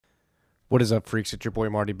What is up, freaks? It's your boy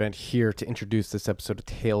Marty Bent here to introduce this episode of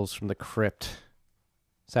Tales from the Crypt.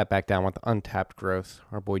 Sat back down with Untapped Growth,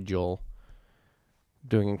 our boy Joel,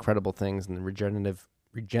 doing incredible things in the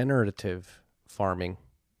regenerative farming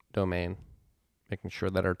domain, making sure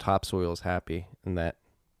that our topsoil is happy and that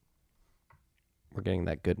we're getting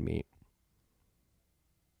that good meat.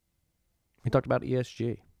 We talked about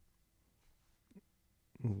ESG,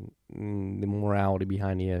 the morality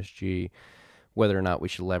behind ESG, whether or not we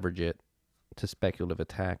should leverage it to speculative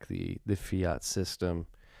attack the fiat system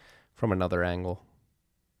from another angle.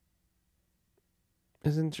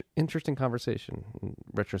 It's an interesting conversation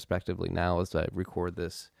retrospectively now as I record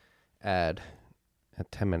this ad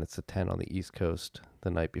at 10 minutes to 10 on the East Coast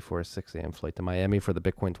the night before a 6 a.m. flight to Miami for the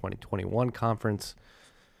Bitcoin 2021 conference.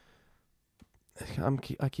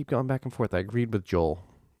 I keep going back and forth. I agreed with Joel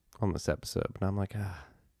on this episode, but I'm like, we're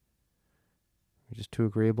just too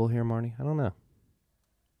agreeable here, Marty? I don't know.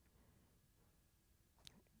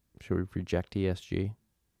 Should we reject ESG?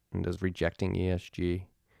 And does rejecting ESG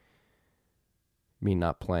mean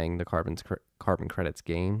not playing the carbon credits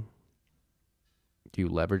game? Do you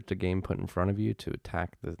leverage the game put in front of you to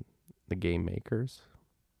attack the game makers?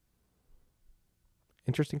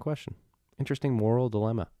 Interesting question. Interesting moral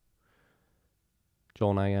dilemma.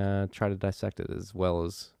 Joel and I try to dissect it as well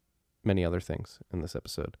as many other things in this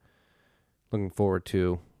episode. Looking forward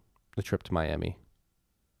to the trip to Miami.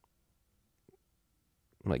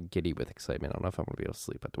 I'm like giddy with excitement. I don't know if I'm going to be able to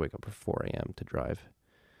sleep. I have to wake up at 4 a.m. to drive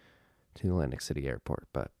to the Atlantic City airport,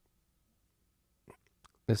 but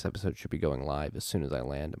this episode should be going live as soon as I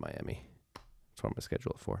land in Miami. That's what I'm going to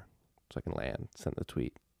schedule it for. So I can land, send the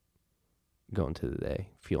tweet, go into the day,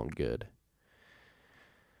 feeling good.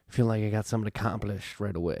 Feel like I got something accomplished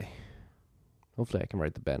right away. Hopefully I can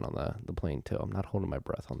write the Ben on the plane too. I'm not holding my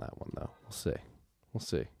breath on that one though. We'll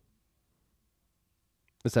see.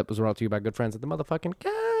 This episode was brought to you by good friends at the motherfucking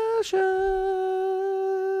Cash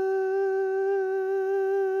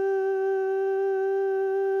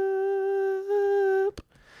App.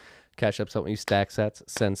 Cash App's helping you stack sats,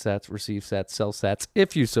 send sats, receive sats, sell sats,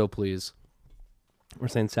 if you so please. We're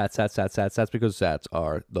saying sats because sats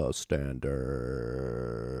are the standard.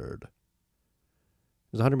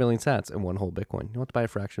 There's 100 million sats in one whole Bitcoin. You don't have to buy a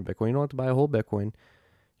fraction of Bitcoin. You don't have to buy a whole Bitcoin.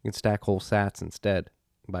 You can stack whole sats instead.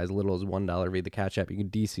 Buy as little as $1 via the Cash App. You can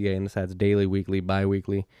DCA in the sats daily, weekly,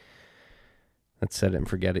 bi-weekly. That's set it and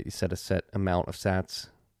forget it. You set a set amount of sats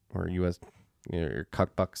or your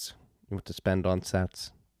cuck bucks you want to spend on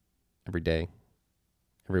sats every day,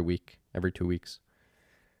 every week, every 2 weeks.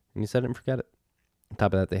 And you set it and forget it. On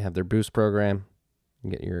top of that, they have their Boost program.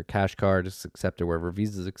 You get your cash card. It's accepted wherever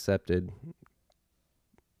Visa is accepted.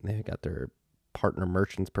 They got their partner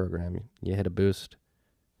merchants program. You hit a Boost.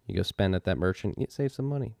 You go spend at that merchant, you save some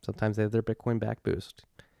money. Sometimes they have their Bitcoin back boost.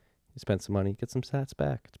 You spend some money, get some sats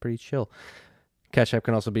back. It's pretty chill. Cash App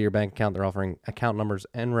can also be your bank account. They're offering account numbers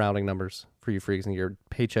and routing numbers for you freaks and your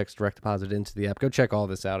paychecks direct deposited into the app. Go check all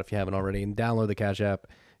this out if you haven't already and download the Cash App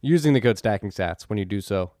using the code STACKINGSATS. When you do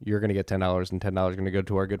so, you're going to get $10 and $10 is going to go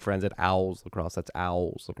to our good friends at Owls Lacrosse. That's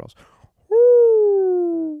Owls Lacrosse.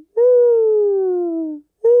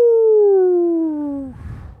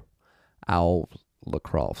 Owls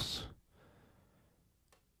Lacrosse.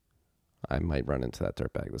 I might run into that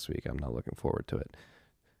dirtbag this week. I'm not looking forward to it.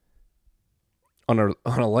 On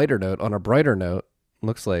a lighter note, on a brighter note,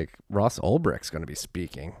 looks like Ross Ulbricht's going to be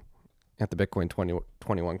speaking at the Bitcoin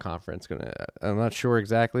 2021 conference. I'm not sure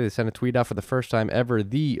exactly. They sent a tweet out for the first time ever.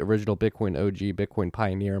 The original Bitcoin OG, Bitcoin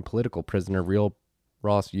pioneer and political prisoner, real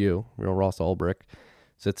Ross Ulbricht,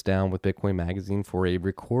 sits down with Bitcoin Magazine for a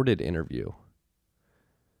recorded interview.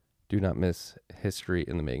 Do not miss history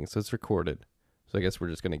in the making. So it's recorded. So I guess we're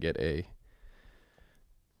just going to get a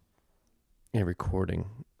recording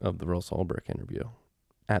of the Ross Ulbricht interview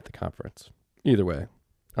at the conference. Either way,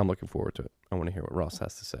 I'm looking forward to it. I want to hear what Ross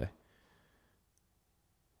has to say.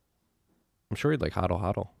 I'm sure he'd like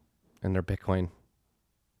HODL and their Bitcoin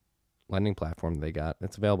lending platform they got.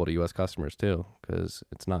 It's available to U.S. customers too because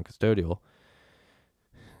it's non-custodial.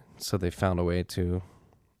 So they found a way to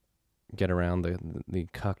get around the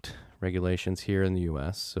cucked regulations here in the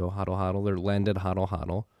U.S. So HODL, they're lended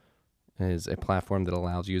HODL is a platform that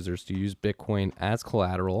allows users to use Bitcoin as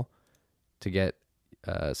collateral to get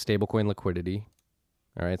stablecoin liquidity.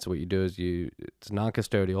 All right, so what you do is it's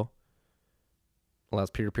non-custodial, allows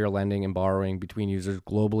peer-to-peer lending and borrowing between users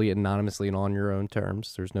globally, anonymously, and on your own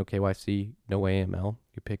terms. There's no KYC, no AML.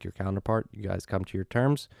 You pick your counterpart. You guys come to your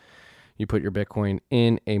terms. You put your Bitcoin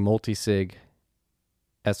in a multi-sig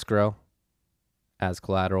escrow as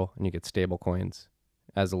collateral, and you get stable coins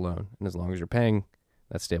as a loan. And as long as you're paying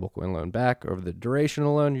that stablecoin loan back over the duration of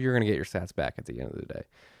the loan. You're going to get your sats back at the end of the day.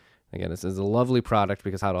 Again, this is a lovely product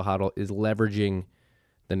because HODL HODL is leveraging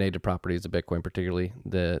the native properties of Bitcoin, particularly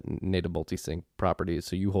the native multi-sig properties.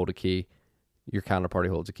 So you hold a key, your counterparty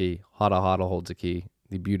holds a key, HODL HODL holds a key.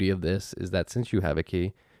 The beauty of this is that since you have a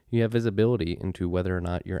key, you have visibility into whether or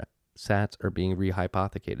not your sats are being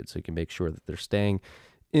rehypothecated. So you can make sure that they're staying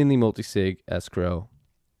in the multi-sig escrow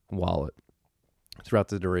wallet throughout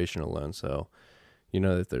the duration of the loan. So you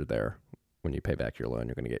know that they're there. When you pay back your loan,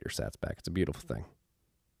 you're going to get your sats back. It's a beautiful thing.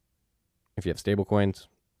 If you have stable coins,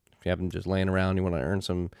 if you have them just laying around, you want to earn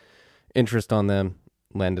some interest on them,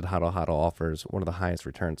 Lend at HODL HODL offers one of the highest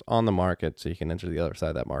returns on the market, so you can enter the other side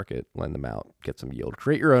of that market, lend them out, get some yield.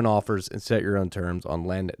 Create your own offers and set your own terms on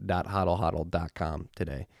lend.hodlhodl.com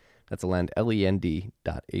today. That's lend,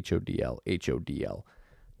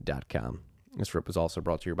 lend.hodlhodl.com. This rip was also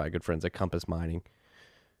brought to you by good friends at Compass Mining.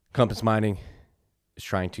 Compass Mining is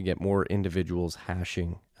trying to get more individuals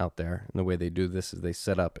hashing out there. And the way they do this is they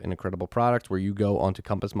set up an incredible product where you go onto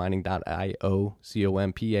compassmining.io,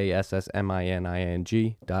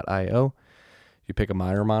 compassmining.io. You pick a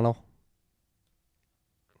miner model,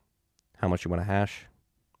 how much you want to hash,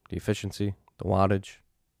 the efficiency, the wattage,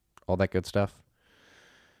 all that good stuff.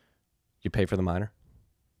 You pay for the miner.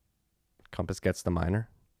 Compass gets the miner.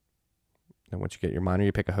 And once you get your miner,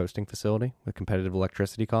 you pick a hosting facility with competitive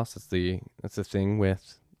electricity costs. That's the thing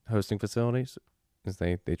with hosting facilities, is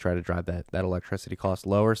they try to drive that electricity cost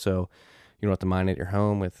lower, so you don't have to mine at your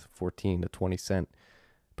home with 14 to 20 cent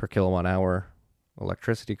per kilowatt hour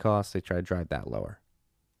electricity costs. They try to drive that lower.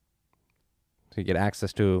 So you get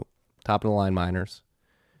access to top of the line miners,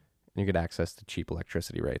 and you get access to cheap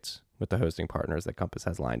electricity rates with the hosting partners that Compass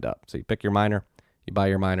has lined up. So you pick your miner, you buy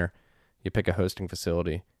your miner, you pick a hosting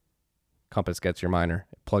facility. Compass gets your miner,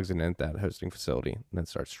 it plugs it in that hosting facility, and then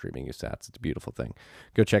starts streaming you sats. It's a beautiful thing.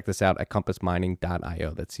 Go check this out at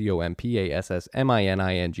compassmining.io. That's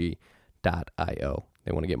compassmining.io.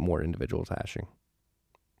 They want to get more individuals hashing.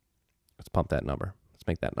 Let's pump that number. Let's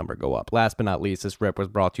make that number go up. Last but not least, this rip was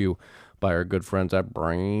brought to you by our good friends at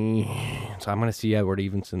Brains. So I'm going to see Edward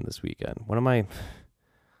Evenson this weekend. I'm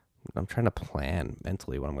trying to plan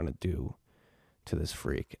mentally what I'm going to do to this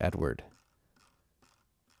freak, Edward.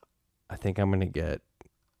 I think I'm going to get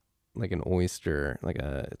like an oyster,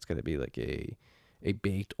 it's going to be like a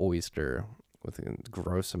baked oyster with a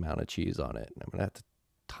gross amount of cheese on it. I'm going to have to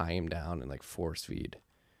tie him down and like force feed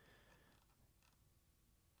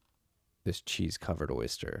this cheese covered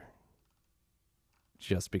oyster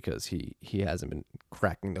just because he hasn't been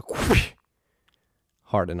cracking the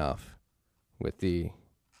hard enough with the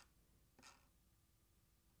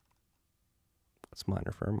what's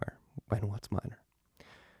miner firmware. What's miner?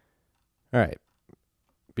 All right.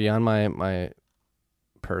 Beyond my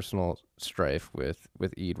personal strife with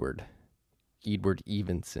Edward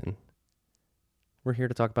Evenson, we're here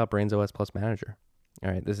to talk about Brains OS Plus Manager.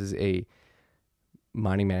 All right, this is a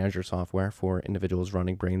mining manager software for individuals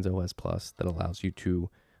running Brains OS Plus that allows you to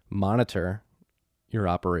monitor your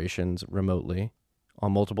operations remotely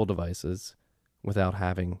on multiple devices without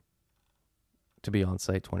having to be on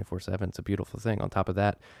site 24/7. It's a beautiful thing. On top of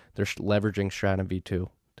that, they're leveraging Stratum v2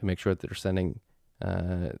 to make sure that they're sending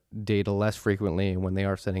data less frequently, and when they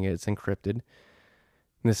are sending it, it's encrypted.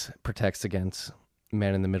 This protects against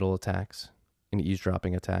man-in-the-middle attacks and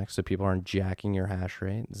eavesdropping attacks, so people aren't jacking your hash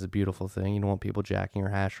rate. This is a beautiful thing. You don't want people jacking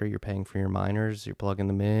your hash rate. You're paying for your miners. You're plugging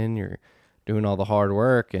them in. You're doing all the hard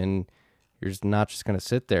work, and you're just not just going to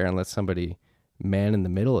sit there and let somebody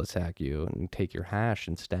man-in-the-middle attack you and take your hash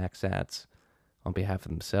and stack sats on behalf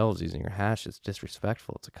of themselves using your hash. It's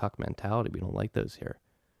disrespectful. It's a cuck mentality. We don't like those here.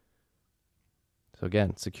 So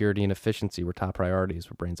again, security and efficiency were top priorities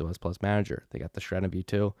for Brains OS Plus Manager. They got the Stratum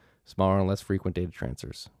v2, smaller and less frequent data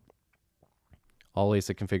transfers. All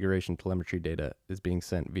ASIC configuration telemetry data is being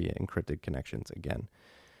sent via encrypted connections again.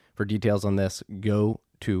 For details on this, go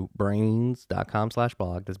to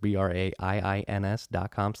brains.com/blog. That's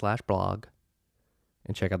BRAIINS.com/blog.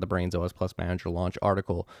 And check out the Brains OS Plus Manager launch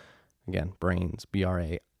article. Again, Brains,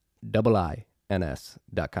 BRAIINS.com.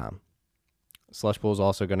 Slushpool is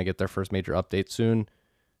also going to get their first major update soon.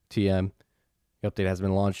 TM, the update hasn't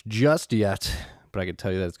been launched just yet, but I can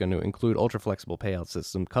tell you that it's going to include ultra-flexible payout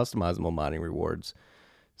system, customizable mining rewards,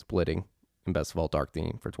 splitting, and best of all, dark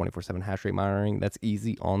theme for 24/7 hash rate monitoring. That's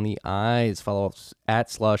easy on the eyes. Follow us at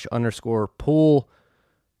 /_pool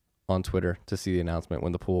on Twitter to see the announcement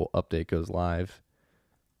when the pool update goes live.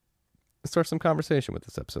 Let's start some conversation with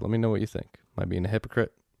this episode. Let me know what you think. Am I being a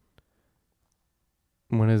hypocrite?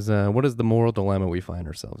 What is the moral dilemma we find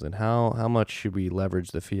ourselves in? How much should we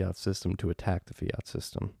leverage the fiat system to attack the fiat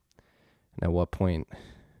system? And at what point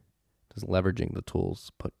does leveraging the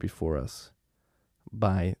tools put before us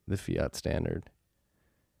by the fiat standard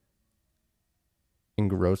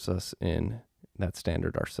engross us in that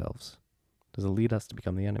standard ourselves? Does it lead us to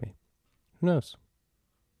become the enemy? Who knows?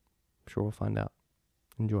 I'm sure we'll find out.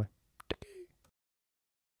 Enjoy.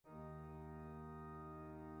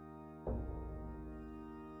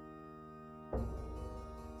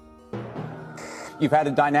 You've had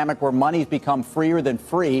a dynamic where money's become freer than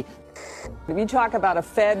free. If you talk about a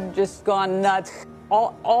Fed just gone nuts,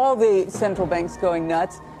 all the central banks going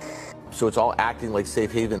nuts. So it's all acting like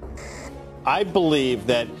safe haven. I believe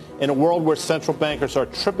that in a world where central bankers are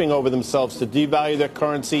tripping over themselves to devalue their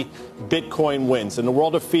currency, Bitcoin wins. In the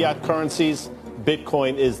world of fiat currencies,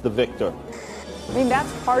 Bitcoin is the victor. I mean,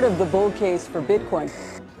 that's part of the bull case for Bitcoin.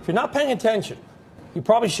 If you're not paying attention, you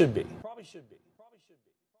probably should be.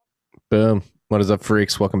 Boom. What is up,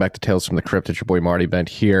 freaks? Welcome back to Tales from the Crypt. It's your boy Marty Bent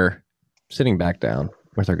here, sitting back down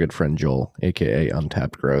with our good friend Joel, a.k.a.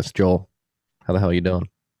 Untapped Growth. Joel, how the hell are you doing?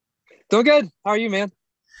 Doing good. How are you, man?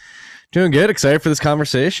 Doing good. Excited for this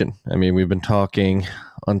conversation. I mean, we've been talking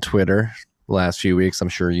on Twitter the last few weeks. I'm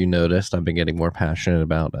sure you noticed I've been getting more passionate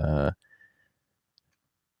about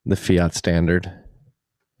the fiat standard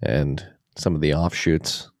and some of the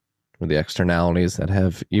offshoots or the externalities that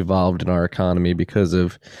have evolved in our economy because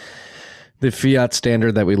of the fiat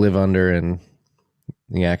standard that we live under and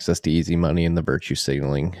the access to easy money and the virtue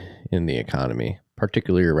signaling in the economy,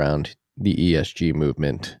 particularly around the ESG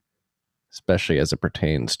movement, especially as it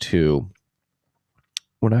pertains to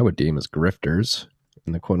what I would deem as grifters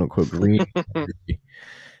in the quote-unquote green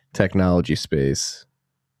technology space,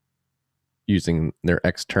 using their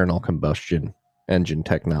external combustion engine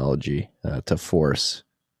technology to force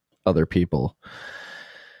other people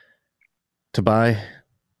to buy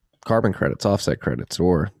carbon credits, offset credits,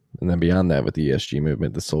 and then beyond that with the ESG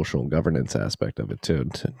movement, the social governance aspect of it too,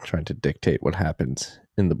 to trying to dictate what happens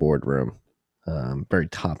in the boardroom, very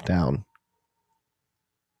top-down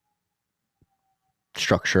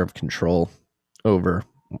structure of control over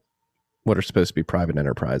what are supposed to be private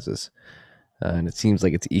enterprises. And it seems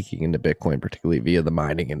like it's eking into Bitcoin, particularly via the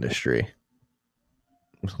mining industry.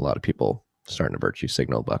 There's a lot of people starting to virtue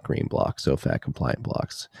signal about green blocks, SOFAC compliant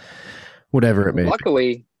blocks, whatever it may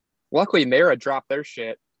be. Luckily, Mara dropped their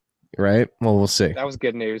shit. Right? Well, we'll see. That was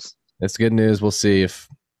good news. It's good news. We'll see if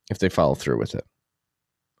they follow through with it.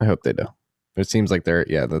 I hope they do. It seems like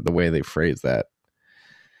the way they phrase that,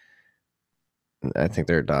 I think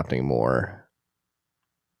they're adopting more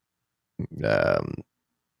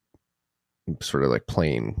sort of like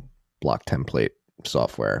plain block template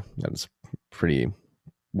software that's pretty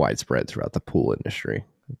widespread throughout the pool industry.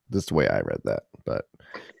 This is the way I read that. But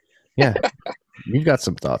yeah, you've got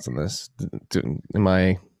some thoughts on this. Am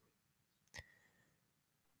I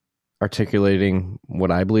articulating what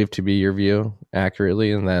I believe to be your view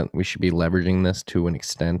accurately, and that we should be leveraging this to an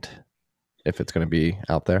extent if it's going to be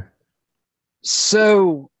out there?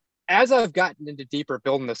 So as I've gotten into deeper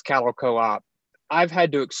building this cattle co-op, I've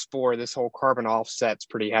had to explore this whole carbon offsets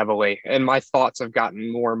pretty heavily, and my thoughts have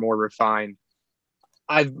gotten more and more refined.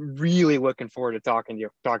 I'm really looking forward to talking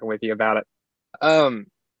with you about it.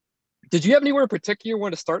 Did you have anywhere in particular you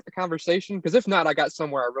want to start the conversation? Because if not, I got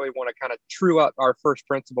somewhere I really want to kind of true up our first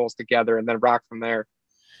principles together and then rock from there.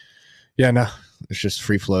 Yeah, no, it's just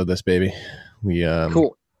free flow this baby.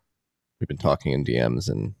 Cool. We've been talking in DMs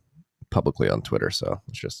and publicly on Twitter, so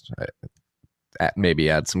it's just maybe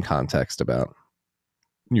add some context about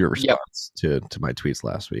your response to my tweets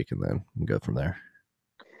last week, and then go from there.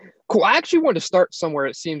 Cool. I actually want to start somewhere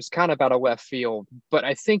it seems kind of out of left field, but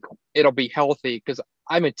I think it'll be healthy because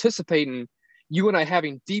I'm anticipating you and I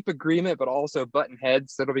having deep agreement, but also button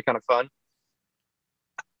heads. So it'll be kind of fun.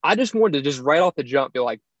 I just wanted to just right off the jump be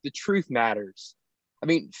like, the truth matters. I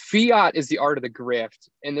mean, fiat is the art of the grift,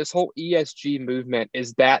 and this whole ESG movement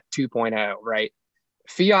is that 2.0, right?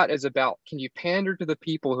 Fiat is about, can you pander to the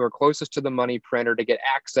people who are closest to the money printer to get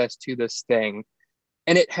access to this thing?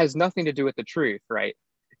 And it has nothing to do with the truth, right?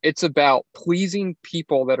 It's about pleasing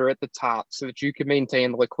people that are at the top so that you can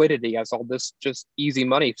maintain liquidity as all this just easy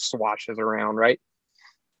money swashes around, right?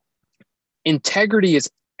 Integrity is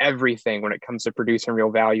everything when it comes to producing real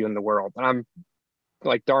value in the world. And I'm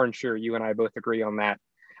like darn sure you and I both agree on that.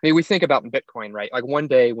 I mean, we think about Bitcoin, right? Like one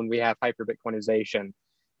day when we have hyper Bitcoinization,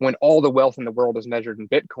 when all the wealth in the world is measured in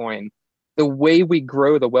Bitcoin, the way we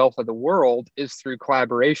grow the wealth of the world is through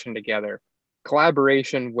collaboration together.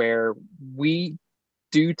 Collaboration where we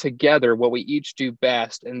do together what we each do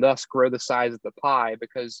best and thus grow the size of the pie,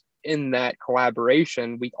 because in that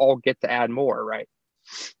collaboration, we all get to add more, right?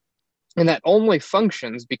 And that only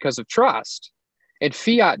functions because of trust. And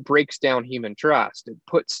fiat breaks down human trust. It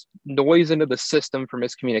puts noise into the system for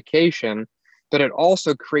miscommunication, but it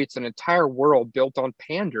also creates an entire world built on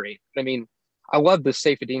pandering. I mean, I love the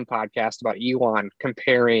Saifedean podcast about Elon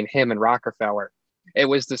comparing him and Rockefeller. It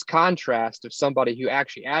was this contrast of somebody who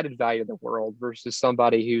actually added value to the world versus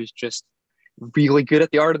somebody who's just really good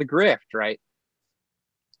at the art of the grift, right?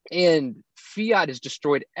 And fiat has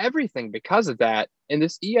destroyed everything because of that. And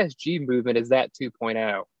this ESG movement is that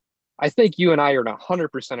 2.0. I think you and I are in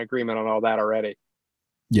 100% agreement on all that already.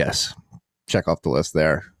 Yes. Check off the list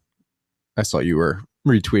there. I saw you were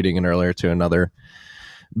retweeting it earlier to another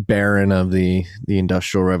baron of the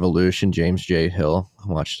Industrial Revolution, James J. Hill.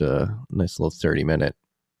 I watched a nice little 30-minute,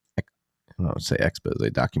 I don't want to say expose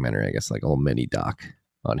documentary, I guess like a little mini doc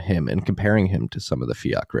on him and comparing him to some of the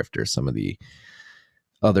fiat grifters, some of the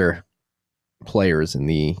other players in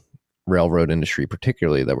the railroad industry,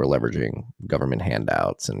 particularly that were leveraging government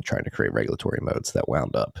handouts and trying to create regulatory modes that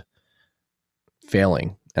wound up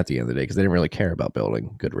failing at the end of the day because they didn't really care about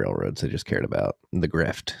building good railroads. They just cared about the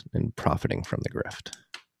grift and profiting from the grift.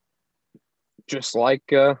 Just like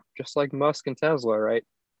Musk and Tesla, right?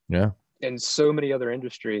 Yeah. And so many other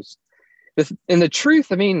industries. And the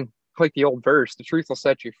truth, I mean, like the old verse, the truth will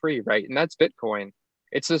set you free, right? And that's Bitcoin.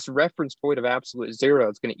 It's this reference point of absolute zero.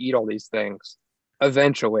 It's going to eat all these things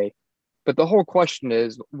eventually. But the whole question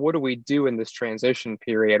is, what do we do in this transition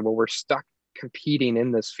period where we're stuck competing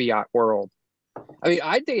in this fiat world? I mean,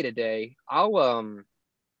 day to day,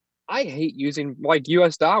 I hate using like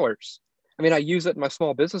US dollars. I mean, I use it in my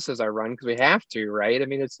small businesses I run because we have to, right? I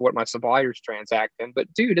mean, it's what my suppliers transact in.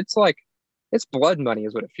 But dude, it's blood money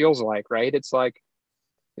is what it feels like, right? It's like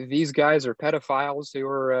these guys are pedophiles who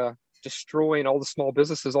are destroying all the small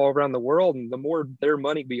businesses all around the world. And the more their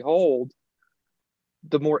money we hold,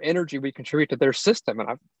 the more energy we contribute to their system. And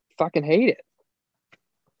I fucking hate it.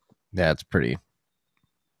 Yeah, it's pretty.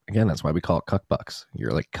 Again, that's why we call it cuck bucks.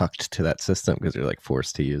 You're like cucked to that system because you're like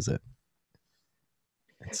forced to use it.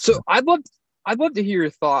 So I'd love to hear your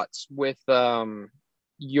thoughts with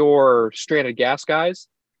your stranded gas guys.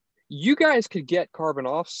 You guys could get carbon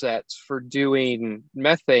offsets for doing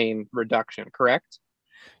methane reduction, correct?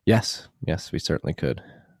 Yes, we certainly could,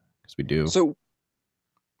 because we do.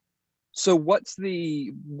 So what's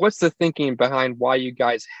the thinking behind why you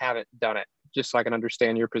guys haven't done it? Just so I can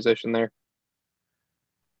understand your position there.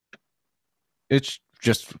 It's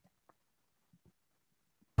just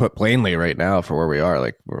put plainly right now for where we are.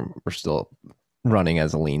 Like we're still running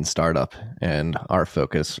as a lean startup, and our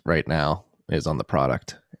focus right now is on the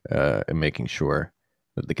product and making sure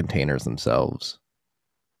that the containers themselves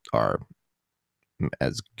are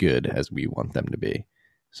as good as we want them to be.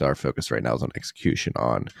 So our focus right now is on execution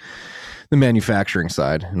on the manufacturing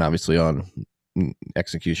side, and obviously on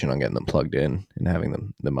execution on getting them plugged in and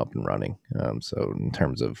having them up and running. So in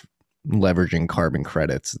terms of leveraging carbon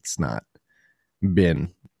credits, it's not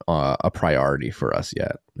been a priority for us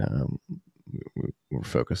yet. We're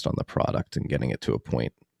focused on the product and getting it to a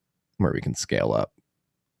point where we can scale up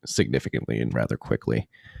significantly and rather quickly,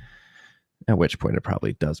 at which point it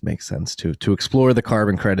probably does make sense to explore the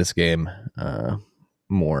carbon credits game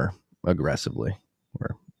more aggressively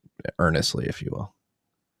or earnestly, if you will.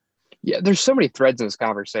 Yeah, there's so many threads in this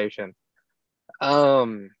conversation.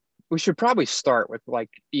 We should probably start with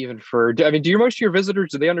do most of your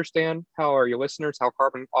visitors, do they understand how, are your listeners, how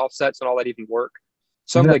carbon offsets and all that even work?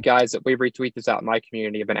 Some of the guys that we retweet this out in my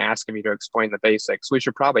community have been asking me to explain the basics. We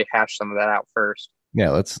should probably hash some of that out first. Yeah,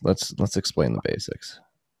 let's explain the basics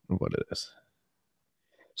of what it is.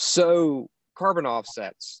 So carbon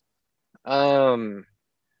offsets.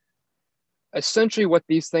 Essentially what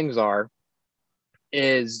these things are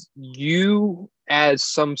is you as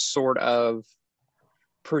some sort of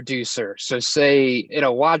producer. So say in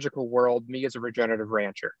a logical world, me as a regenerative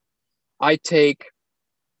rancher, I take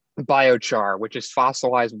biochar, which is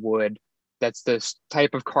fossilized wood. That's this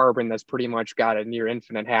type of carbon that's pretty much got a near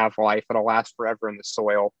infinite half-life. It'll last forever in the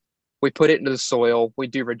soil. We put it into the soil. We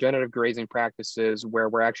do regenerative grazing practices where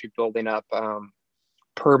we're actually building up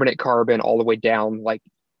permanent carbon all the way down, like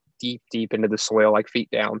deep into the soil, like feet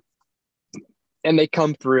down. And they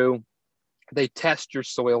come through, they test your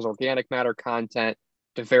soil's organic matter content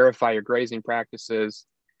to verify your grazing practices.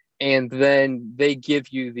 And then they give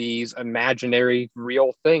you these imaginary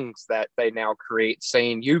real things that they now create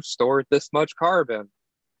saying you've stored this much carbon,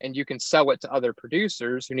 and you can sell it to other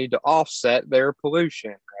producers who need to offset their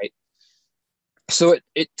pollution, right? So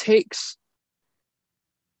it takes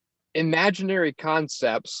imaginary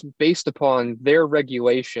concepts based upon their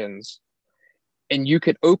regulations, and you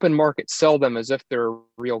could open market sell them as if they're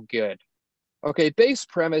real good. Okay, base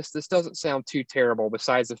premise, this doesn't sound too terrible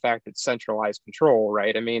besides the fact it's centralized control,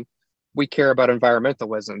 right? I mean, we care about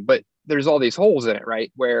environmentalism, but there's all these holes in it,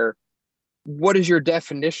 right? Where what is your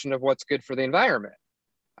definition of what's good for the environment?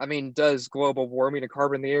 I mean, does global warming and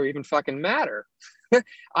carbon in the air even fucking matter?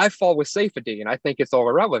 I fall with safety and I think it's all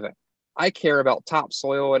irrelevant. I care about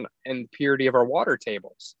topsoil and the purity of our water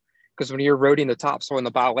tables. Because when you're eroding the topsoil and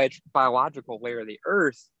the biological layer of the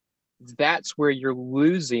earth, that's where you're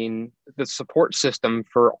losing the support system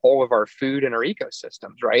for all of our food and our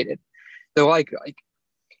ecosystems, right? They're like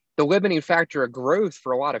the limiting factor of growth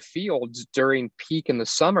for a lot of fields during peak in the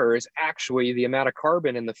summer is actually the amount of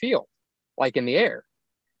carbon in the field, like in the air.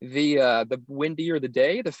 The windier the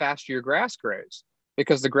day, the faster your grass grows,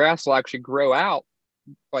 because the grass will actually grow out,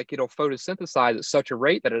 like it'll photosynthesize at such a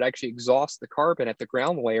rate that it actually exhausts the carbon at the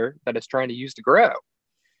ground layer that it's trying to use to grow.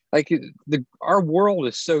 Like our world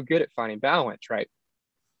is so good at finding balance, right?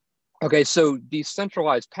 Okay, so these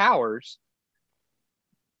centralized powers,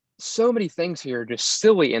 so many things here are just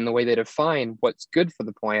silly in the way they define what's good for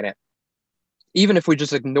the planet. Even if we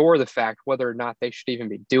just ignore the fact whether or not they should even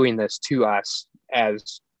be doing this to us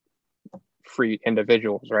as free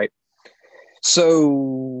individuals, right?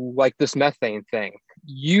 So like this methane thing,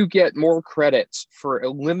 you get more credits for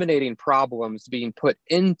eliminating problems being put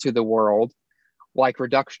into the world, like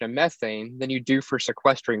reduction of methane, than you do for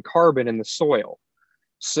sequestering carbon in the soil.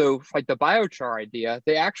 So like the biochar idea,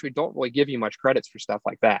 they actually don't really give you much credits for stuff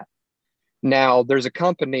like that. Now, there's a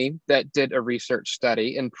company that did a research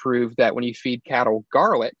study and proved that when you feed cattle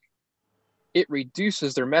garlic, it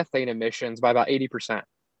reduces their methane emissions by about 80%.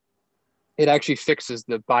 It actually fixes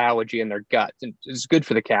the biology in their gut. It's good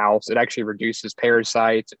for the cows. It actually reduces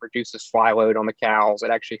parasites. It reduces fly load on the cows. It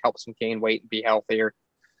actually helps them gain weight and be healthier.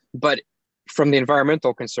 But from the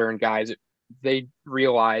environmental concern, guys, they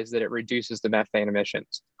realize that it reduces the methane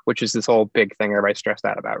emissions, which is this whole big thing everybody's stressed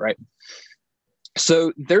out about, right?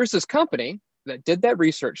 So there's this company that did that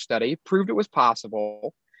research study, proved it was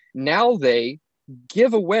possible. Now they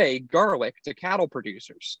give away garlic to cattle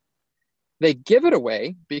producers. They give it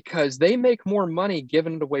away because they make more money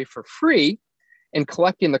giving it away for free and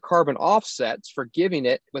collecting the carbon offsets for giving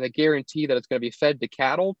it with a guarantee that it's going to be fed to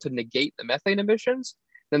cattle to negate the methane emissions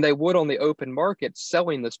than they would on the open market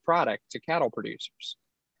selling this product to cattle producers.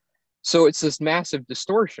 So it's this massive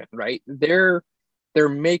distortion, right? They're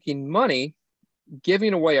making money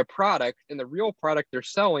giving away a product, and the real product they're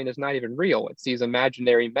selling is not even real. It's these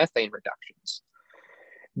imaginary methane reductions.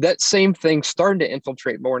 That same thing starting to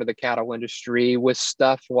infiltrate more into the cattle industry with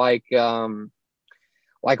stuff like Land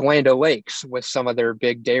O'Lakes with some of their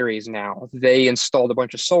big dairies now. They installed a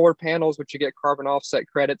bunch of solar panels, which you get carbon offset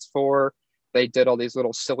credits for. They did all these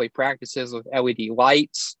little silly practices with LED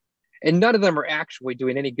lights, and none of them are actually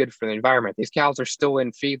doing any good for the environment. These cows are still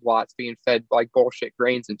in feedlots being fed like bullshit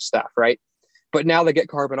grains and stuff, right? But now they get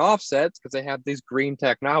carbon offsets because they have these green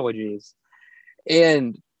technologies.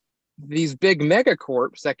 And these big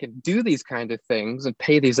megacorps that can do these kind of things and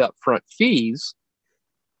pay these upfront fees,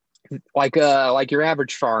 like your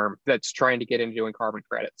average farm that's trying to get into doing carbon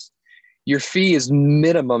credits, your fee is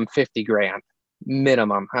minimum 50 grand,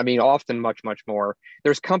 minimum. I mean, often much, much more.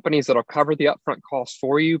 There's companies that'll cover the upfront costs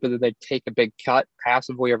for you, but then they take a big cut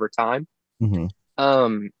passively over time.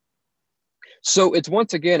 Mm-hmm. So it's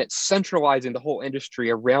once again, it's centralizing the whole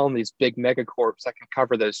industry around these big megacorps that can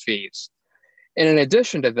cover those fees. And in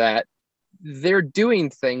addition to that, they're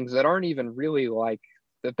doing things that aren't even really like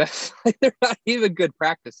the best. Like they're not even good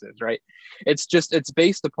practices, right? It's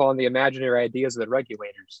based upon the imaginary ideas of the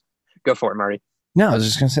regulators. Go for it, Marty. No, I was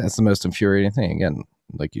just going to say that's the most infuriating thing. Again,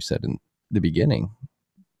 like you said in the beginning,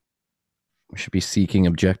 we should be seeking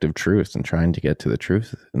objective truth and trying to get to the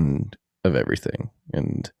truth of everything.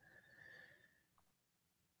 And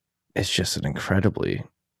it's just an incredibly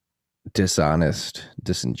dishonest,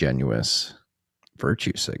 disingenuous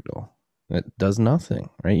virtue signal. It does nothing,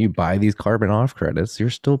 right? You buy these carbon off credits, you're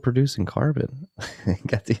still producing carbon.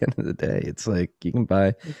 At the end of the day, it's like you can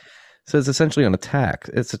buy. So it's essentially on a tax.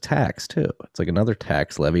 It's a tax too. It's like another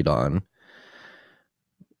tax levied on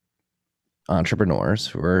entrepreneurs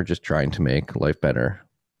who are just trying to make life better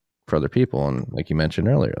for other people. And like you mentioned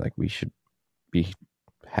earlier, like we should be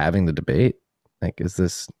having the debate. Like, does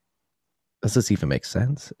this even make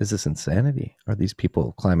sense? Is this insanity? Are these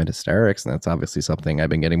people climate hysterics? And that's obviously something I've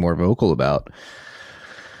been getting more vocal about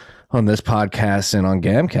on this podcast and on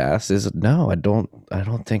Gamcast. Is no, I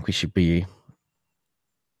don't think we should be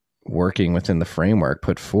working within the framework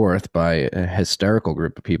put forth by a hysterical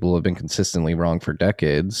group of people who have been consistently wrong for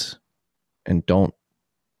decades and don't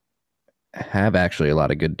have actually a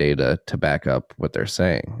lot of good data to back up what they're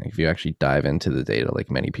saying. Like if you actually dive into the data, like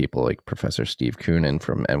many people, like Professor Steve Koonin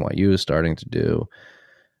from NYU is starting to do,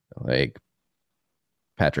 like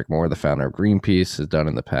Patrick Moore, the founder of Greenpeace, has done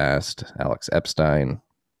in the past, Alex Epstein.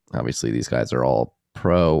 Obviously, these guys are all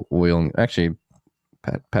pro oil. Actually,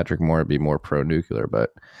 Patrick Moore would be more pro nuclear,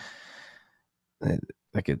 but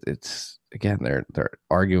it's again, they're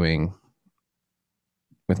arguing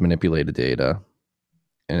with manipulated data.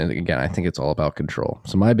 And again, I think it's all about control.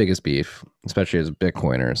 So my biggest beef, especially as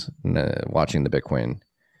Bitcoiners, watching the Bitcoin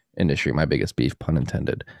industry, my biggest beef, pun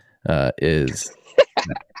intended, is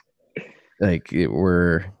like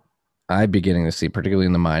I'm beginning to see, particularly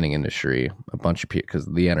in the mining industry, a bunch of people, because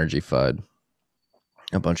the energy FUD,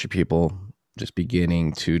 a bunch of people just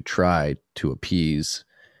beginning to try to appease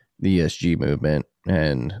the ESG movement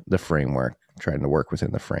and the framework, trying to work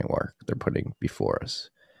within the framework they're putting before us.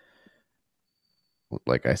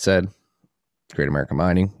 Like I said, Great American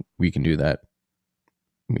Mining, we can do that.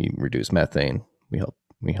 We reduce methane. We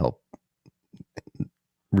help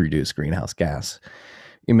reduce greenhouse gas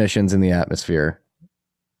emissions in the atmosphere.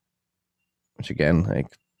 Which again, like,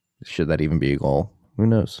 should that even be a goal? Who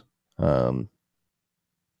knows? And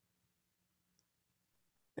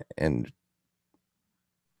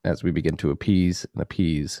as we begin to appease,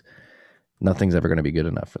 nothing's ever going to be good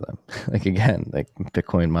enough for them. Like again, like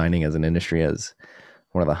Bitcoin mining as an industry has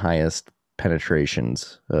one of the highest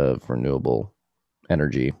penetrations of renewable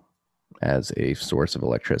energy as a source of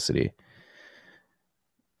electricity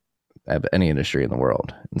of any industry in the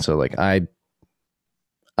world. And so like I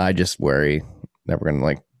just worry that we're going to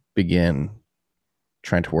like begin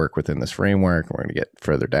trying to work within this framework. We're going to get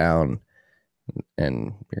further down,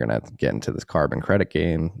 and you're going to have to get into this carbon credit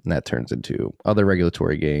game, and that turns into other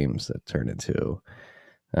regulatory games that turn into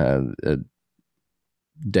a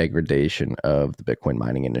degradation of the Bitcoin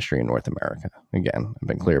mining industry in North America. Again, I've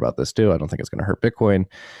been clear about this too. I don't think it's going to hurt Bitcoin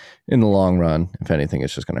in the long run. If anything,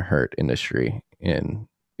 it's just going to hurt industry in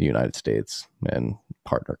the United States and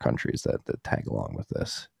partner countries that tag along with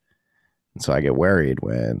this. And so I get worried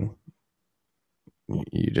when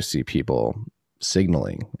you just see people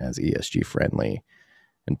signaling as ESG friendly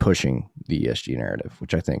and pushing the ESG narrative,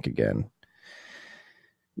 which I think, again,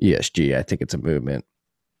 ESG, I think it's a movement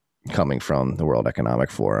coming from the World Economic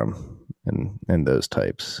Forum and those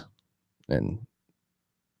types. And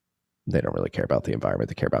they don't really care about the environment.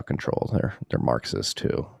 They care about control. They're Marxists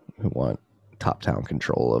too, who want top-down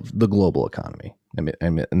control of the global economy.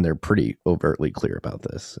 And they're pretty overtly clear about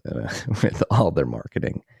this with all their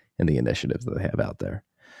marketing and the initiatives that they have out there.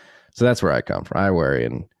 So that's where I come from. I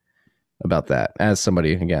worry about that. As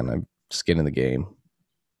somebody, again, I'm skin in the game,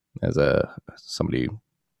 as somebody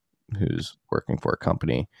who's working for a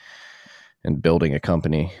company and building a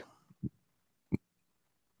company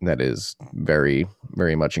that is very,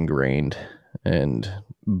 very much ingrained and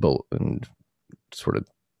sort of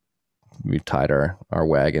we've tied our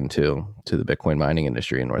wagon to the Bitcoin mining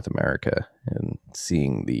industry in North America, and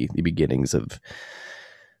seeing the beginnings of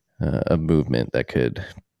a movement that could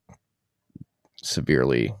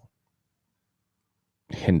severely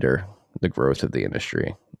hinder the growth of the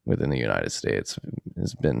industry within the United States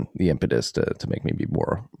has been the impetus to make me be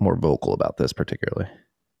more vocal about this particularly.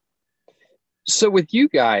 So with you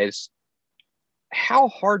guys, how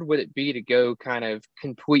hard would it be to go kind of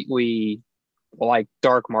completely like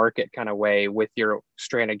dark market kind of way with your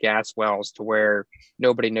stranded gas wells to where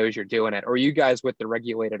nobody knows you're doing it? Or are you guys with the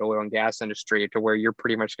regulated oil and gas industry to where you're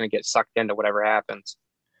pretty much going to get sucked into whatever happens?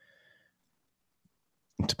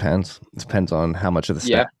 It depends. It depends on how much of the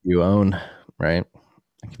stuff you own, right?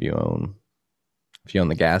 Like if you own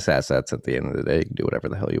the gas assets, at the end of the day, you can do whatever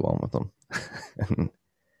the hell you want with them. and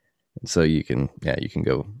so you can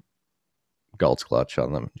go Galt's clutch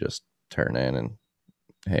on them, just turn in and,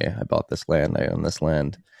 hey, I bought this land, I own this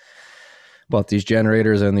land. Bought these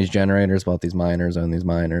generators, own these generators, bought these miners, own these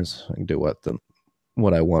miners. I can do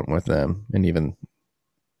what I want with them. And even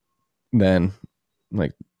then,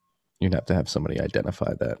 like, you'd have to have somebody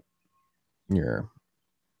identify that you're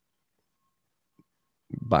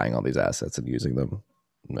buying all these assets and using them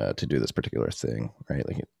to do this particular thing, right?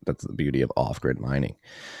 Like, that's the beauty of off-grid mining.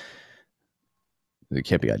 It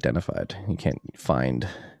can't be identified. You can't find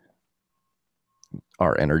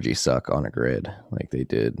our energy suck on a grid like they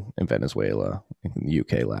did in Venezuela, in the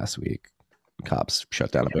UK last week. Cops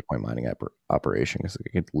shut down a Bitcoin mining operation because they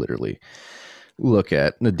could literally look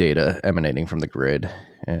at the data emanating from the grid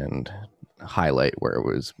and highlight where it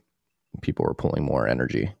was people were pulling more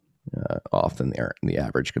energy off than the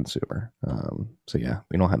average consumer. So yeah,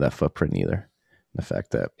 we don't have that footprint either. The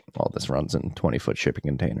fact that all this runs in 20-foot shipping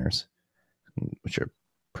containers, which are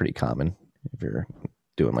pretty common if you're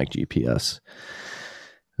doing like GPS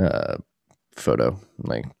photo,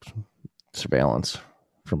 like surveillance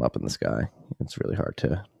from up in the sky. It's really hard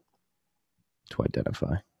to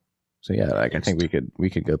identify. So yeah, like, I think we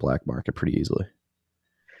could go black market pretty easily.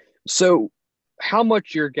 So how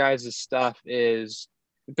much your guys' stuff is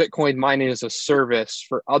Bitcoin mining as a service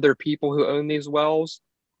for other people who own these wells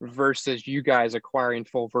versus you guys acquiring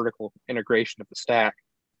full vertical integration of the stack?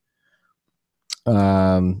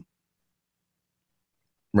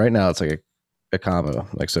 Right now it's like a combo,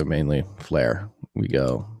 like, so mainly flare. We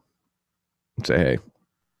go say, hey,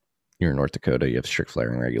 you're in North Dakota, you have strict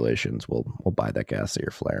flaring regulations. We'll buy that gas that you're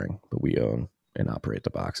flaring, but we own and operate the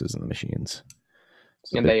boxes and the machines.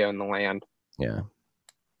 So and they own the land. Yeah.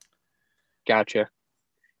 Gotcha.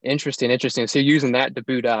 Interesting. So you're using that to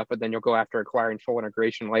boot up, but then you'll go after acquiring full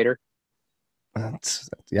integration later. I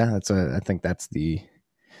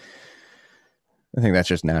think that's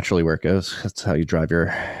just naturally where it goes. That's how you drive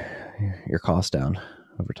your cost down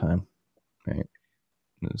over time, right?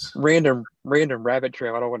 Random rabbit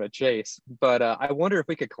trail I don't want to chase, but I wonder if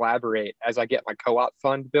we could collaborate as I get my co-op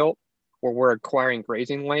fund built, where we're acquiring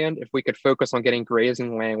grazing land. If we could focus on getting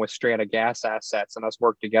grazing land with strata gas assets and us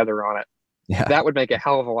work together on it, yeah, that would make a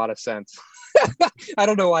hell of a lot of sense. I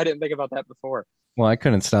don't know why I didn't think about that before. Well, I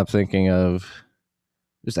couldn't stop thinking of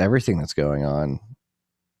just everything that's going on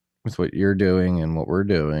with what you're doing and what we're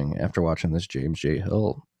doing after watching this James J.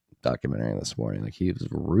 Hill documentary this morning. Like, he was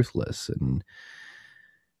ruthless, and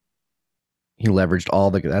he leveraged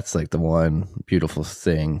that's like the one beautiful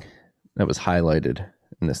thing that was highlighted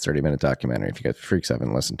in this 30-minute documentary. If you guys freaks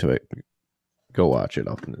haven't listened to it, go watch it.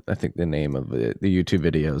 I think the name of the YouTube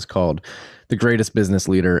video is called "The Greatest Business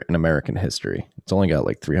Leader in American History." It's only got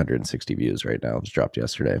like 360 views right now. It was dropped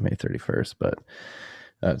yesterday, May 31st, but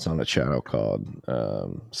it's on a channel called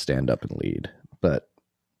Stand Up and Lead. But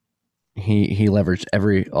he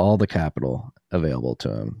leveraged all the capital available to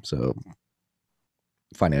him. So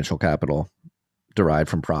financial capital derived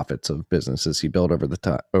from profits of businesses he built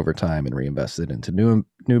over time and reinvested into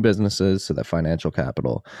new businesses. So that financial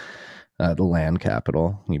capital, the land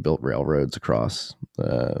capital, he built railroads across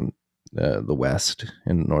the west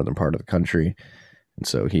and northern part of the country. And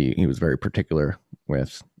so he was very particular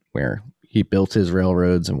with where he built his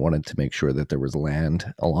railroads and wanted to make sure that there was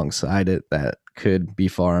land alongside it that could be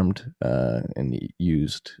farmed and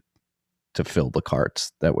used to fill the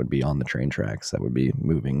carts that would be on the train tracks that would be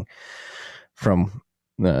moving from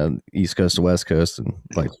the East Coast to West Coast and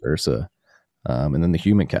vice versa. And then the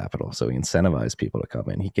human capital. So he incentivized people to come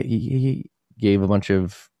in. He gave a bunch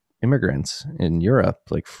of immigrants in Europe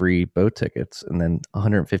like free boat tickets and then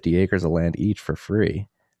 150 acres of land each for free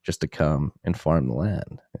just to come and farm the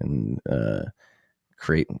land and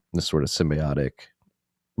create this sort of symbiotic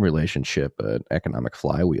relationship, an economic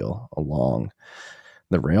flywheel along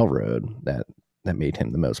the railroad that made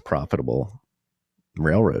him the most profitable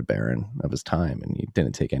railroad baron of his time. And he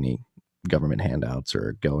didn't take any government handouts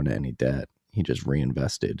or go into any debt. He just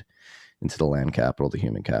reinvested into the land capital, the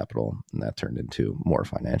human capital, and that turned into more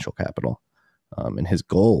financial capital. And his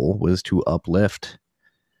goal was to uplift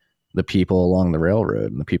the people along the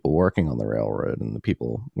railroad and the people working on the railroad and the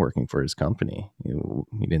people working for his company.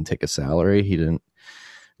 He didn't take a salary. He didn't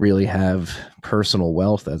really have personal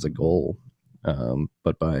wealth as a goal.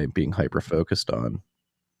 But by being hyper-focused on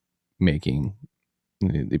making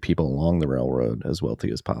the people along the railroad as wealthy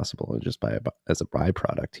as possible, and just as a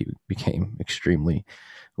byproduct, he became extremely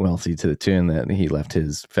wealthy to the tune that he left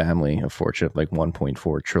his family a fortune of like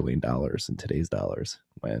 $1.4 trillion in today's dollars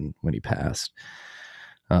when he passed.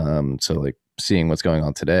 So like seeing what's going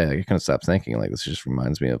on today, I kind of stopped thinking like this just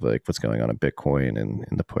reminds me of like what's going on in Bitcoin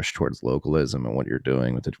and the push towards localism and what you're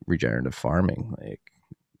doing with the regenerative farming. Like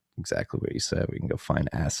exactly what you said, we can go find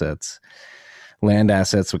assets, land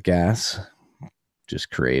assets with gas, just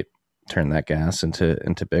turn that gas into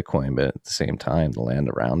Bitcoin, but at the same time, the land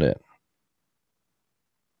around it,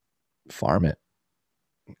 farm it,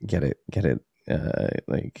 get it,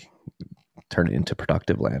 like turn it into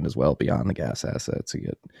productive land as well beyond the gas assets. You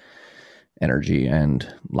get energy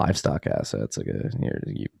and livestock assets. Like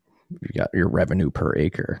you got your revenue per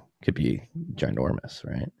acre could be ginormous,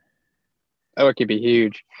 right? Oh, it could be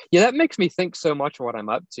huge. Yeah, that makes me think so much of what I'm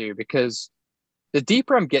up to, because the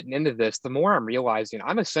deeper I'm getting into this, the more I'm realizing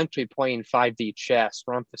I'm essentially playing 5D chess,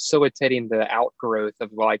 where I'm facilitating the outgrowth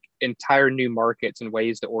of like entire new markets and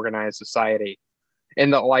ways to organize society.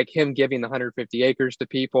 And like him giving the 150 acres to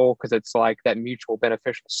people, because it's like that mutual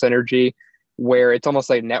beneficial synergy where it's almost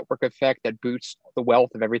like a network effect that boosts the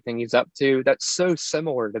wealth of everything he's up to. That's so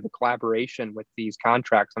similar to the collaboration with these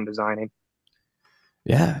contracts I'm designing.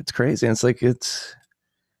 Yeah, it's crazy. And it's like,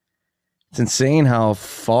 It's insane how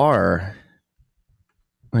far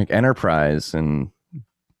like enterprise and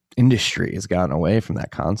industry has gotten away from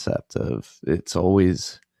that concept of it's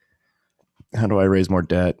always how do I raise more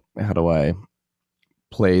debt? How do I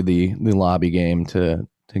play the lobby game to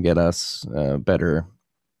get us better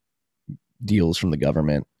deals from the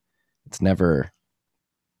government? It's never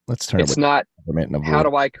let's turn It's not government how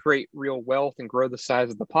do I create real wealth and grow the size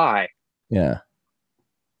of the pie? Yeah.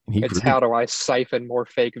 It's how do I siphon more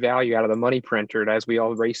fake value out of the money printer as we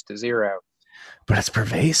all race to zero? But it's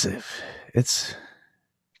pervasive. It's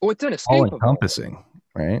inescapable. All encompassing,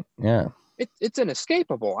 right? Yeah. It's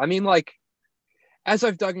inescapable. I mean, like, as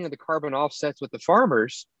I've dug into the carbon offsets with the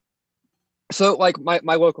farmers, so like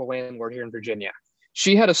my local landlord here in Virginia,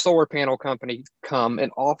 she had a solar panel company come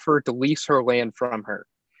and offer to lease her land from her.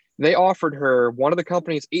 They offered her, one of the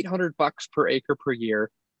companies, $800 per acre per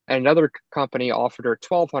year, and another company offered her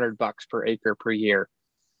 $1,200 per acre per year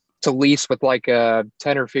to lease with like a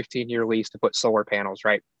 10 or 15-year lease to put solar panels,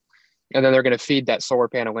 right? And then they're going to feed that solar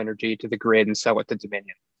panel energy to the grid and sell it to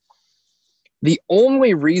Dominion. The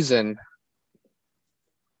only reason,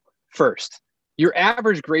 first, your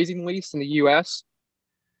average grazing lease in the US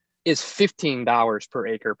is $15 per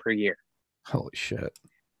acre per year. Holy shit.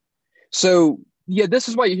 So, yeah, this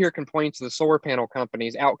is why you hear complaints of the solar panel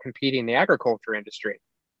companies out competing the agriculture industry,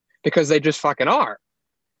 because they just fucking are.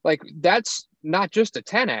 Like, that's not just a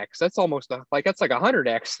 10x, that's almost that's like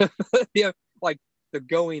 100x. Yeah, like the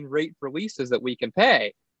going rate for leases that we can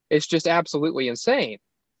pay. It's just absolutely insane.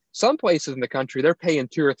 Some places in the country, they're paying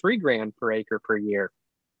 $2 or $3 grand per acre per year,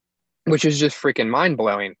 which is just freaking mind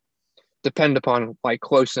blowing. Depend upon like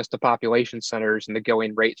closeness to population centers and the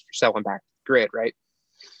going rates for selling back to the grid, right?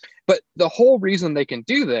 But the whole reason they can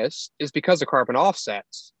do this is because of carbon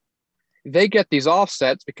offsets. They get these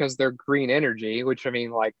offsets because they're green energy, which I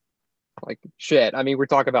mean, like shit. I mean, we're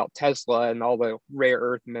talking about Tesla and all the rare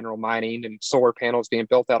earth mineral mining and solar panels being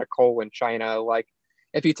built out of coal in China. Like,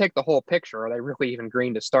 if you take the whole picture, are they really even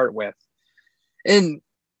green to start with? And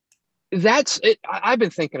that's it. I've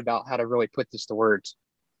been thinking about how to really put this to words.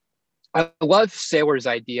 I love Saylor's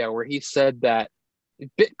idea where he said that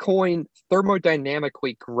Bitcoin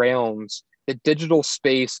thermodynamically grounds the digital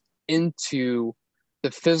space into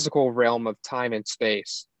the physical realm of time and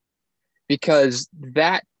space, because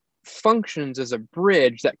that functions as a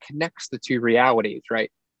bridge that connects the two realities,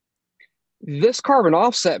 right? This carbon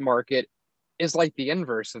offset market is like the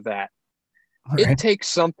inverse of that. Right. It takes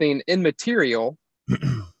something immaterial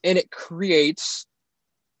and it creates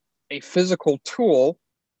a physical tool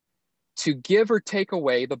to give or take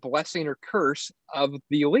away the blessing or curse of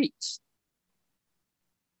the elites.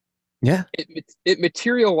 Yeah. It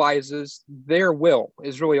materializes their will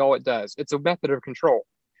is really all it does. It's a method of control.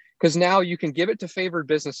 Because now you can give it to favored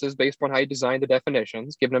businesses based on how you design the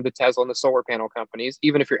definitions, giving them to Tesla and the solar panel companies,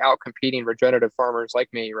 even if you're out competing regenerative farmers like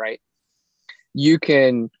me, right? You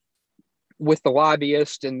can, with the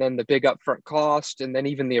lobbyist and then the big upfront cost and then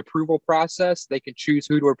even the approval process, they can choose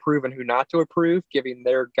who to approve and who not to approve, giving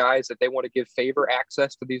their guys that they want to give favor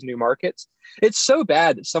access to these new markets. It's so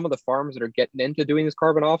bad that some of the farms that are getting into doing these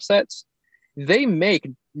carbon offsets, they make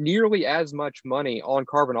nearly as much money on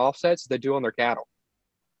carbon offsets as they do on their cattle.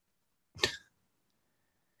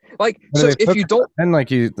 Like, so if you don't, and like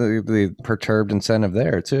the perturbed incentive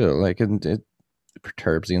there too, like it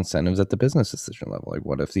perturbs the incentives at the business decision level. Like,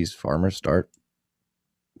 what if these farmers start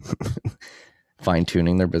fine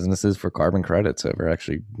tuning their businesses for carbon credits over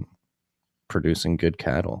actually producing good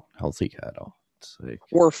cattle, healthy cattle?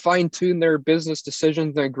 Or fine tune their business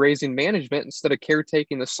decisions and grazing management instead of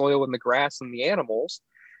caretaking the soil and the grass and the animals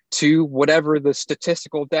to whatever the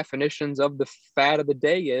statistical definitions of the fat of the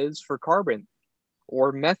day is for carbon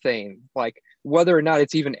or methane, like whether or not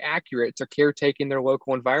it's even accurate to caretaking their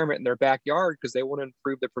local environment in their backyard because they want to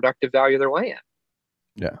improve the productive value of their land.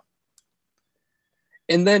 Yeah.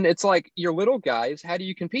 And then it's like, your little guys, how do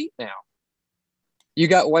you compete now? You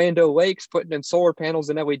got Land O'Lakes putting in solar panels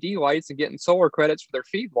and LED lights and getting solar credits for their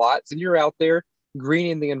feedlots, and you're out there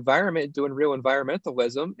greening the environment, doing real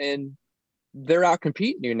environmentalism, and they're out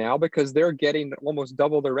competing you now because they're getting almost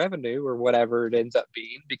double their revenue or whatever it ends up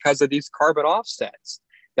being because of these carbon offsets.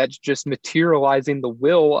 That's just materializing the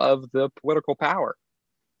will of the political power.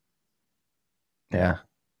 Yeah.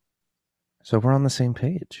 So we're on the same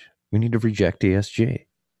page. We need to reject ESG.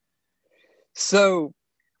 So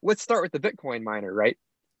let's start with the Bitcoin miner, right?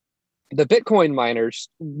 The Bitcoin miners,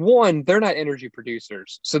 one, they're not energy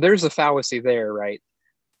producers. So there's a fallacy there, right?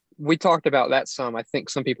 We talked about that some. I think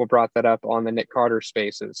some people brought that up on the Nick Carter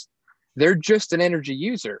spaces. They're just an energy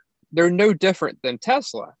user. They're no different than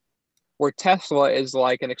Tesla. where Tesla is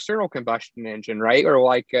like an external combustion engine, right? Or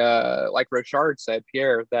like Rochard said,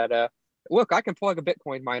 Pierre, that look, I can plug a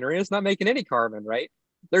Bitcoin miner in, it's not making any carbon, right?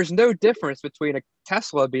 There's no difference between a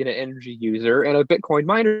Tesla being an energy user and a Bitcoin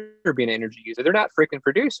miner being an energy user. They're not freaking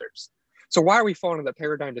producers. So why are we falling in that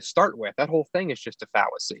paradigm to start with? That whole thing is just a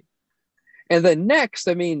fallacy. And then next,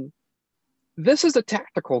 I mean, this is a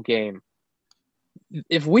tactical game.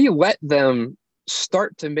 If we let them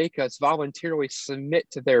start to make us voluntarily submit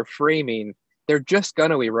to their framing, they're just going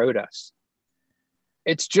to erode us.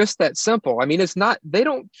 It's just that simple. I mean, it's not, they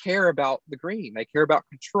don't care about the green. They care about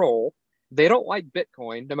control. They don't like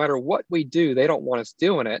Bitcoin. No matter what we do, they don't want us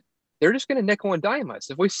doing it. They're just going to nickel and dime us.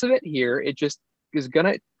 If we submit here, it just is going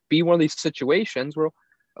to be one of these situations where,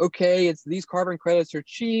 okay, it's these carbon credits are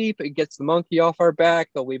cheap. It gets the monkey off our back.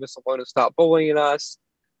 They'll leave us alone and stop bullying us.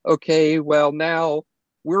 Okay, well, now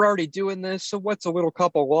we're already doing this. So what's a little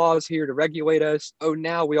couple laws here to regulate us? Oh,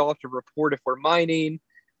 now we all have to report if we're mining.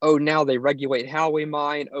 Oh, now they regulate how we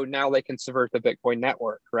mine. Oh, now they can subvert the Bitcoin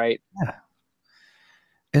network, right? Yeah.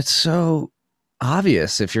 It's so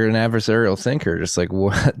obvious if you're an adversarial thinker, just like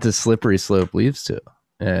what the slippery slope leads to.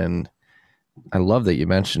 And I love that you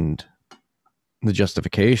mentioned the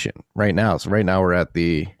justification right now. So right now we're at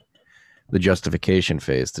the justification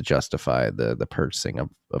phase to justify the purchasing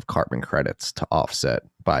of carbon credits to offset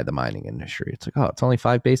by the mining industry. It's like, oh, it's only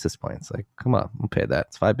 5 basis points. Like, come on, we'll pay that.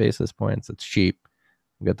 It's 5 basis points. It's cheap.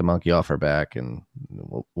 We'll get the monkey off our back and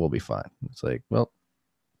we'll be fine. It's like, well,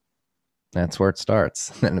 that's where it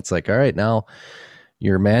starts. And it's like, all right, now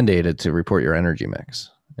you're mandated to report your energy mix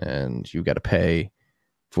and you've got to pay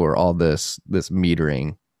for all this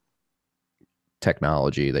metering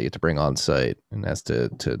technology that you have to bring on site and has to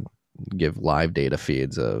give live data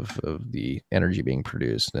feeds of the energy being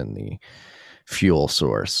produced and the fuel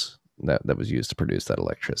source that was used to produce that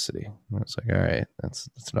electricity. And it's like, all right, that's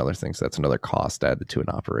another thing. So that's another cost added to an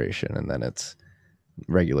operation. And then it's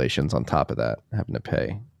regulations on top of that, having to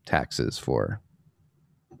pay taxes for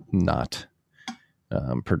not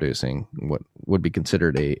producing what would be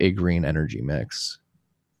considered a green energy mix.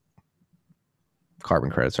 Carbon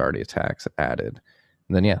credits are already a tax added.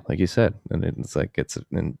 And then, yeah, like you said, and it's like it's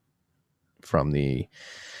from the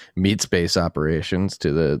meat space operations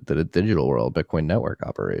to the digital world, Bitcoin network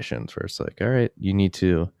operations, where it's like, all right, you need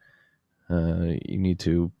to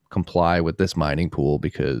comply with this mining pool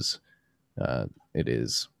because it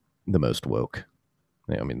is the most woke.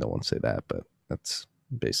 I mean, they won't say that, but that's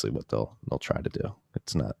basically what they'll try to do.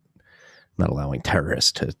 It's not allowing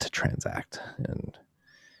terrorists to transact, and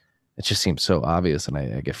it just seems so obvious, and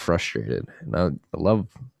I get frustrated. And I love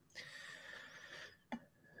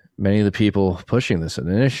many of the people pushing this in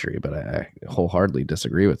the industry, but I wholeheartedly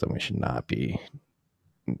disagree with them. We should not be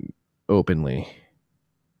openly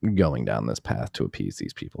going down this path to appease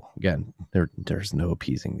these people. Again, there's no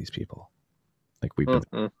appeasing these people. Like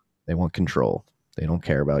they want control. They don't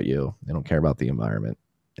care about you. They don't care about the environment.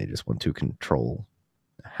 They just want to control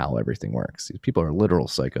how everything works. These people are literal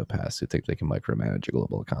psychopaths who think they can micromanage a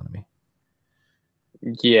global economy.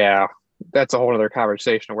 Yeah, that's a whole other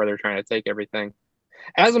conversation where they're trying to take everything.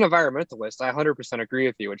 As an environmentalist, I 100% agree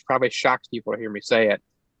with you, which probably shocks people to hear me say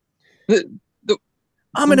it.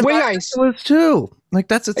 I'm an environmentalist too. Like,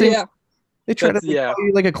 that's the thing. Yeah. They try to call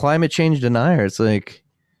you like a climate change denier. It's like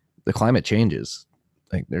the climate changes.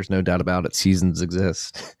 Like, there's no doubt about it. Seasons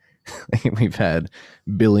exist. We've had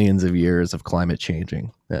billions of years of climate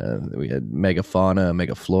changing. We had megafauna,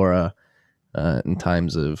 megaflora in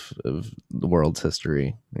times of the world's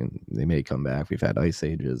history, and they may come back. We've had ice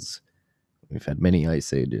ages. We've had many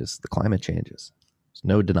ice ages. The climate changes. There's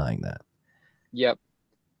no denying that. Yep.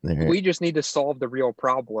 We just need to solve the real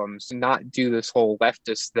problems, not do this whole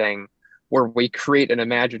leftist thing where we create an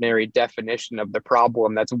imaginary definition of the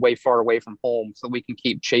problem that's way far away from home so we can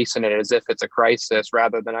keep chasing it as if it's a crisis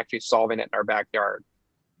rather than actually solving it in our backyard.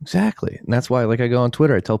 Exactly. And that's why, like, I go on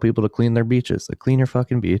Twitter, I tell people to clean their beaches. Like, clean your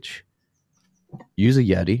fucking beach. Use a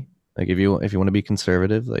Yeti. Like, if you want to be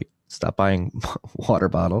conservative, like, stop buying water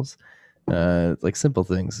bottles. Like, simple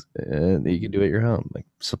things that you can do at your home. Like,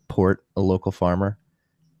 support a local farmer.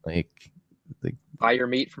 Like buy your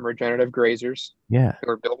meat from regenerative grazers. Yeah.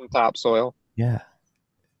 Who are building topsoil. Yeah.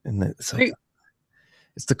 And it's like,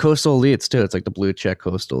 it's the coastal elites too. It's like the blue check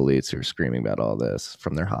coastal elites who are screaming about all this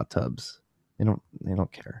from their hot tubs. They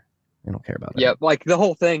don't care. They don't care about it. Yeah, like the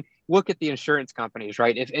whole thing. Look at the insurance companies,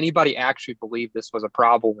 right? If anybody actually believed this was a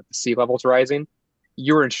problem with the sea levels rising,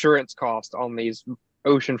 your insurance cost on these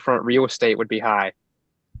oceanfront real estate would be high.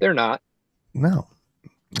 They're not. No.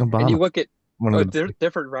 Obama. And you look at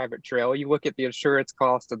different rabbit trail. You look at the insurance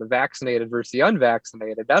cost of the vaccinated versus the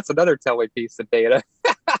unvaccinated. That's another telling piece of data.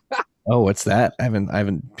 Oh, what's that? I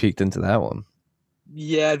haven't peeked into that one.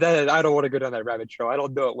 Yeah, that I don't want to go down that rabbit trail. I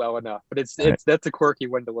don't know it well enough, but All right. that's a quirky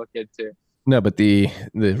one to look into. No, but the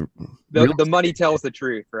real The money tells the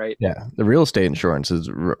truth, right? yeah, the real estate insurance is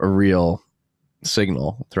a real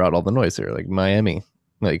signal throughout all the noise there. Like Miami,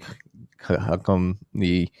 like how come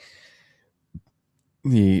the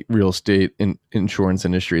real estate insurance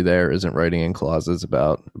industry there isn't writing in clauses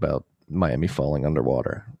about Miami falling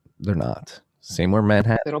underwater? They're not. Same where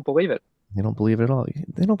Manhattan. They don't believe it. They don't believe it at all.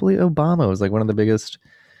 They don't believe Obama was like one of the biggest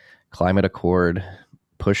climate accord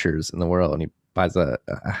pushers in the world, and he buys a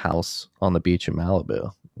house on the beach in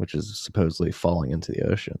Malibu, which is supposedly falling into the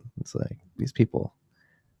ocean. It's like these people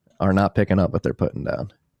are not picking up what they're putting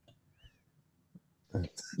down.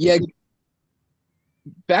 Yeah,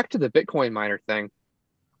 back to the Bitcoin miner thing.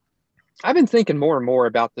 I've been thinking more and more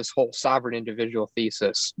about this whole sovereign individual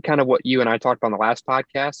thesis, kind of what you and I talked about on the last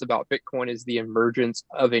podcast about Bitcoin is the emergence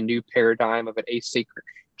of a new paradigm of an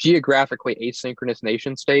geographically asynchronous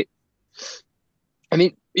nation state. I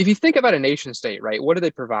mean, if you think about a nation state, right, what do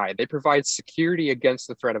they provide? They provide security against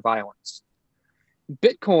the threat of violence.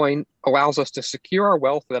 Bitcoin allows us to secure our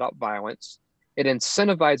wealth without violence. It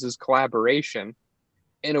incentivizes collaboration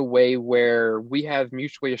in a way where we have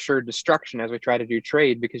mutually assured destruction as we try to do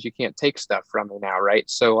trade because you can't take stuff from me now, right?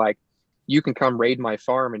 So like you can come raid my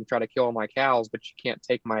farm and try to kill all my cows, but you can't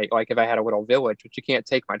take my, like if I had a little village, but you can't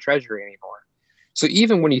take my treasury anymore. So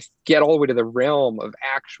even when you get all the way to the realm of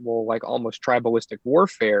actual, like almost tribalistic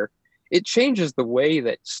warfare, it changes the way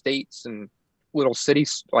that states and little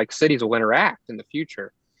cities, like cities will interact in the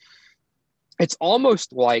future. It's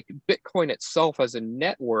almost like Bitcoin itself as a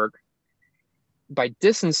network by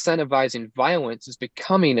disincentivizing violence is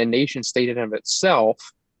becoming a nation state in of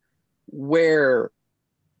itself, where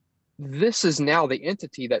this is now the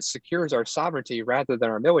entity that secures our sovereignty rather than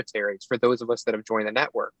our militaries for those of us that have joined the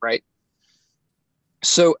network, right?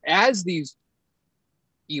 So as these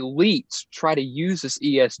elites try to use this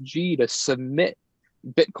ESG to submit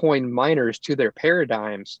Bitcoin miners to their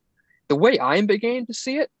paradigms, the way I'm beginning to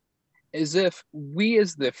see it is if we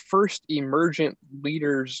as the first emergent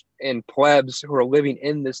leaders and plebs who are living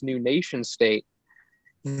in this new nation state,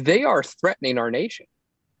 they are threatening our nation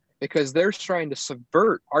because they're trying to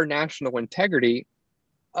subvert our national integrity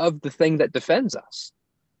of the thing that defends us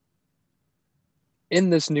in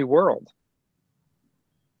this new world.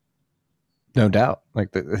 No doubt.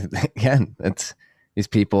 Like again, it's these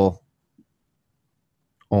people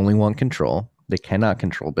only want control. They cannot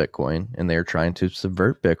control Bitcoin, and they're trying to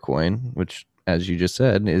subvert Bitcoin, which, as you just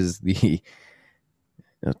said, is the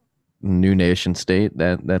new nation state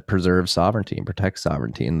that preserves sovereignty and protects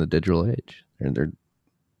sovereignty in the digital age. They're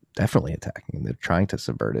definitely attacking. They're trying to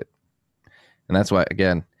subvert it, and that's why,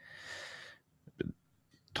 again,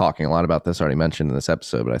 talking a lot about this already mentioned in this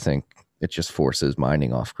episode, but I think it just forces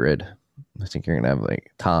mining off grid. I think you're gonna have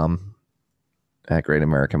like Tom at Great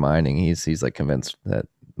American Mining. He's like convinced that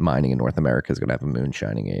mining in North America is going to have a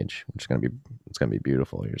moonshining age, which is going to be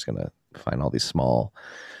beautiful. You're just going to find all these small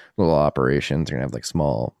little operations. You're going to have like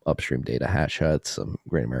small upstream data hash huts, some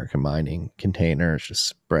Great American Mining containers just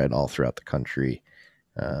spread all throughout the country,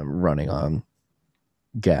 running on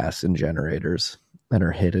gas and generators that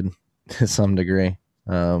are hidden to some degree.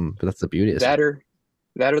 But that's the beauty of that or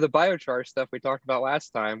the biochar stuff we talked about last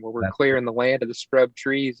time, where we're clearing the land of the scrub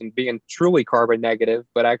trees and being truly carbon negative,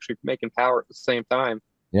 but actually making power at the same time.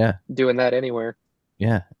 Yeah. Doing that anywhere.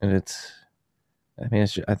 Yeah. And I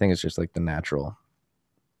think it's just like the natural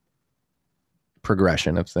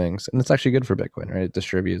progression of things. And it's actually good for Bitcoin, right? It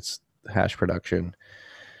distributes hash production.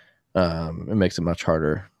 It makes it much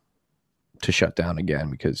harder to shut down again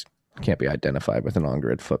because it can't be identified with an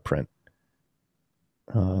on-grid footprint.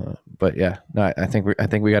 But yeah, no, I think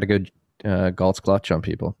we got to go Galt's clutch on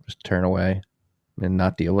people. Just turn away and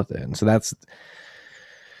not deal with it. And so that's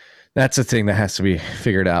the thing that has to be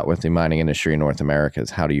figured out with the mining industry in North America is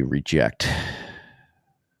how do you reject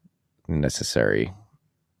necessary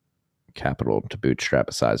capital to bootstrap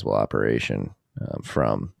a sizable operation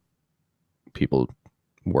from people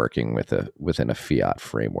working within a fiat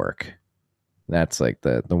framework. That's like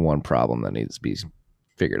the one problem that needs to be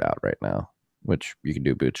figured out right now, which you can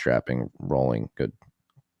do bootstrapping, rolling. Good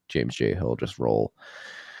James J. Hill, just roll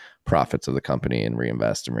profits of the company and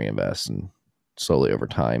reinvest and slowly over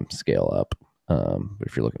time scale up. But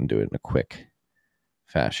if you're looking to do it in a quick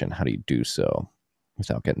fashion, how do you do so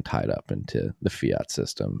without getting tied up into the fiat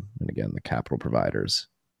system? And again, the capital providers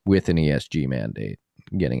with an ESG mandate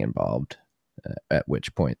getting involved, at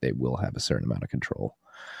which point they will have a certain amount of control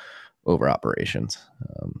over operations,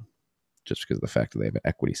 just because of the fact that they have an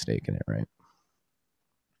equity stake in it, right?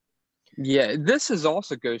 Yeah, this is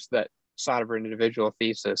also goes to that side of our individual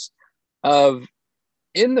thesis of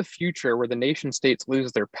in the future where the nation states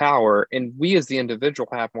lose their power and we as the individual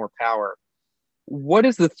have more power, what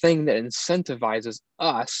is the thing that incentivizes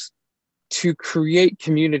us to create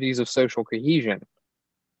communities of social cohesion?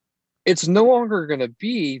 It's no longer going to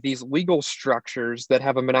be these legal structures that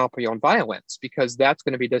have a monopoly on violence because that's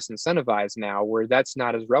going to be disincentivized now, where that's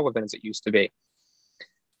not as relevant as it used to be.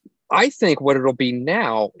 I think what it'll be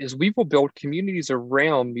now is we will build communities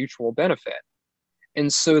around mutual benefit.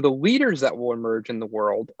 And so the leaders that will emerge in the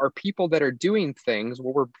world are people that are doing things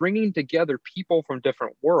where we're bringing together people from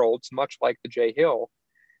different worlds, much like the Jay Hill,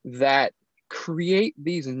 that create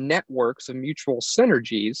these networks of mutual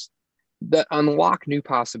synergies that unlock new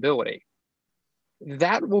possibility.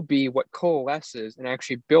 That will be what coalesces and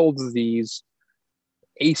actually builds these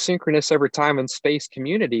asynchronous over time and space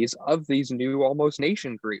communities of these new almost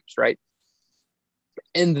nation groups, right?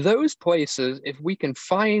 In those places, if we can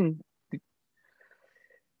find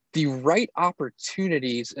the right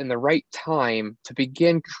opportunities and the right time to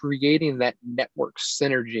begin creating that network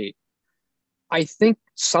synergy, I think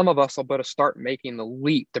some of us will better start making the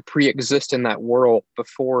leap to pre-exist in that world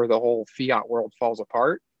before the whole fiat world falls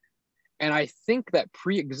apart. And I think that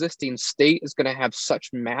pre-existing state is going to have such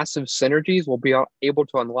massive synergies, we'll be able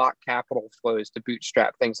to unlock capital flows to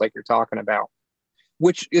bootstrap things like you're talking about,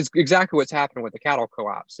 which is exactly what's happened with the cattle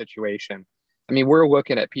co-op situation. I mean, we're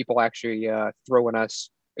looking at people actually throwing us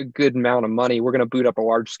a good amount of money. We're going to boot up a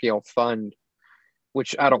large scale fund,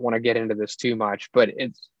 which I don't want to get into this too much, but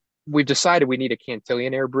we've decided we need a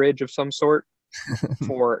cantillionaire bridge of some sort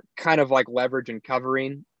for kind of like leverage and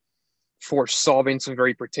covering for solving some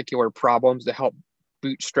very particular problems to help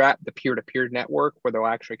bootstrap the peer-to-peer network where they'll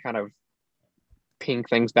actually kind of ping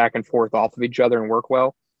things back and forth off of each other and work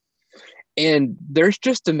well. And there's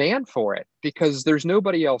just demand for it because there's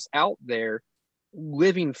nobody else out there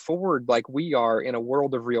living forward like we are in a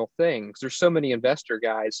world of real things. There's so many investor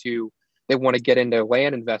guys who they want to get into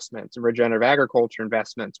land investments and regenerative agriculture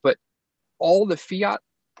investments, but all the fiat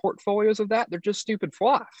portfolios of that, they're just stupid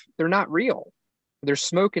fluff. They're not real. They're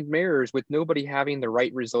smoke and mirrors with nobody having the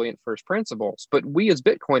right resilient first principles, but we as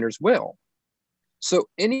Bitcoiners will. So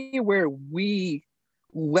anywhere we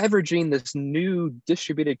leveraging this new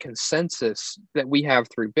distributed consensus that we have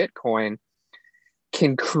through Bitcoin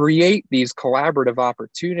can create these collaborative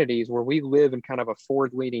opportunities where we live in kind of a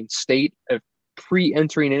forward-leaning state of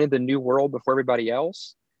pre-entering into the new world before everybody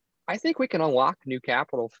else, I think we can unlock new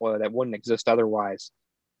capital flow that wouldn't exist otherwise.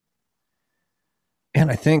 And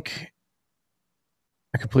I think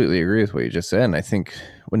I completely agree with what you just said. And I think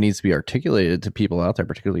what needs to be articulated to people out there,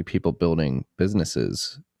 particularly people building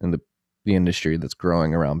businesses in the industry that's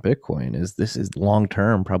growing around Bitcoin, is this is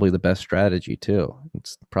long-term probably the best strategy too.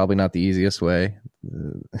 It's probably not the easiest way.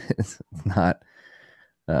 It's not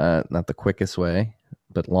the quickest way,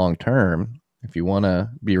 but long-term, if you want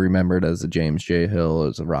to be remembered as a James J. Hill,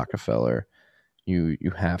 as a Rockefeller, you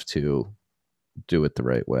have to do it the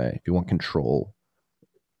right way. If you want control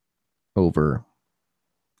over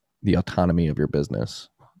the autonomy of your business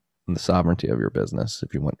and the sovereignty of your business,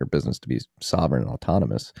 if you want your business to be sovereign and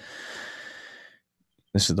autonomous,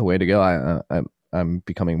 this is the way to go. I'm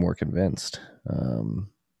becoming more convinced,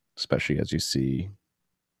 especially as you see.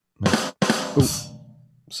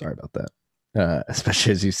 Sorry about that.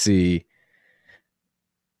 Especially as you see,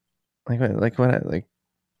 like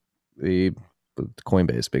the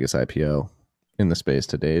Coinbase biggest IPO in the space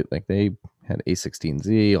to date. Like they had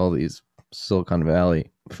A16Z, all these Silicon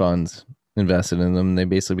Valley funds invested in them. They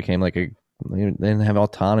basically became like they didn't have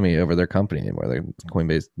autonomy over their company anymore. Like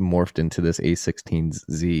Coinbase morphed into this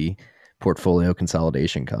A16Z portfolio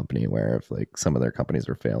consolidation company where if like some of their companies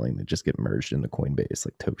were failing, they just get merged into Coinbase,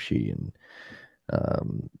 like Toshi and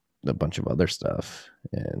a bunch of other stuff.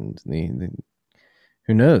 And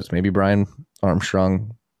who knows? Maybe Brian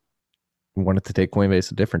Armstrong wanted to take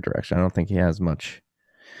Coinbase a different direction. I don't think he has much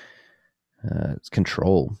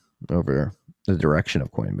control over the direction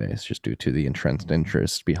of Coinbase just due to the entrenched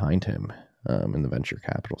interest behind him in the venture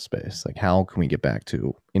capital space. Like, how can we get back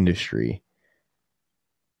to industry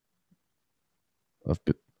of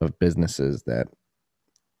businesses that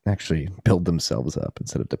actually build themselves up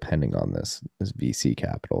instead of depending on this VC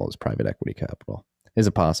capital, this private equity capital? Is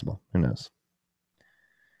it possible? Who knows?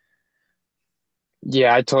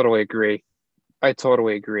 Yeah, I totally agree.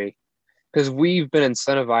 Because we've been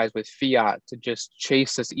incentivized with fiat to just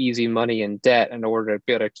chase this easy money and debt in order to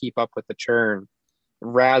be able to keep up with the churn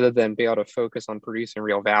rather than be able to focus on producing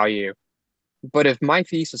real value. But if my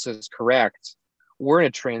thesis is correct, we're in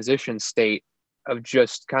a transition state of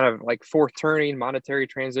just kind of like fourth turning, monetary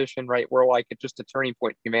transition, right? We're like at just a turning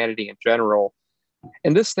point in humanity in general.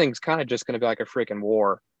 And this thing's kind of just going to be like a freaking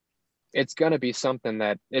war. It's going to be something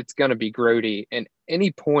that it's going to be grody. And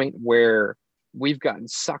any point where we've gotten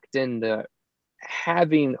sucked into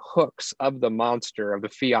having hooks of the monster, of the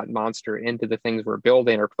fiat monster, into the things we're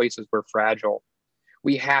building or places we're fragile,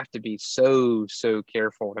 we have to be so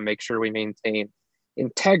careful to make sure we maintain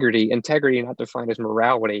integrity not defined as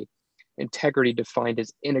morality, integrity defined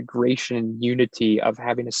as integration and unity of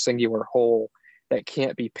having a singular whole that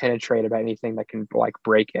can't be penetrated by anything that can like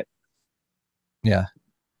break it. Yeah.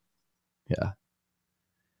 And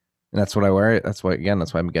that's what I worry. That's why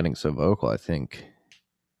I'm getting so vocal. I think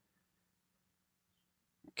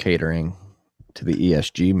catering to the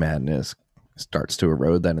ESG madness starts to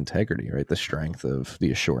erode that integrity, right? The strength of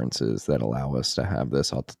the assurances that allow us to have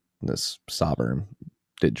this sovereign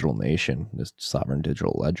digital nation, this sovereign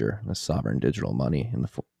digital ledger, this sovereign digital money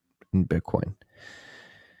in Bitcoin.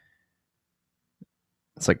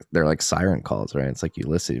 It's like they're like siren calls, right? It's like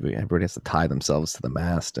Ulysses. Everybody has to tie themselves to the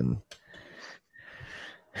mast and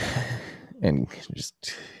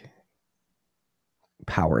just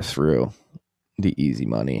power through the easy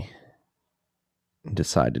money and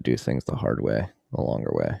decide to do things the hard way, the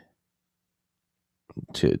longer way,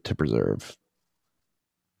 to preserve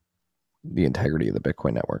the integrity of the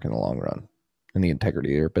Bitcoin network in the long run, and the integrity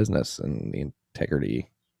of your business, and the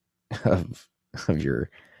integrity of your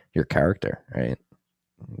character, right?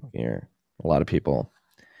 A lot of people,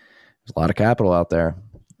 there's a lot of capital out there,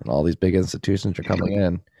 and all these big institutions are coming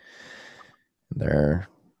in. They're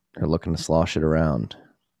looking to slosh it around,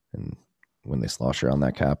 and when they slosh around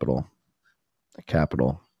that capital, the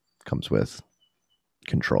capital comes with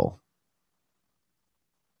control,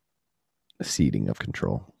 the ceding of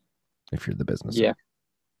control. If you're the business, yeah,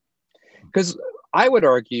 because I would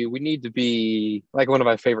argue we need to be like one of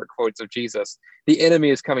my favorite quotes of Jesus: "The enemy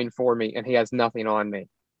is coming for me, and he has nothing on me."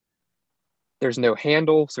 There's no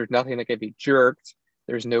handles. There's nothing that can be jerked.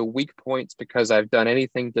 There's no weak points because I've done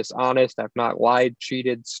anything dishonest. I've not lied,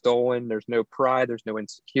 cheated, stolen. There's no pride. There's no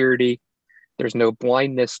insecurity. There's no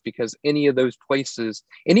blindness, because any of those places,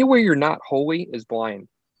 anywhere you're not holy is blind.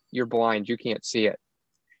 You're blind. You can't see it.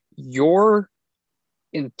 Your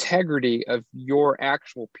integrity of your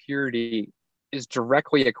actual purity is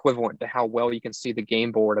directly equivalent to how well you can see the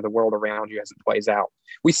game board of the world around you as it plays out.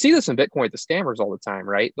 We see this in Bitcoin with the scammers all the time,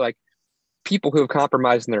 right? Like, people who have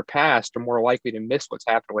compromised in their past are more likely to miss what's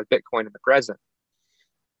happening with Bitcoin in the present.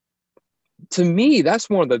 To me, that's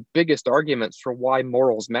one of the biggest arguments for why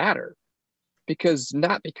morals matter, because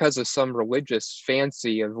not because of some religious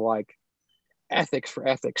fancy of like ethics for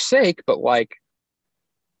ethics' sake, but like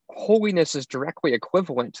holiness is directly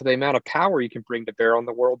equivalent to the amount of power you can bring to bear on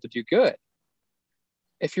the world to do good.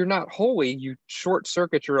 If you're not holy, you short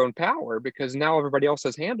circuit your own power because now everybody else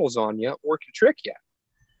has handles on you or can trick you.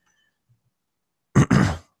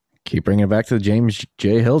 Keep bringing it back to the James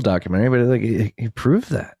J. Hill documentary, but like he proved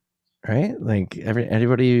that, right? Like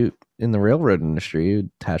everybody in the railroad industry who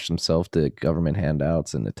attached themselves to government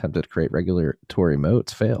handouts and attempted to create regulatory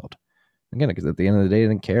moats failed. Again, because at the end of the day, they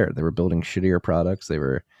didn't care. They were building shittier products. They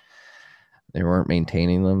weren't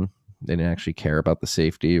maintaining them. They didn't actually care about the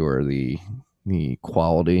safety or the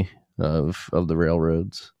quality of the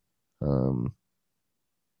railroads,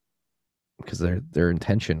 because their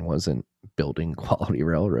intention wasn't building quality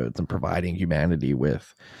railroads and providing humanity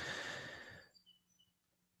with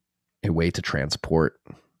a way to transport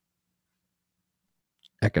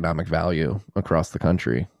economic value across the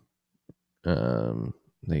country.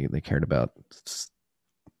 They cared about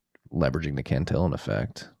leveraging the Cantillon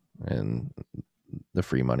effect and the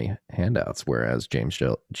free money handouts, whereas James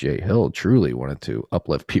J. Hill truly wanted to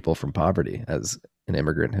uplift people from poverty as an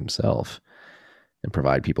immigrant himself and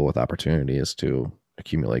provide people with opportunities to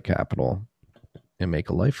accumulate capital and make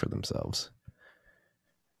a life for themselves.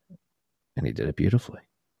 And he did it beautifully.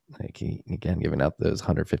 Like he, again, giving out those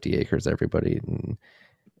 150 acres to everybody and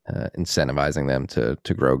incentivizing them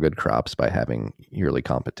to grow good crops by having yearly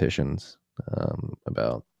competitions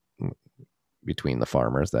about between the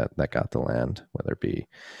farmers that got the land, whether it be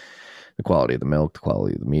the quality of the milk, the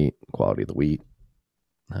quality of the meat, the quality of the wheat,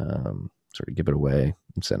 sort of give it away,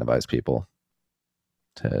 incentivize people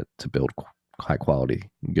to build high quality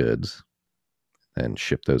goods and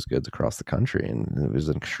ship those goods across the country. And it was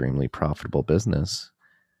an extremely profitable business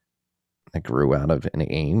that grew out of an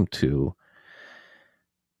aim to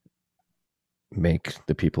make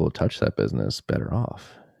the people who touch that business better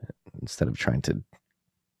off instead of trying to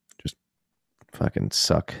just fucking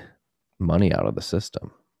suck money out of the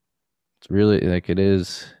system. It's really like it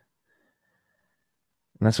is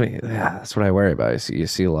And that's what I worry about. You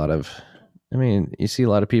see a lot of, you see a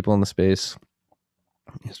lot of people in the space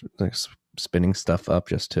like spinning stuff up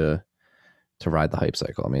just to ride the hype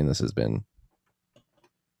cycle. I mean, this has been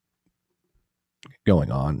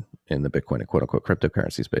going on in the Bitcoin and quote unquote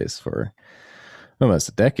cryptocurrency space for almost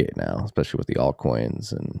a decade now, especially with the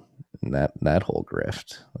altcoins and that whole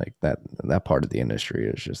grift. Like that part of the industry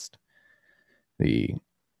is just the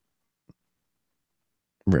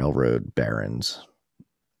railroad barons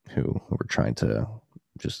who were trying to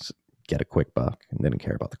just get a quick buck and didn't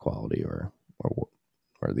care about the quality or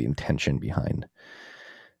the intention behind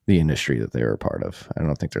the industry that they were a part of. I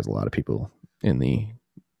don't think there's a lot of people in the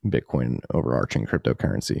Bitcoin overarching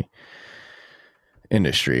cryptocurrency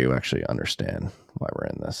industry who actually understand why we're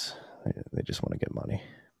in this. They just want to get money.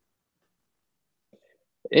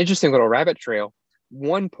 Interesting little rabbit trail.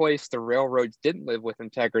 One place the railroads didn't live with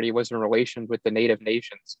integrity was in relation with the native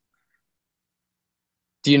nations.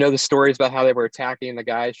 Do you know the stories about how they were attacking the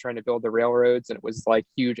guys trying to build the railroads, and it was like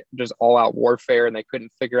huge, just all out warfare, and they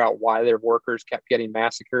couldn't figure out why their workers kept getting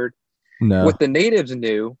massacred? No. What the natives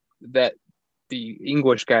knew that the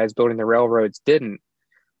English guys building the railroads didn't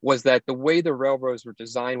was that the way the railroads were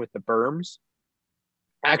designed with the berms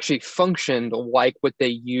actually functioned like what they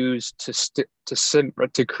used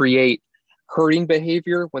to create herding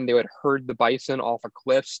behavior when they would herd the bison off of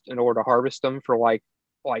cliffs in order to harvest them for like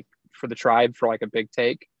for the tribe for like a big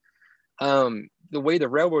take. The way the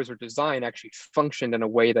railroads were designed actually functioned in a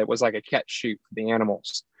way that was like a catch shoot for the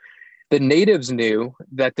animals. The natives knew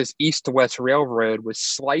that this east to west railroad was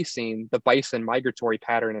slicing the bison migratory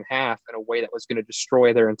pattern in half in a way that was going to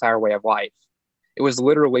destroy their entire way of life. It was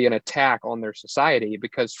literally an attack on their society,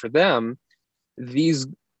 because for them, these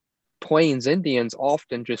Plains Indians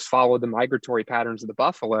often just follow the migratory patterns of the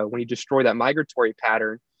buffalo. When you destroy that migratory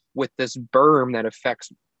pattern with this berm that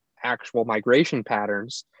affects actual migration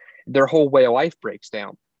patterns, their whole way of life breaks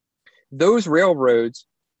down. Those railroads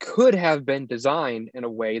could have been designed in a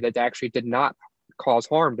way that actually did not cause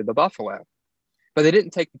harm to the buffalo, but they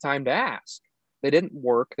didn't take the time to ask. They didn't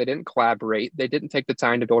work. They didn't collaborate. They didn't take the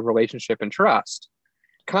time to build relationship and trust.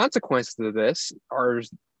 Consequences of this are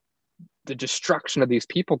the destruction of these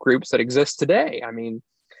people groups that exist today. I mean,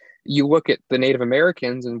 you look at the Native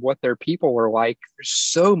Americans and what their people were like. There's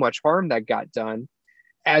so much harm that got done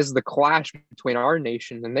as the clash between our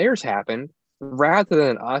nation and theirs happened, rather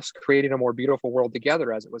than us creating a more beautiful world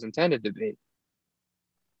together as it was intended to be.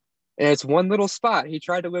 And it's one little spot. He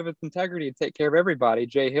tried to live with integrity and take care of everybody.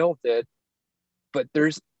 Jay Hill did. But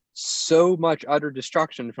there's so much utter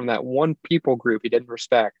destruction from that one people group he didn't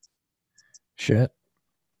respect. Shit.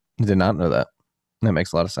 Did not know that. That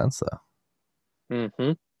makes a lot of sense, though.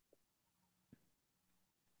 Mm-hmm.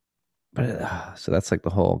 But so that's like the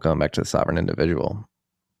whole going back to the sovereign individual.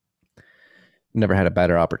 Never had a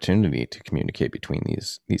better opportunity to communicate between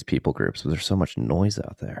these people groups, but there's so much noise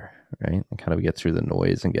out there, right? And how do we get through the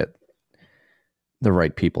noise and get the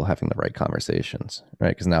right people having the right conversations, right?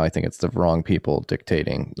 Because now I think it's the wrong people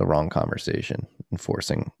dictating the wrong conversation and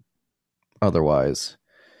forcing otherwise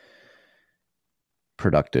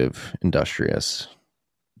productive, industrious,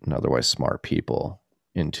 and otherwise smart people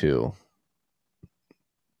into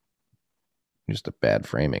just a bad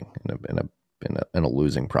framing in a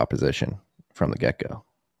losing proposition from the get-go.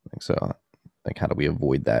 So how do we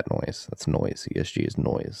avoid that noise? That's noise. ESG is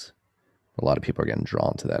noise. A lot of people are getting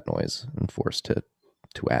drawn to that noise and forced to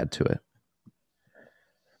add to it.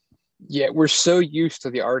 Yeah, we're so used to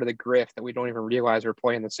the art of the grift that we don't even realize we're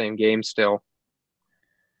playing the same game still.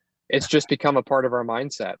 It's just become a part of our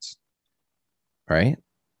mindsets. Right?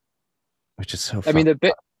 Which is so fun. I mean,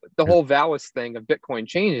 the whole Valis thing of Bitcoin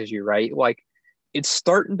changes you, right? Like, it's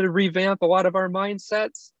starting to revamp a lot of our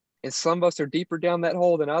mindsets. And some of us are deeper down that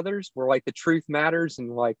hole than others. We're like, the truth matters,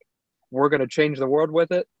 and like, we're going to change the world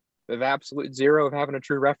with it. With absolute zero of having a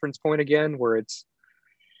true reference point again, where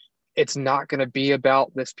it's not going to be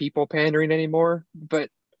about this people pandering anymore. But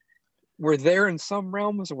we're there in some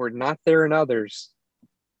realms, and we're not there in others.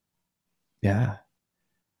 Yeah.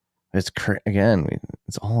 It's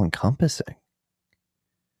it's all encompassing.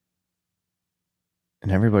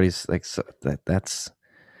 And everybody's like, so that's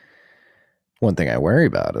one thing I worry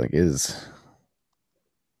about, like, is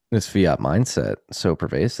this fiat mindset so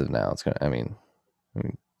pervasive now. It's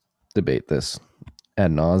we debate this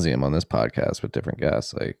ad nauseum on this podcast with different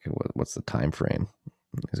guests. Like, what's the time frame?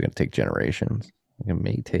 Is it going to take generations? It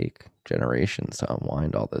may take generations to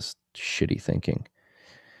unwind all this shitty thinking.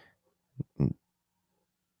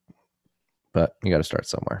 But you got to start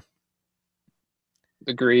somewhere.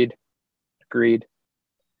 Agreed.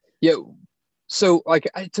 Yeah. So, like,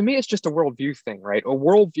 to me, it's just a worldview thing, right? A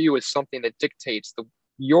worldview is something that dictates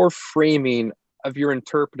your framing of your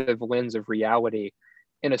interpretive lens of reality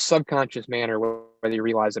in a subconscious manner, whether you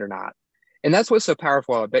realize it or not. And that's what's so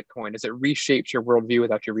powerful about Bitcoin is it reshapes your worldview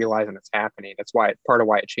without you realizing it's happening. That's why part of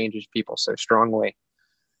why it changes people so strongly.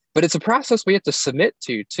 But it's a process we have to submit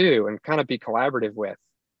to too, and kind of be collaborative with.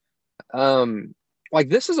 Like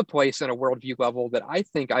this is a place in a worldview level that I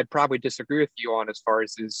think I'd probably disagree with you on as far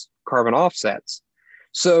as is carbon offsets.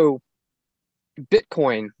 So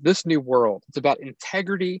Bitcoin, this new world, it's about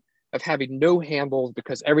integrity of having no handles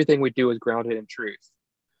because everything we do is grounded in truth.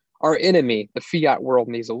 Our enemy, the fiat world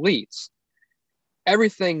and these elites,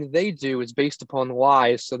 everything they do is based upon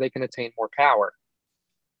lies so they can attain more power.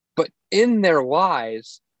 But in their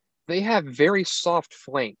lies, they have very soft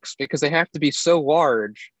flanks because they have to be so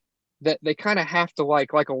large that they kind of have to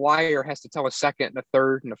like a liar has to tell a second and a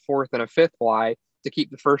third and a fourth and a fifth lie to keep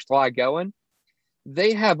the first lie going.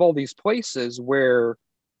 They have all these places where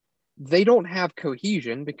they don't have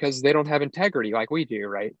cohesion because they don't have integrity like we do,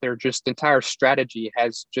 right? Their just entire strategy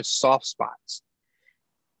has just soft spots.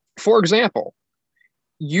 For example,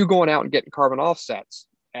 you going out and getting carbon offsets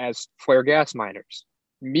as flare gas miners,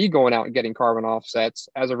 me going out and getting carbon offsets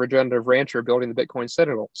as a regenerative rancher building the Bitcoin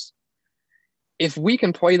citadels. If we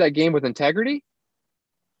can play that game with integrity,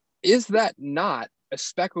 is that not a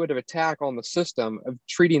speculative attack on the system of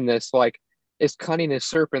treating this like as cunning as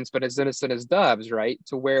serpents, but as innocent as doves, right?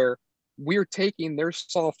 To where we're taking their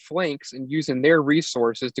soft flanks and using their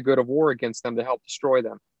resources to go to war against them to help destroy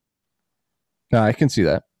them. No, I can see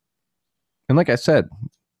that. And like I said,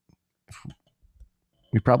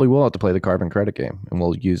 we probably will have to play the carbon credit game, and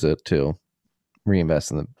we'll use it to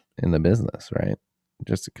reinvest in the business, right?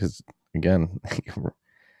 Just because, again,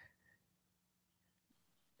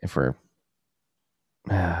 if we're,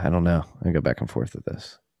 I don't know, I go back and forth with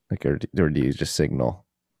this. Like, or do you just signal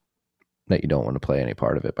that you don't want to play any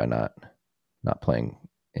part of it by not playing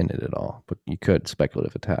in it at all? But you could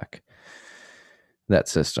speculative attack that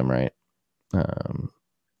system, right?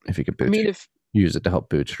 If you could use it to help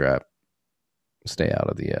bootstrap, stay out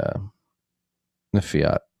of the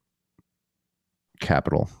fiat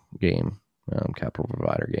capital game, capital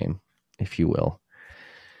provider game, if you will.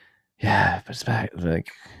 Yeah, but it's back,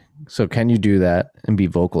 like, so can you do that and be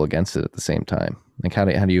vocal against it at the same time? Like, how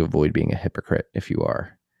do you avoid being a hypocrite if you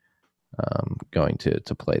are going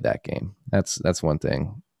to play that game? That's one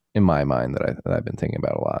thing in my mind that I've been thinking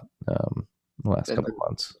about a lot the last couple of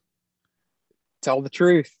months. Tell the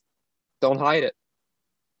truth. Don't hide it.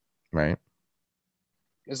 Right.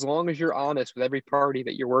 As long as you're honest with every party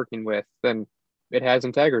that you're working with, then it has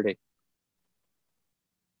integrity.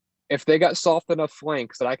 If they got soft enough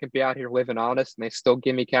flanks that I can be out here living honest and they still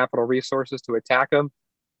give me capital resources to attack them,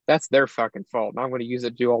 that's their fucking fault. And I'm going to use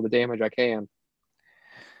it to do all the damage I can.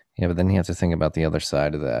 Yeah, but then you have to think about the other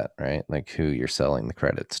side of that, right? Like who you're selling the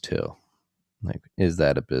credits to. Like, is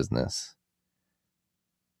that a business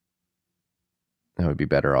that would be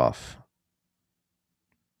better off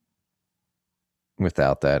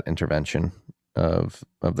without that intervention of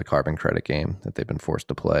the carbon credit game that they've been forced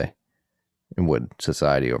to play? And would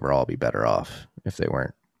society overall be better off if they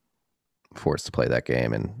weren't forced to play that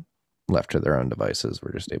game and left to their own devices,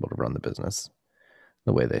 were just able to run the business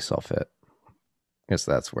the way they saw fit? I guess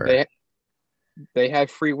that's where they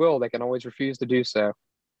have free will. They can always refuse to do so.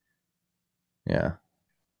 Yeah.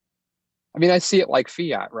 I mean, I see it like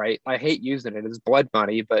fiat, right? I hate using it as blood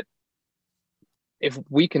money, but if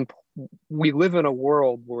we live in a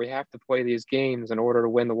world where we have to play these games in order to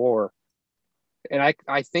win the war. And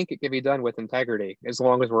I think it can be done with integrity as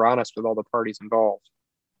long as we're honest with all the parties involved.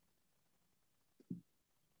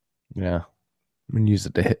 Yeah. And use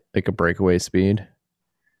it to hit like a breakaway speed.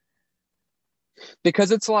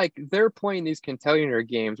 Because it's like they're playing these container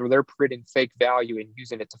games where they're creating fake value and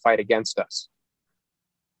using it to fight against us.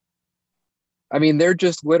 I mean, they're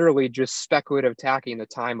just literally just speculative attacking the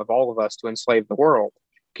time of all of us to enslave the world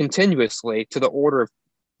continuously to the order of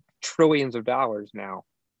trillions of dollars now.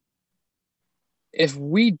 If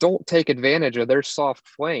we don't take advantage of their soft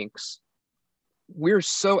flanks, we're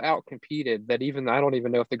so outcompeted that I don't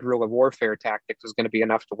even know if the guerrilla warfare tactics is going to be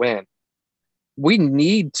enough to win. We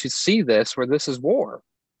need to see this where this is war.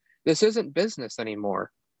 This isn't business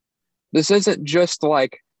anymore. This isn't just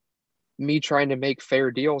like me trying to make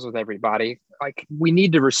fair deals with everybody. Like, we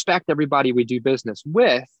need to respect everybody we do business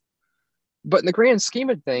with. But in the grand scheme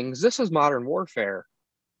of things, this is modern warfare.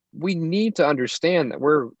 We need to understand that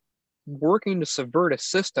we're working to subvert a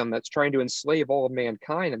system that's trying to enslave all of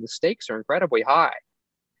mankind, and the stakes are incredibly high.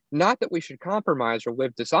 Not that we should compromise or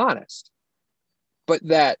live dishonest, but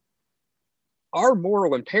that our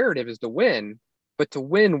moral imperative is to win, but to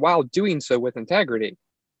win while doing so with integrity.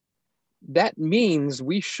 that means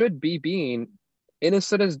we should be being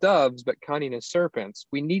innocent as doves, but cunning as serpents.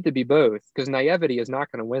 We need to be both, because naivety is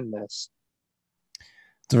not going to win this.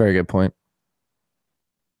 It's a very good point.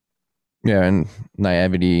 Yeah, and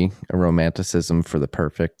naivety, a romanticism for the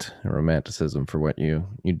perfect, a romanticism for what you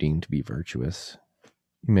deem to be virtuous.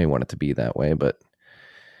 You may want it to be that way, but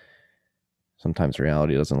sometimes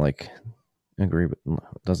reality doesn't agree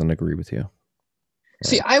with you.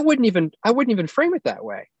 See, I wouldn't even frame it that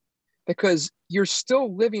way, because you're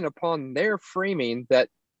still living upon their framing that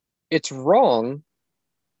it's wrong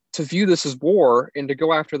to view this as war and to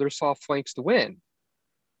go after their soft flanks to win.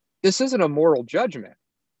 This isn't a moral judgment.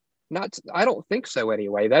 I don't think so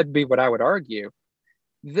anyway. That'd be what I would argue.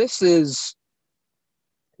 This is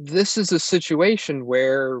a situation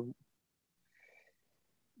where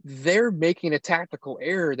they're making a tactical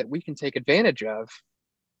error that we can take advantage of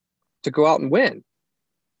to go out and win.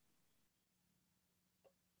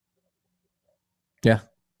 Yeah.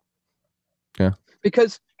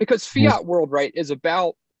 Because fiat world, right, it's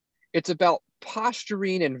about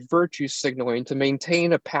posturing and virtue signaling to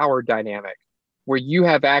maintain a power dynamic where you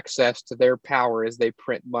have access to their power as they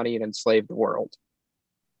print money and enslave the world.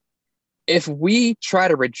 If we try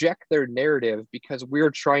to reject their narrative because we're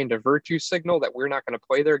trying to virtue signal that we're not going to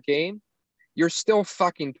play their game, you're still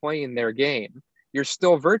fucking playing their game. You're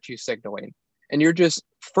still virtue signaling, and you're just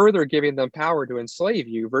further giving them power to enslave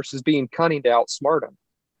you versus being cunning to outsmart them.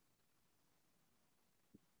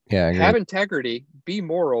 Yeah, I agree. Have integrity, be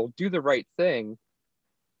moral, do the right thing.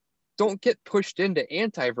 Don't get pushed into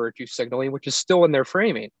anti-virtue signaling, which is still in their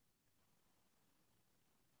framing.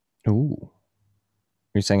 Ooh.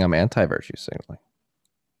 You're saying I'm anti-virtue signaling?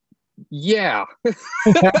 Yeah.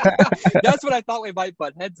 That's what I thought we might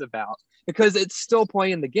butt heads about, because it's still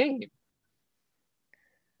playing the game.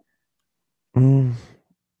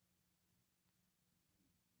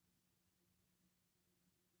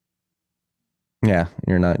 Yeah,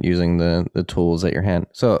 you're not using the tools at your hand.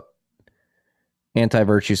 So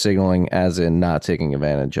anti-virtue signaling as in not taking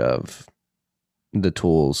advantage of the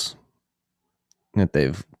tools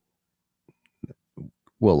that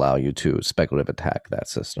will allow you to speculative attack that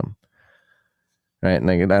system. Right?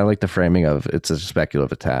 And I like the framing of it's a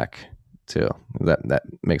speculative attack too. That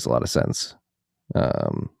makes a lot of sense.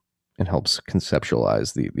 It helps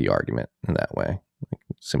conceptualize the argument in that way.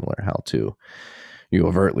 Similar how to you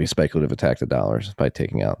overtly speculative attack the dollars by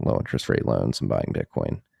taking out low interest rate loans and buying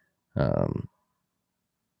Bitcoin.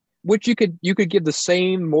 Which you could give the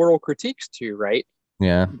same moral critiques to, right?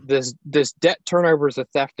 Yeah. This debt turnover is a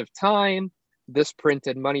theft of time. This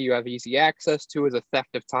printed money you have easy access to is a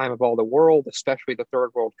theft of time of all the world, especially the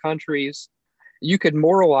third world countries. You could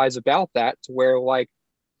moralize about that to where, like,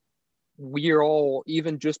 we're all,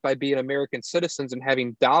 even just by being American citizens and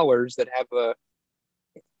having dollars that have a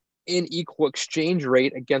unequal exchange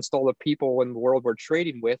rate against all the people in the world we're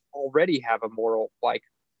trading with, already have a moral, like,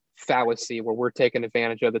 fallacy where we're taking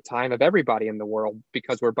advantage of the time of everybody in the world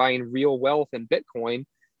because we're buying real wealth in Bitcoin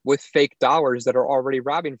with fake dollars that are already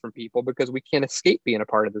robbing from people because we can't escape being a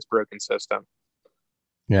part of this broken system.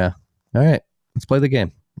 Yeah. All right. Let's play the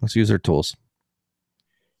game. Let's use our tools.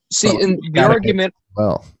 See, and the argument...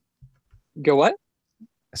 Well. Go what?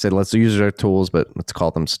 I said let's use our tools, but let's call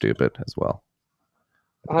them stupid as well.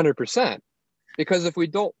 100%. Because if we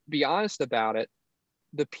don't be honest about it,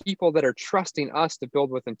 the people that are trusting us to build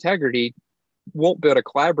with integrity won't be able to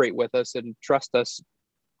collaborate with us and trust us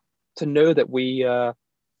to know that we are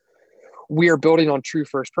building on true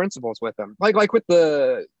first principles with them. Like with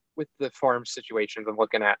the farm situations I'm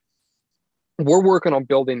looking at, we're working on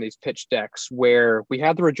building these pitch decks where we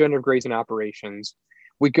have the regenerative grazing operations.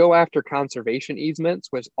 We go after conservation easements,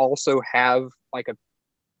 which also have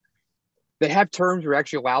they have terms we're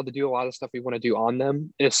actually allowed to do a lot of stuff we want to do on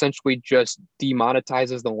them. It essentially just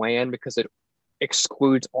demonetizes the land because it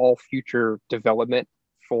excludes all future development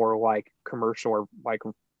for like commercial or like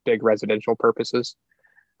big residential purposes.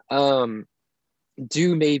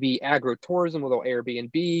 Do maybe agritourism with little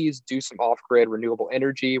Airbnbs, do some off-grid renewable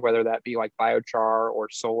energy, whether that be like biochar or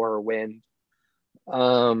solar or wind,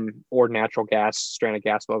 or natural gas, stranded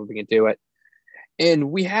gas, whatever we can do it.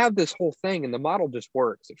 And we have this whole thing, and the model just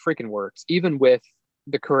works. It freaking works. Even with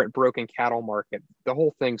the current broken cattle market, the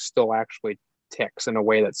whole thing still actually ticks in a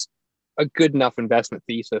way that's a good enough investment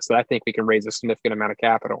thesis that I think we can raise a significant amount of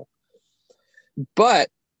capital. But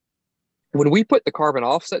when we put the carbon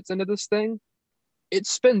offsets into this thing, it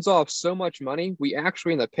spins off so much money. We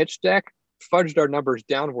actually, in the pitch deck, fudged our numbers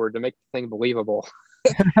downward to make the thing believable.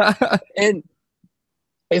 And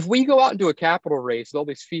if we go out and do a capital raise with all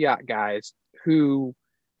these fiat guys who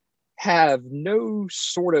have no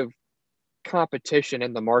sort of competition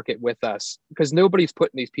in the market with us, because nobody's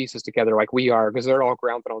putting these pieces together like we are, because they're all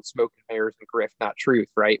grounded on smoke and mirrors and grift, not truth,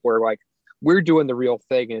 right? We're doing the real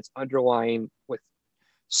thing, and it's underlying with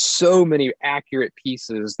so many accurate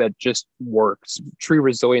pieces that just works. True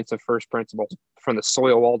resilience of first principles from the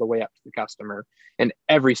soil all the way up to the customer, and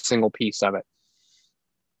every single piece of it.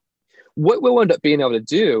 What we'll end up being able to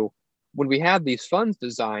do when we have these funds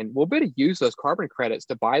designed, we'll be able to use those carbon credits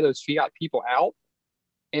to buy those fiat people out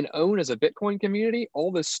and own, as a Bitcoin community,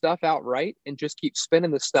 all this stuff outright, and just keep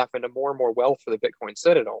spinning this stuff into more and more wealth for the Bitcoin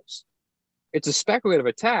citadels. It's a speculative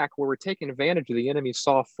attack where we're taking advantage of the enemy's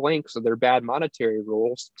soft flanks of their bad monetary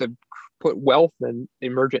rules to put wealth in the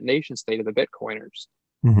emergent nation state of the Bitcoiners.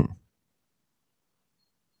 Mm-hmm.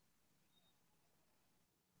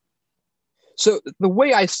 So the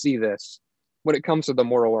way I see this, when it comes to the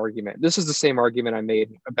moral argument, this is the same argument I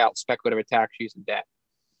made about speculative attacks using debt.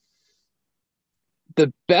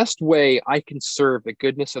 The best way I can serve the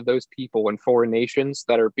goodness of those people in foreign nations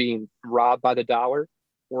that are being robbed by the dollar,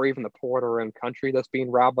 or even the poor in our own country that's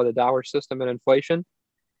being robbed by the dollar system and inflation,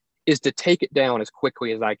 is to take it down as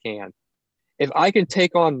quickly as I can. If I can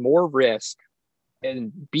take on more risk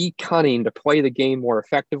and be cunning to play the game more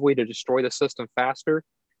effectively to destroy the system faster,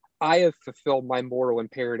 I have fulfilled my moral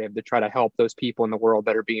imperative to try to help those people in the world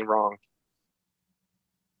that are being wronged.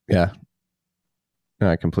 Yeah. No,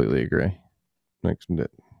 I completely agree. Like, we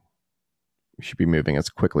should be moving as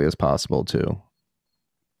quickly as possible to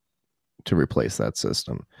replace that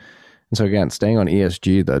system. And so again, staying on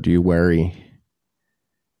ESG though, do you worry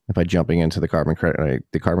if by jumping into the carbon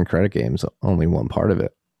credit game is only one part of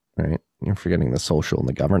it, right? You're forgetting the social and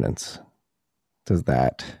the governance. Does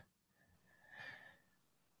that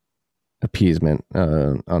appeasement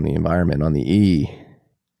on the environment, on the E,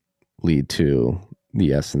 lead to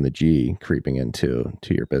the S and the G creeping into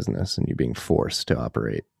your business and you being forced to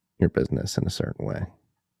operate your business in a certain way?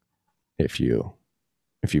 If you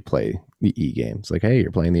play the E games, like, hey,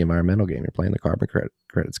 you're playing the environmental game, you're playing the carbon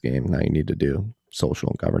credits game, now you need to do social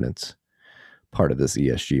and governance part of this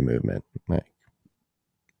ESG movement. Like,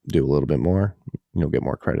 do a little bit more, you'll get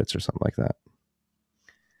more credits or something like that.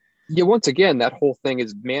 Yeah, once again, that whole thing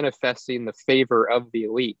is manifesting the favor of the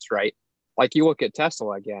elites, right? Like, you look at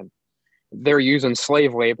Tesla again, they're using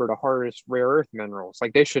slave labor to harvest rare earth minerals.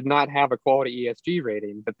 Like, they should not have a quality ESG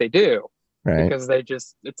rating, but they do, right? Because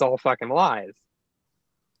it's all fucking lies.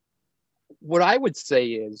 What I would say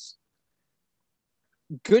is,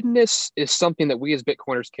 goodness is something that we as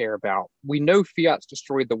Bitcoiners care about. We know fiat's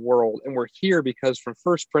destroyed the world, and we're here because from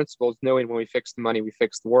first principles, knowing when we fix the money, we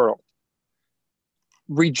fix the world.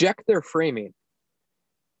 Reject their framing.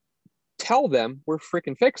 Tell them we're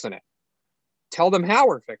freaking fixing it. Tell them how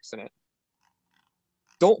we're fixing it.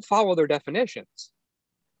 Don't follow their definitions.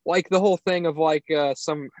 Like the whole thing of I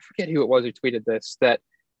forget who it was who tweeted this, that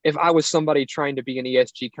if I was somebody trying to be an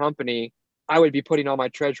ESG company, I would be putting all my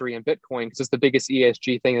treasury in Bitcoin because it's the biggest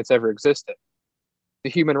ESG thing that's ever existed. The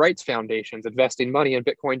Human Rights Foundation's investing money in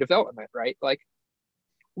Bitcoin development, right? Like,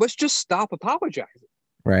 let's just stop apologizing.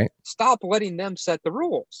 Right. Stop letting them set the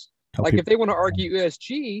rules. If they want to argue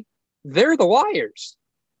ESG, they're the liars.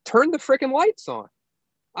 Turn the freaking lights on.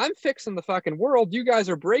 I'm fixing the fucking world. You guys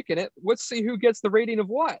are breaking it. Let's see who gets the rating of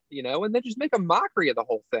what, and then just make a mockery of the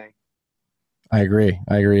whole thing. I agree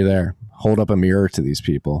there. Hold up a mirror to these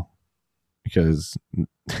people, because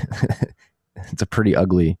it's a pretty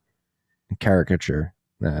ugly caricature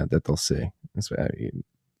that they'll see. You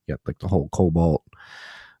get like the whole cobalt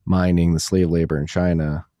mining, the slave labor in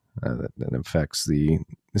China that affects the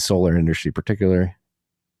solar industry, particularly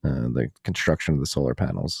the construction of the solar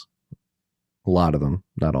panels. A lot of them,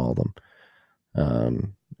 not all of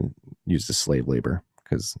them, use the slave labor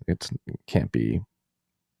because it can't be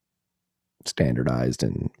standardized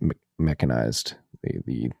and mechanized.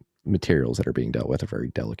 The materials that are being dealt with are very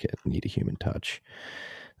delicate and need a human touch.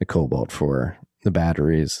 The cobalt for the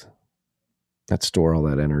batteries that store all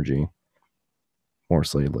that energy, more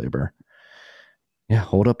slave labor. Yeah,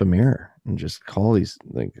 hold up a mirror and just call these,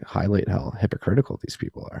 highlight how hypocritical these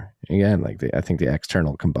people are. Again, I think the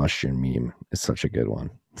external combustion meme is such a good one.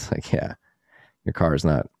 It's like, yeah, your car is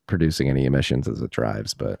not producing any emissions as it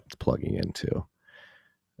drives, but it's plugging into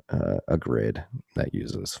a grid that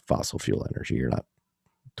uses fossil fuel energy. You're not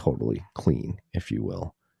totally clean, if you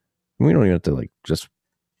will. We don't even have to just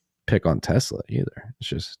pick on Tesla either. It's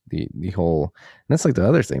just the whole, and that's the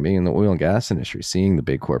other thing, being in the oil and gas industry, seeing the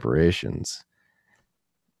big corporations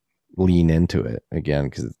lean into it again,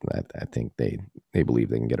 because I think they believe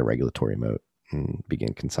they can get a regulatory moat and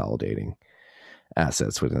begin consolidating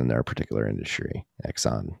assets within their particular industry.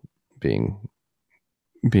 Exxon being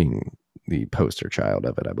the poster child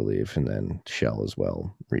of it, I believe, and then Shell as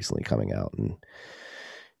well, recently coming out and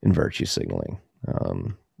in virtue signaling.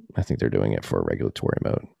 I think they're doing it for a regulatory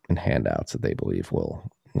mode and handouts that they believe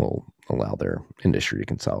will allow their industry to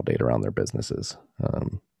consolidate around their businesses.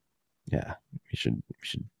 Yeah, we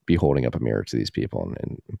should be holding up a mirror to these people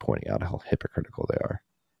and pointing out how hypocritical they are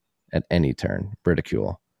at any turn.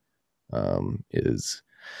 Ridicule is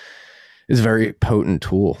a very potent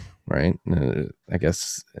tool, right? I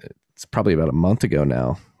guess it's probably about a month ago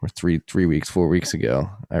now, or 4 weeks ago,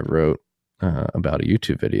 I wrote about a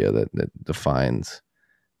YouTube video that defines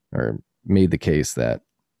or made the case that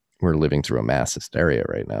we're living through a mass hysteria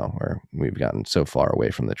right now, where we've gotten so far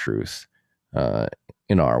away from the truth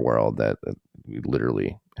in our world that we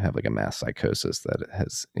literally have like a mass psychosis that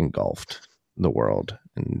has engulfed the world,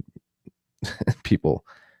 and people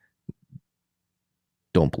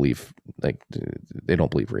don't believe, like, they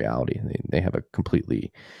don't believe reality. They have a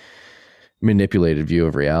completely manipulated view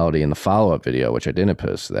of reality. In the follow-up video, which I didn't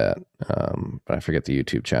post that, but I forget the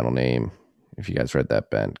YouTube channel name. If you guys read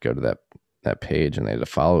that, Ben, go to that page, and they had a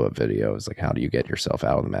follow-up video. It's like, how do you get yourself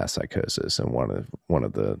out of the mass psychosis? And one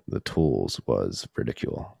of the tools was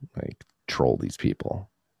ridicule, like troll these people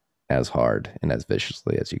as hard and as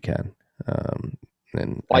viciously as you can.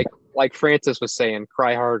 And like Francis was saying,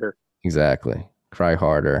 cry harder. Exactly. Cry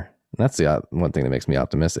harder. And that's the one thing that makes me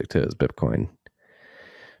optimistic too, is Bitcoiners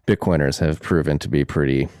have proven to be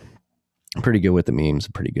pretty good with the memes,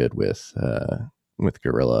 pretty good with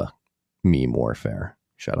guerrilla meme warfare.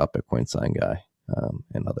 Shout out Bitcoin Sign Guy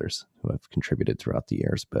and others who have contributed throughout the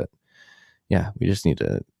years. But yeah, we just need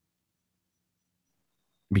to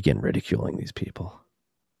begin ridiculing these people.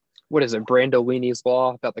 What is it, Brandolini's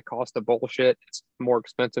law about the cost of bullshit? It's more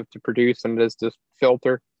expensive to produce than it is to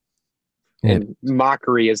filter. And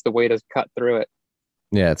mockery is the way to cut through it.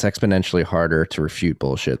 Yeah, it's exponentially harder to refute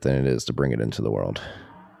bullshit than it is to bring it into the world.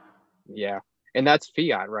 Yeah. And that's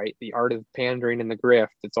fiat, right? The art of pandering and the grift.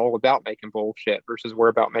 It's all about making bullshit versus we're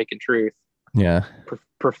about making truth. Yeah.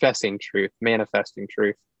 Professing truth, manifesting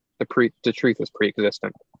truth. The truth is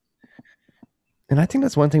pre-existent. And I think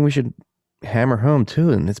that's one thing we should hammer home too,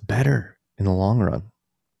 and it's better in the long run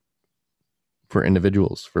for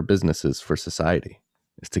individuals, for businesses, for society,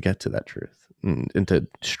 is to get to that truth and to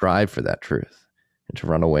strive for that truth and to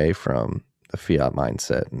run away from the fiat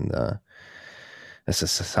mindset and as a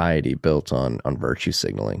society built on virtue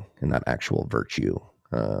signaling and not actual virtue,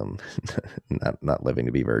 not living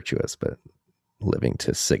to be virtuous, but living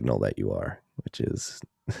to signal that you are, which is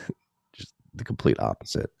just the complete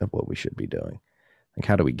opposite of what we should be doing. Like,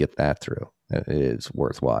 how do we get that through? That it is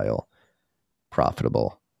worthwhile,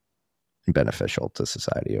 profitable, and beneficial to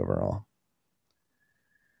society overall.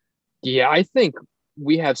 Yeah, I think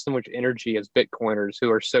we have so much energy as Bitcoiners who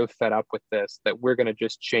are so fed up with this that we're going to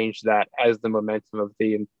just change that as the momentum of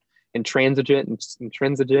the intransigent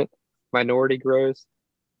minority grows.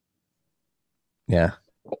 Yeah.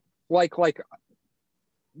 Like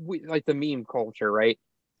the meme culture, right?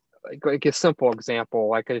 Like a simple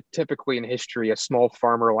example, typically in history, a small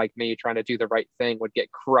farmer like me trying to do the right thing would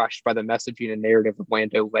get crushed by the messaging and narrative of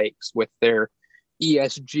Land O'Lakes with their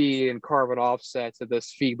ESG and carbon offsets of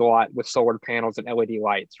this feedlot with solar panels and LED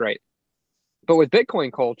lights, right? But with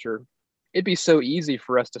Bitcoin culture, it'd be so easy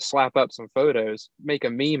for us to slap up some photos, make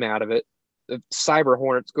a meme out of it, the cyber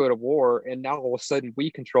hornets go to war, and now all of a sudden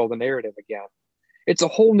we control the narrative again. It's a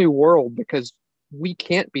whole new world because we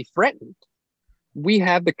can't be threatened. We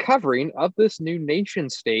have the covering of this new nation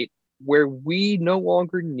state where we no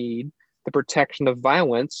longer need the protection of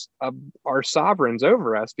violence of our sovereigns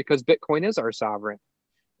over us because Bitcoin is our sovereign.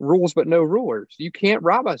 Rules but no rulers. You can't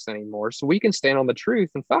rob us anymore, so we can stand on the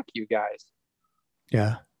truth and fuck you guys.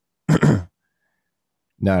 Yeah.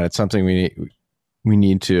 No, it's something we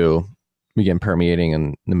need to begin permeating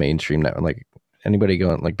in the mainstream network. Like anybody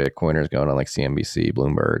going, like Bitcoiners going on like CNBC,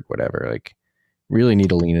 Bloomberg, whatever, like really need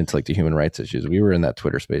to lean into like the human rights issues. We were in that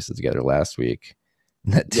Twitter Spaces together last week.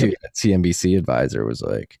 And that CNBC advisor was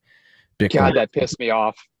like, God, that pissed me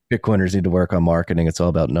off. Bitcoiners need to work on marketing. It's all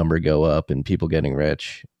about number go up and people getting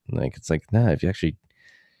rich. Like, it's like, nah, if you actually,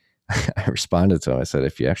 I responded to him. I said,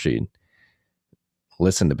 if you actually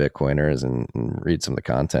listen to Bitcoiners and read some of the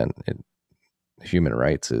content, human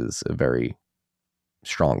rights is a very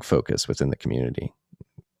strong focus within the community.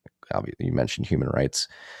 Obviously, you mentioned Human Rights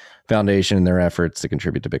Foundation and their efforts to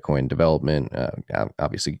contribute to Bitcoin development.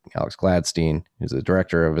 Obviously, Alex Gladstein, who's the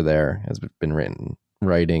director over there, has been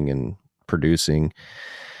writing and producing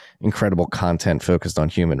incredible content focused on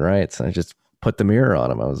human rights. And I just put the mirror on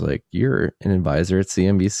him. I was like, you're an advisor at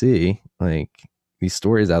CNBC. Like, these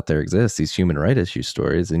stories out there exist, these human rights issue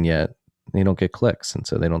stories, and yet get clicks, and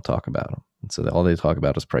so they don't talk about them. And so all they talk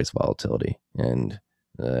about is price volatility and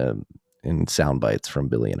sound bites from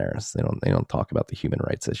billionaires. They don't talk about the human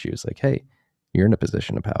rights issues. Like, hey, you're in a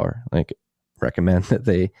position of power. Like, recommend that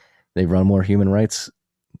they run more human rights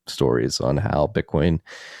stories on how Bitcoin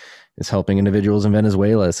is helping individuals in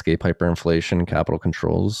Venezuela escape hyperinflation and capital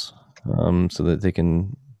controls, so that they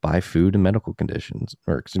can buy food and medical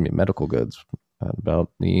goods. About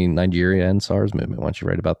the Nigeria and SARS movement. Why don't you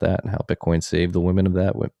write about that and how Bitcoin saved the women of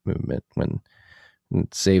that movement when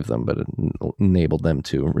it saved them, but it enabled them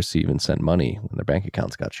to receive and send money when their bank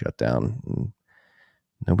accounts got shut down. And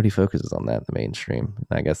nobody focuses on that in the mainstream.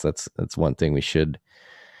 And I guess that's one thing we should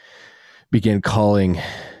begin calling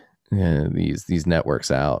these networks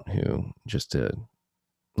out, who just to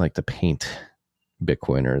paint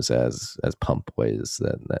Bitcoiners as pump boys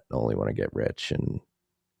that only want to get rich and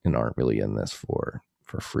aren't really in this for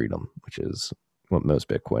freedom, which is what most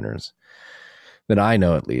Bitcoiners that I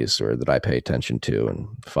know, at least, or that I pay attention to and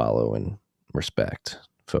follow and respect,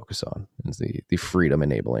 focus on, is the freedom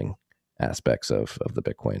enabling aspects of the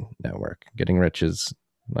Bitcoin network. Getting rich is,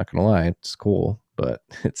 I'm not going to lie, it's cool, but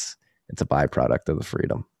it's a byproduct of the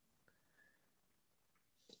freedom.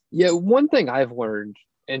 Yeah, one thing I've learned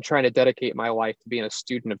in trying to dedicate my life to being a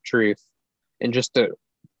student of truth and just to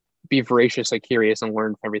be voraciously curious and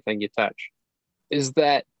learn from everything you touch is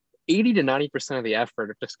that 80 to 90% of the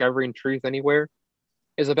effort of discovering truth anywhere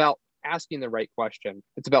is about asking the right question.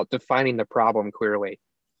 It's about defining the problem clearly.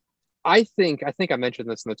 I think I mentioned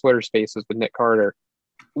this in the Twitter spaces with Nick Carter.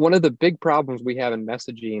 One of the big problems we have in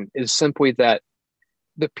messaging is simply that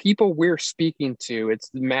the people we're speaking to,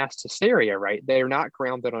 it's mass hysteria, right? They're not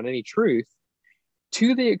grounded on any truth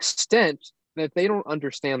to the extent that they don't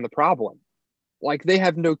understand the problem. Like, they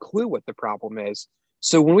have no clue what the problem is.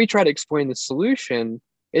 So when we try to explain the solution,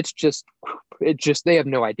 it's just they have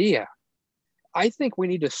no idea. I think we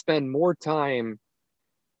need to spend more time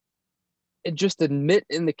and just admit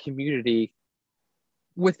in the community,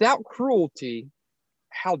 without cruelty,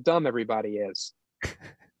 how dumb everybody is.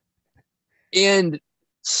 And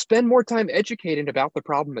spend more time educating about the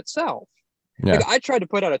problem itself. Yeah. Like, I tried to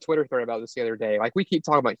put out a Twitter thread about this the other day. Like, we keep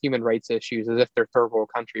talking about human rights issues as if they're third world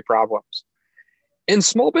country problems. In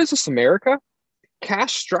small business America,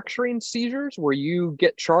 cash structuring seizures, where you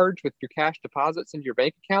get charged with your cash deposits into your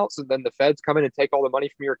bank accounts, and then the feds come in and take all the money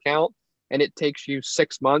from your account, and it takes you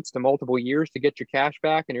 6 months to multiple years to get your cash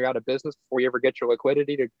back, and you're out of business before you ever get your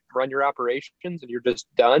liquidity to run your operations, and you're just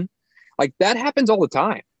done. Like, that happens all the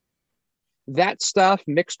time. That stuff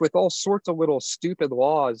mixed with all sorts of little stupid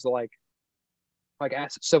laws like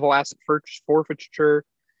civil asset forfeiture.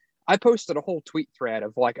 I posted a whole tweet thread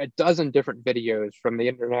of like a dozen different videos from the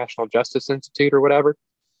International Justice Institute or whatever.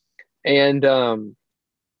 And I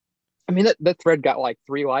mean, that thread got like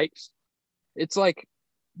 3 likes. It's like,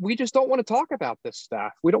 we just don't want to talk about this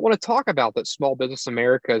stuff. We don't want to talk about that small business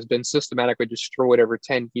America has been systematically destroyed over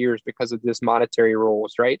 10 years because of this monetary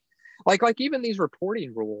rules, right? Like even these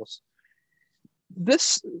reporting rules.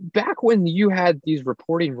 This, back when you had these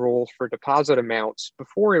reporting rules for deposit amounts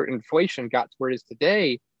before inflation got to where it is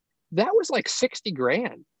today, that was like 60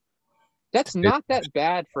 grand. That's not that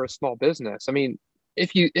bad for a small business. I mean,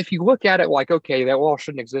 if you look at it like, okay, that law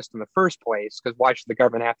shouldn't exist in the first place, because why should the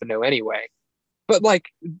government have to know anyway? But like,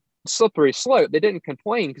 slippery slope, they didn't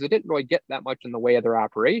complain because it didn't really get that much in the way of their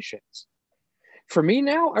operations. For me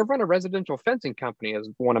now, I run a residential fencing company as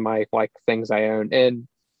one of my like things I own, and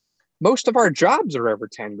most of our jobs are over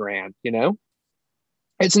 10 grand, you know?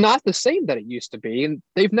 It's not the same that it used to be, and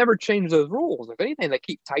they've never changed those rules. If anything, they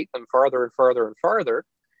keep tightening them farther and farther and farther,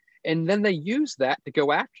 and then they use that to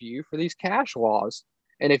go after you for these cash laws.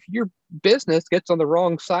 And if your business gets on the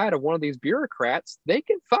wrong side of one of these bureaucrats, they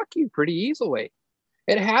can fuck you pretty easily.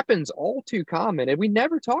 It happens all too common, and we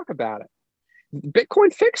never talk about it.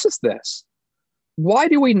 Bitcoin fixes this. Why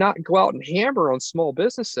do we not go out and hammer on small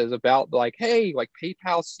businesses about like, hey, like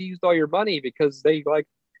PayPal seized all your money because they like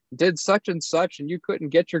did such and such and you couldn't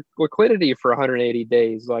get your liquidity for 180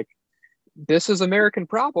 days? Like, this is American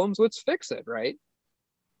problems. Let's fix it, right?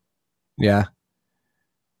 Yeah.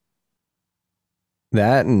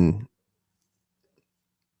 That and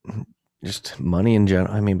just money in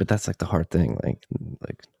general. I mean, but that's like the hard thing. Like,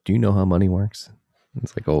 do you know how money works?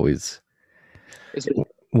 It's like always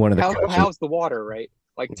one of the how's the water, right?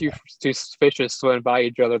 Like two fishes swim by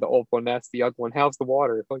each other. The old one asks the young one, "How's the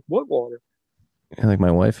water?" Like, what water? Yeah, like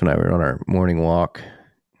my wife and I were on our morning walk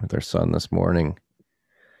with our son this morning,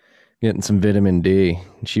 getting some vitamin D.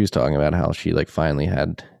 And she was talking about how she like finally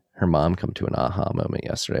had her mom come to an aha moment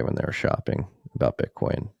yesterday when they were shopping about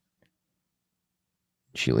Bitcoin.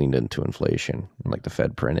 She leaned into inflation and like the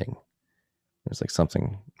Fed printing. There's like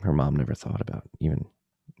something her mom never thought about, even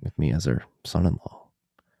with me as her son-in-law.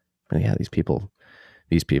 But yeah,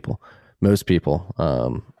 most people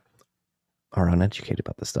are uneducated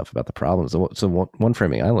about this stuff, about the problems. So one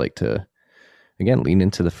framing I like to, again, lean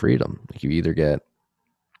into the freedom. Like, you either get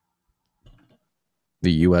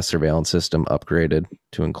the U.S. surveillance system upgraded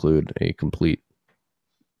to include a complete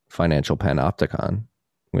financial panopticon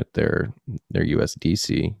with their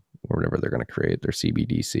USDC, or whatever they're going to create, their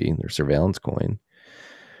CBDC, their surveillance coin,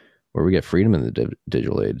 where we get freedom in the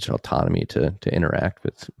digital age, autonomy to interact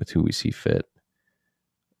with who we see fit.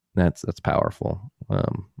 That's powerful.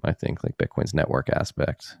 I think, like, Bitcoin's network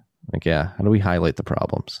aspect. Like, yeah, how do we highlight the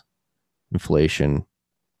problems? Inflation,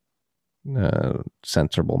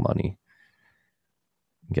 sensible money,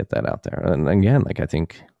 get that out there. And again, like, I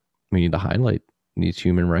think we need to highlight these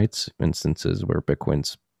human rights instances where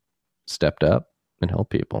Bitcoin's stepped up and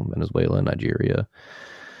helped people. Venezuela, Nigeria,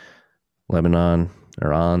 Lebanon,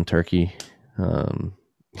 Iran, Turkey, the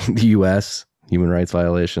U.S., human rights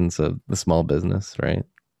violations of the small business, right?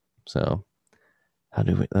 So how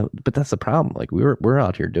do we, but that's the problem. Like, we're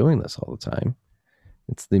out here doing this all the time.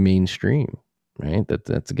 It's the mainstream, right?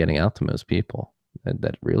 That's getting out to most people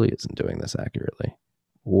that really isn't doing this accurately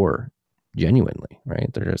or genuinely,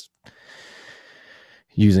 right? They're just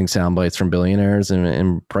using sound bites from billionaires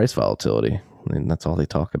and price volatility. I mean, that's all they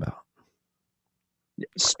talk about.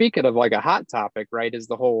 Speaking of, like, a hot topic, right, is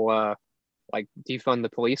the whole like defund the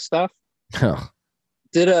police stuff.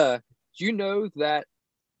 Do you know that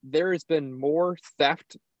there has been more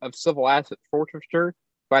theft of civil asset forfeiture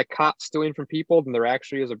by cops stealing from people than there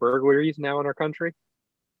actually is of burglaries now in our country?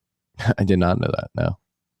 I did not know that. No.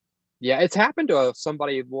 Yeah, it's happened to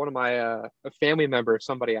somebody, one of my a family member,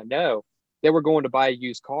 somebody I know. They were going to buy a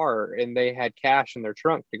used car and they had cash in their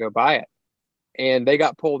trunk to go buy it. And they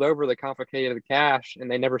got pulled over, they confiscated the cash, and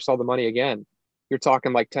they never saw the money again. You're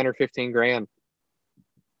talking like 10 or 15 grand.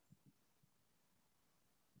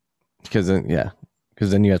 Because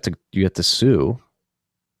then you have to sue,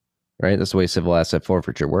 right? That's the way civil asset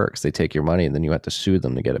forfeiture works. They take your money and then you have to sue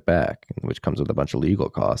them to get it back, which comes with a bunch of legal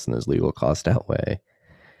costs, and those legal costs outweigh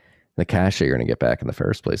the cash that you're going to get back in the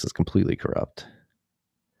first place. Is completely corrupt.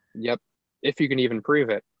 Yep, if you can even prove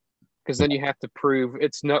it, because then you have to prove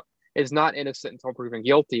it's not innocent until proven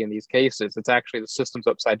guilty in these cases. It's actually the system's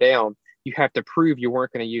upside down. You have to prove you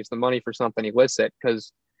weren't going to use the money for something illicit,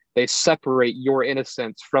 because they separate your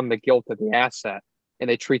innocence from the guilt of the asset, and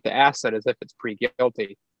they treat the asset as if it's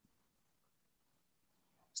pre-guilty.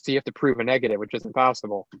 So you have to prove a negative, which is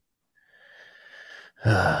impossible.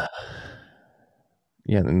 Yeah,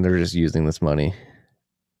 and they're just using this money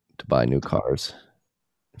to buy new cars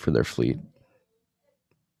for their fleet.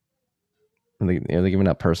 Are they giving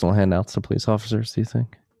out personal handouts to police officers, do you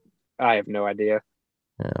think? I have no idea.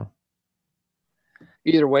 Yeah.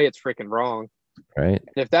 Either way, it's freaking wrong. Right.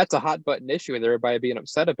 And if that's a hot button issue and everybody being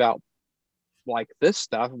upset about, like, this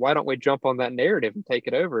stuff, why don't we jump on that narrative and take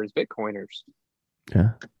it over as Bitcoiners?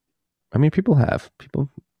 Yeah. I mean,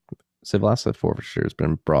 civil asset forfeiture has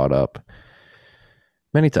been brought up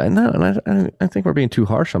many times. No, and I think we're being too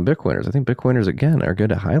harsh on Bitcoiners. I think Bitcoiners, again, are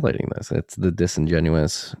good at highlighting this. It's the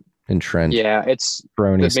disingenuous, entrenched. Yeah, it's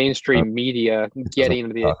the mainstream media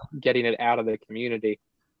getting it out of the community.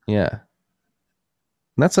 Yeah.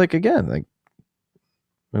 And that's, like, again, like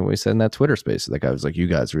when we said in that Twitter space, that guy was like, you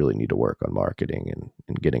guys really need to work on marketing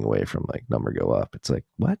and getting away from, like, number go up. It's like,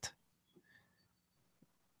 what?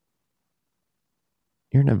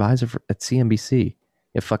 You're an advisor at CNBC. You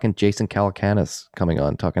have fucking Jason Calacanis coming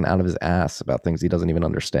on, talking out of his ass about things he doesn't even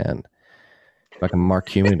understand. Fucking Mark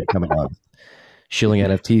Cuban coming on, shilling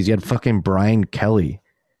NFTs. You had fucking Brian Kelly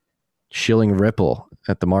shilling Ripple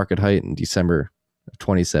at the market height in December of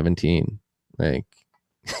 2017. Like,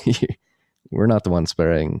 we're not the ones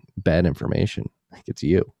spreading bad information. Like, it's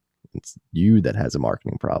you. It's you that has a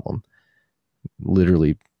marketing problem.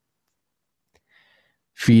 Literally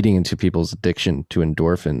feeding into people's addiction to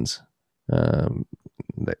endorphins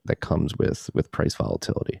that comes with price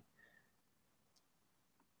volatility.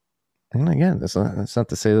 And again, that's not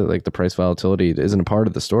to say that, like, the price volatility isn't a part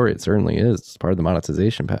of the story. It certainly is. It's part of the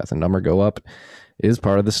monetization path. And number go up is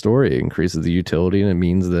part of the story. It increases the utility, and it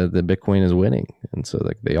means that the Bitcoin is winning. And so,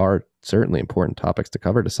 like, they are certainly important topics to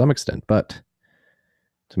cover to some extent, but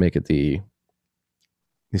to make it the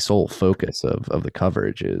sole focus of the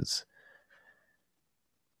coverage is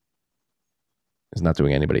not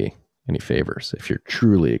doing anybody any favors if you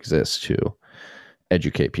truly exist to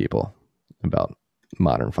educate people about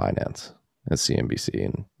modern finance, as CNBC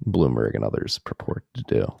and Bloomberg and others purport to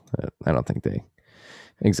do. I don't think they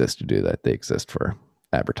exist to do that. They exist for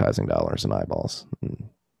advertising dollars and eyeballs. And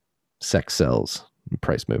sex sells.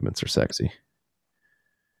 Price movements are sexy.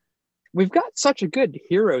 We've got such a good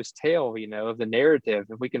hero's tale, of the narrative.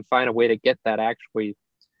 If we can find a way to get that actually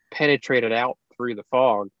penetrated out through the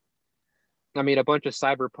fog. I mean, a bunch of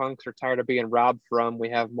cyberpunks are tired of being robbed from. We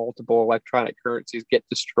have multiple electronic currencies get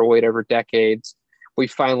destroyed over decades. We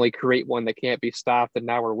finally create one that can't be stopped, and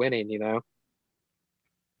now we're winning,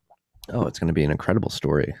 Oh, it's going to be an incredible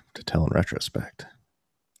story to tell in retrospect.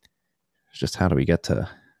 It's just how do we get to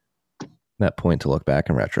that point to look back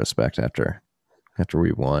in retrospect after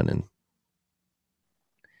we won and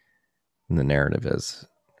the narrative is,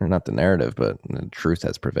 or not the narrative, but the truth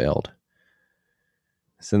has prevailed.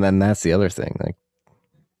 So then that's the other thing. Like,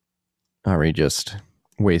 are we just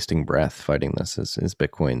wasting breath fighting this? Is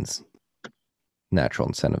Bitcoin's natural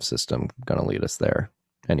incentive system going to lead us there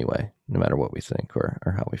anyway, no matter what we think or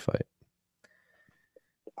how we fight?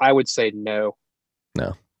 I would say no.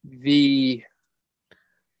 No. The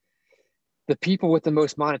people with the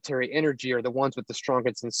most monetary energy are the ones with the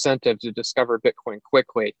strongest incentive to discover Bitcoin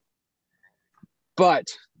quickly. But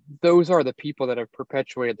those are the people that have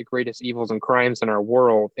perpetuated the greatest evils and crimes in our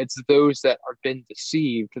world. It's those that have been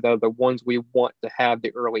deceived that are the ones we want to have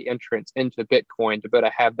the early entrance into Bitcoin to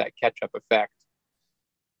better have that catch-up effect.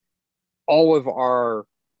 All of our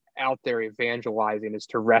out there evangelizing is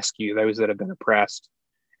to rescue those that have been oppressed.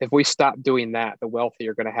 If we stop doing that, the wealthy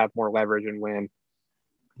are going to have more leverage and win.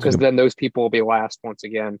 Because then those people will be last once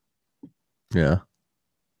again. Yeah.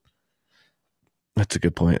 That's a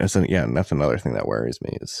good point. That's another thing that worries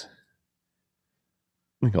me is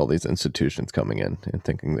like all these institutions coming in and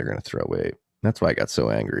thinking they're going to throw away. That's why I got so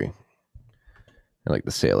angry. And like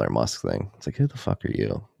the Sailor Musk thing. It's like, who the fuck are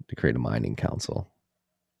you to create a mining council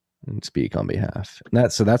and speak on behalf? And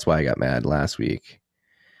that's why I got mad last week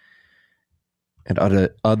at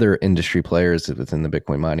other industry players within the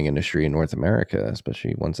Bitcoin mining industry in North America,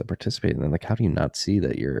 especially ones that participate. And then like, how do you not see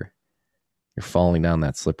that you're falling down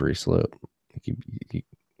that slippery slope? Like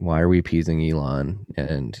why are we appeasing Elon?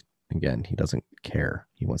 And again, he doesn't care.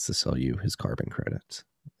 He wants to sell you his carbon credits.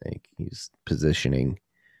 Like he's positioning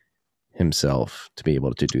himself to be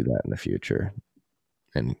able to do that in the future.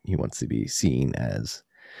 And he wants to be seen as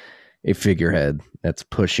a figurehead that's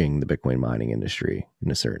pushing the Bitcoin mining industry in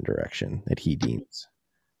a certain direction that he deems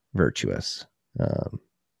virtuous,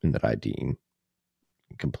 and that I deem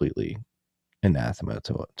completely anathema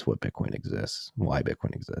to what Bitcoin exists, why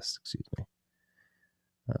Bitcoin exists, excuse me.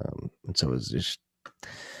 And so it was just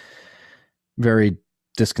very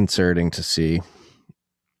disconcerting to see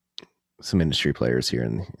some industry players here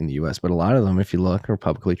in the US, but a lot of them, if you look, are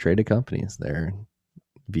publicly traded companies. They're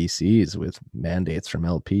VCs with mandates from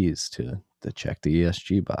LPs to check the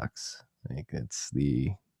ESG box. Like it's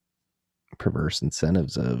the perverse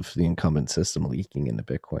incentives of the incumbent system leaking into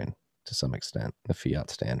Bitcoin to some extent, the fiat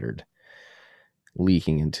standard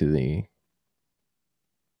leaking into the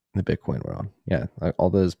Bitcoin world. Yeah, all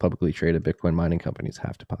those publicly traded Bitcoin mining companies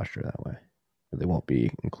have to posture that way. They won't be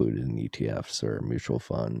included in ETFs or mutual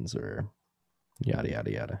funds or yada,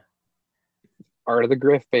 yada, yada. Art of the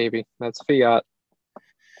grift, baby. That's fiat.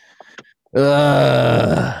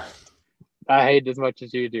 I hate it as much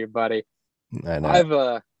as you do, buddy. know.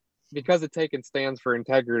 I've because of taking stands for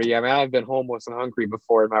integrity. I mean, I've been homeless and hungry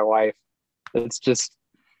before in my life. It's just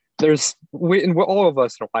all of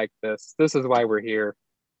us are like this. This is why we're here.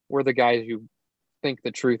 We're the guys who think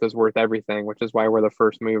the truth is worth everything, which is why we're the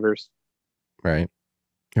first movers. Right.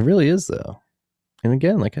 It really is, though. And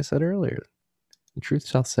again, like I said earlier, the truth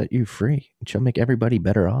shall set you free. It shall make everybody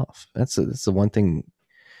better off. That's the one thing.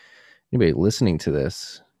 Anybody listening to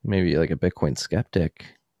this, maybe like a Bitcoin skeptic,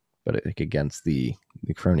 but like against the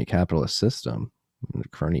crony capitalist system, the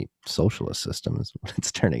crony socialist system is what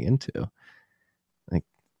it's turning into. Like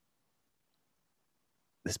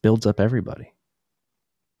this builds up everybody.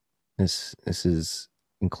 This is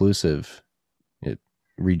inclusive. It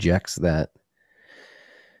rejects that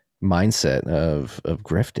mindset of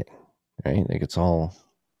grifting, right? Like it's all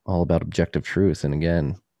about objective truth. And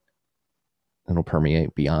again, it'll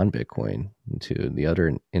permeate beyond Bitcoin into the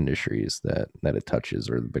other industries that it touches,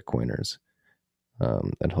 or the Bitcoiners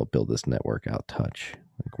that help build this network out touch,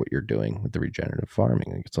 like what you're doing with the regenerative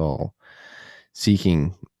farming. Like it's all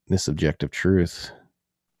seeking this objective truth,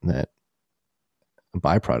 that a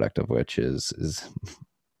byproduct of which is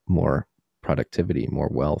more productivity, more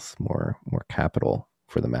wealth, more capital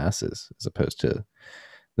for the masses, as opposed to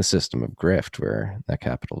the system of grift where that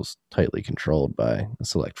capital is tightly controlled by a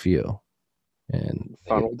select few. And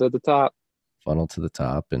funnel to the top,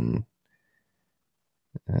 and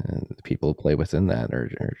the people who play within that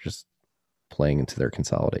are just playing into their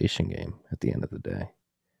consolidation game at the end of the day.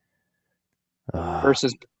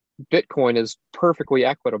 Bitcoin is perfectly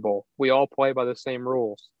equitable. We all play by the same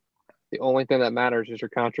rules. The only thing that matters is your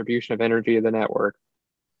contribution of energy to the network.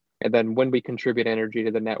 And then when we contribute energy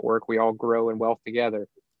to the network, we all grow in wealth together.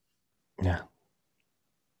 Yeah.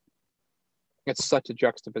 It's such a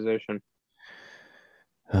juxtaposition.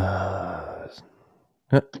 Got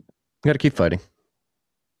to keep fighting.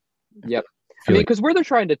 Yep. I mean, because where they're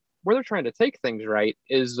trying to take things right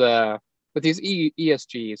is with these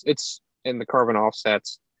ESGs. It's in the carbon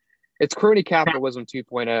offsets. It's crony capitalism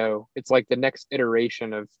 2.0. It's like the next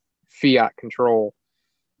iteration of fiat control,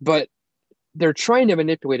 but they're trying to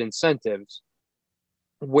manipulate incentives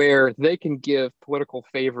where they can give political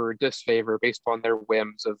favor or disfavor based on their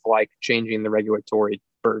whims of like changing the regulatory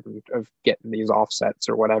burden of getting these offsets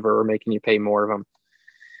or whatever, or making you pay more of them.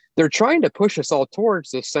 They're trying to push us all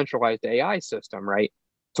towards this centralized AI system, right?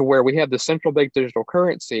 To where we have the central bank digital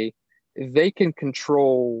currency. They can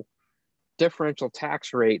control differential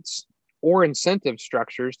tax rates or incentive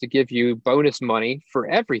structures to give you bonus money for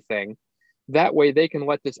everything. That way they can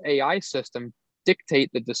let this AI system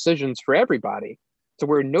dictate the decisions for everybody, to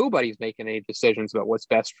where nobody's making any decisions about what's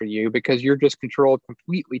best for you, because you're just controlled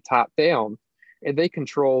completely top down. And they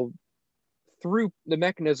control through the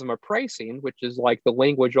mechanism of pricing, which is like the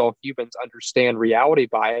language all humans understand reality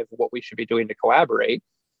by, of what we should be doing to collaborate.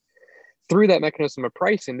 Through that mechanism of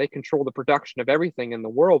pricing, they control the production of everything in the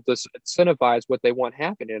world to incentivize what they want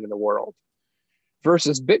happening in the world.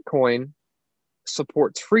 Versus Bitcoin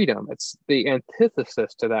supports freedom. It's the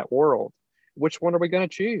antithesis to that world. Which one are we going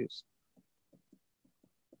to choose?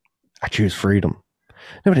 I choose freedom.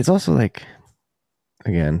 No, but it's also like,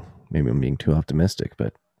 again, maybe I'm being too optimistic,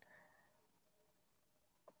 but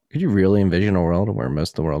could you really envision a world where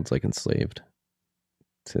most of the world's like enslaved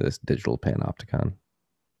to this digital panopticon?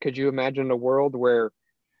 Could you imagine a world where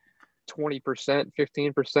 20%,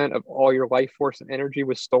 15% of all your life force and energy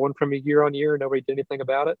was stolen from you year on year and nobody did anything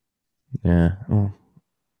about it? Yeah. Well,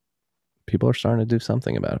 people are starting to do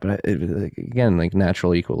something about it. But again, like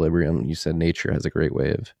natural equilibrium, you said nature has a great way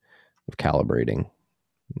of calibrating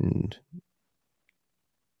and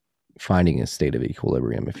finding a state of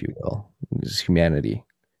equilibrium, if you will. Does humanity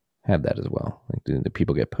have that as well? Like, do the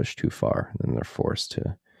people get pushed too far, and then they're forced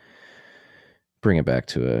to bring it back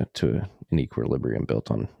to an equilibrium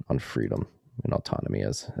built on freedom and autonomy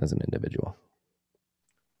as an individual?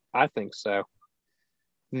 I think so.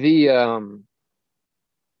 The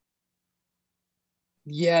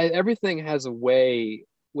yeah, everything has a way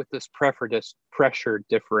with this pressure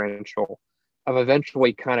differential of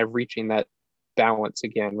eventually kind of reaching that balance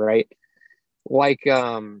again, right? Like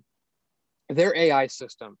their AI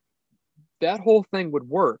system, that whole thing would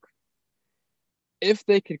work if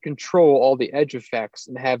they could control all the edge effects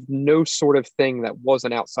and have no sort of thing that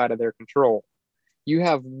wasn't outside of their control. You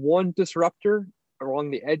have one disruptor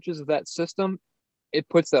along the edges of that system, it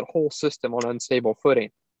puts that whole system on unstable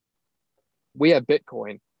footing. We have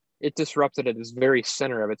Bitcoin. It disrupted at its very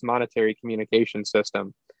center of its monetary communication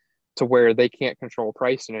system, to where they can't control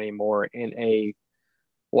pricing anymore in a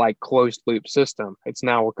like closed loop system. It's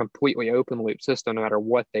now a completely open loop system no matter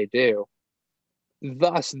what they do.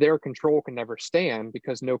 Thus, their control can never stand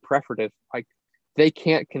because no pressure, like they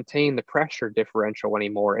can't contain the pressure differential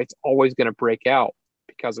anymore. It's always going to break out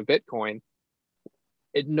because of Bitcoin.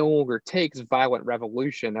 It no longer takes violent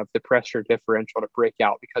revolution of the pressure differential to break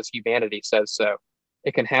out because humanity says so.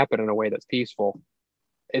 It can happen in a way that's peaceful.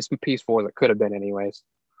 As peaceful as it could have been anyways.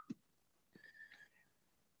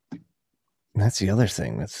 That's the other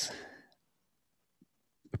thing. That's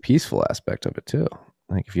the peaceful aspect of it too.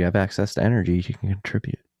 Like if you have access to energy, you can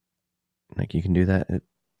contribute. Like you can do that. It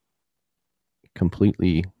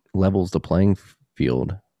completely levels the playing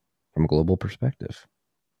field from a global perspective.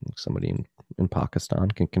 Like somebody in Pakistan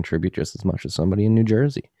can contribute just as much as somebody in New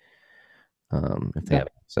Jersey, if they have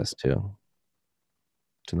access to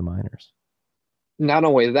the miners. Not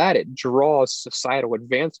only that, it draws societal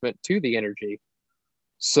advancement to the energy.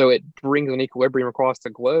 So it brings an equilibrium across the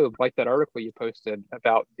globe, like that article you posted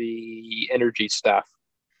about the energy stuff.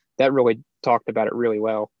 That really talked about it really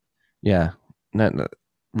well. Yeah, not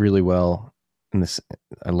really well. And this,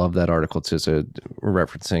 I love that article too. So we're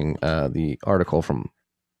referencing the article from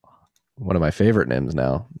one of my favorite NIMs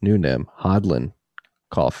now, new NIM, Hodlin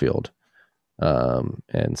Caulfield,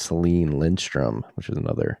 and Celine Lindstrom, which is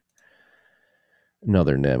another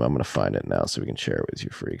NIM. I'm going to find it now so we can share it with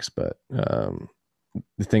you freaks. But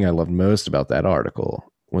the thing I loved most about that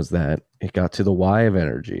article was that it got to the why of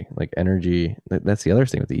energy. Like energy, that's the other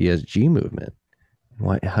thing with the ESG movement.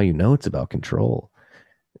 How you know it's about control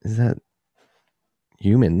is that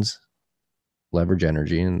humans leverage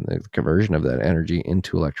energy and the conversion of that energy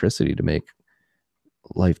into electricity to make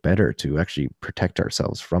life better, to actually protect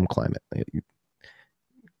ourselves from climate. It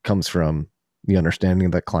comes from the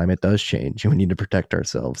understanding that climate does change, and we need to protect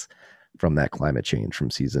ourselves from that climate change,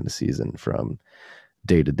 from season to season, from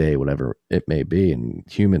day to day, whatever it may be. And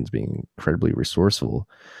humans being incredibly resourceful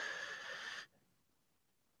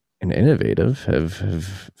and innovative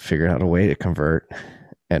have figured out a way to convert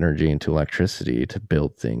energy into electricity, to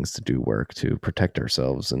build things, to do work, to protect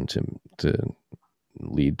ourselves, and to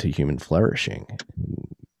lead to human flourishing.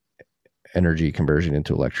 Energy conversion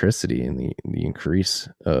into electricity, and the increase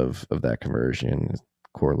of that conversion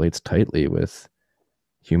correlates tightly with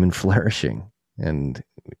human flourishing. And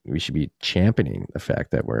we should be championing the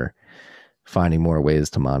fact that we're finding more ways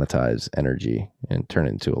to monetize energy and turn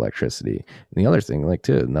it into electricity. And the other thing,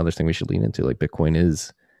 another thing we should lean into, like, Bitcoin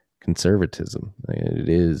is conservatism. It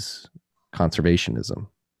is conservationism.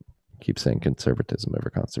 I keep saying conservatism over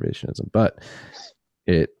conservationism, but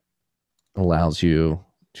it allows you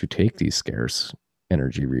to take these scarce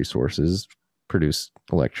energy resources, produce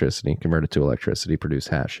electricity, convert it to electricity, produce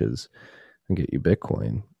hashes, and get you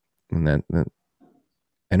Bitcoin. And that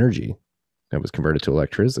energy that was converted to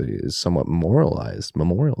electricity is somewhat memorialized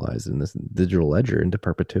in this digital ledger into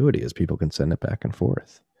perpetuity, as people can send it back and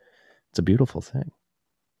forth. It's a beautiful thing.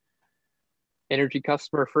 Energy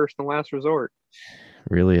customer first and last resort.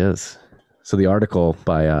 It really is. So the article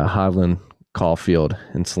by Hovland Caulfield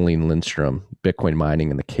and Celine Lindstrom, Bitcoin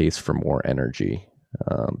Mining and the Case for More Energy,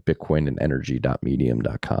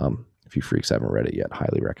 bitcoinandenergy.medium.com. If you freaks haven't read it yet,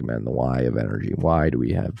 highly recommend. The why of energy. Why do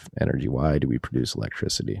we have energy? Why do we produce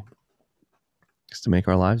electricity? It's to make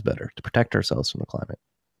our lives better, to protect ourselves from the climate.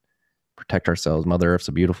 Protect ourselves. Mother Earth's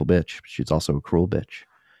a beautiful bitch, but she's also a cruel bitch.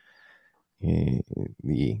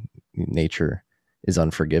 The nature is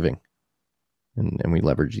unforgiving. And we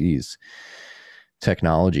leverage these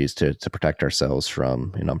technologies to protect ourselves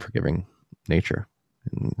from an unforgiving nature.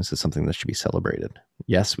 And this is something that should be celebrated.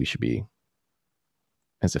 Yes, we should be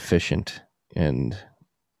as efficient, and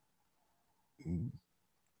we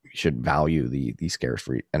should value the scarce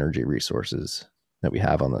energy resources that we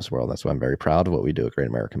have on this world. That's why I'm very proud of what we do at Great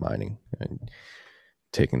American Mining, and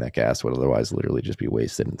taking that gas would otherwise literally just be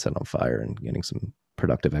wasted and set on fire, and getting some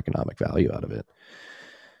productive economic value out of it.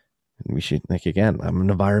 And we should, like, again, I'm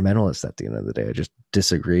an environmentalist at the end of the day. I just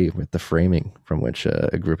disagree with the framing from which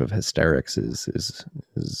a group of hysterics is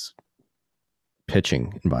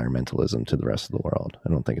pitching environmentalism to the rest of the world. I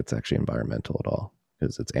don't think it's actually environmental at all,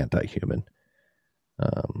 because it's anti-human.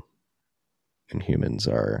 And humans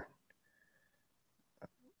are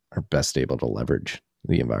best able to leverage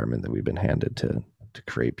the environment that we've been handed to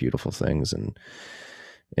create beautiful things and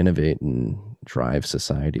innovate and drive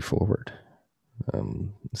society forward.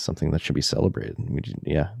 Something that should be celebrated.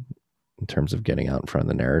 In terms of getting out in front of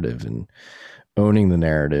the narrative and owning the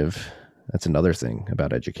narrative, that's another thing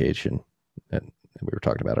about education that we were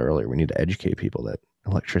talking about earlier. We need to educate people that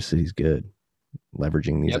electricity is good.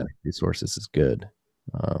 Leveraging these resources is good.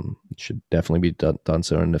 It should definitely be done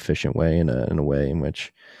so in an efficient way, in a way in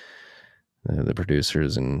which the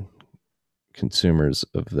producers and consumers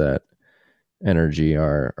of that energy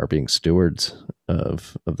are being stewards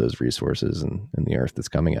of those resources and the earth that's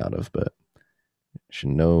coming out of, but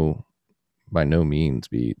should by no means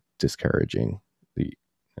be discouraging the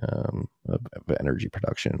of energy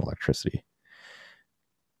production and electricity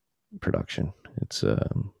production.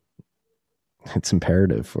 It's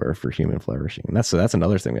imperative for human flourishing. And that's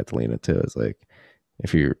another thing we have to lean into, is like,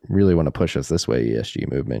 if you really want to push us this way,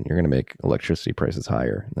 ESG movement, you're going to make electricity prices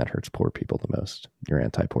higher, and that hurts poor people the most. You're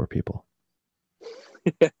anti-poor people.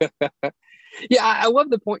 Yeah, I love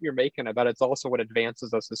the point you're making about it's also what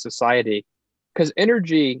advances us as society, because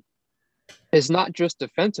energy is not just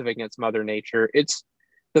defensive against Mother Nature, it's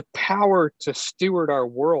the power to steward our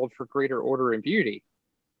world for greater order and beauty.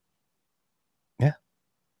 Yeah.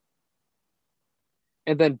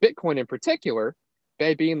 And then Bitcoin in particular,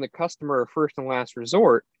 by being the customer of first and last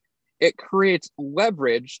resort, it creates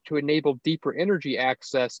leverage to enable deeper energy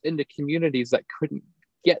access into communities that couldn't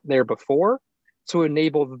get there before, to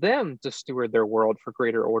enable them to steward their world for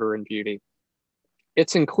greater order and beauty.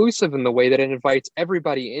 It's inclusive in the way that it invites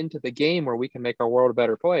everybody into the game where we can make our world a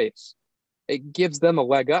better place. It gives them a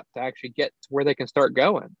leg up to actually get to where they can start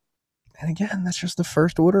going. And again, that's just the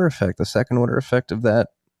first order effect. The second order effect of that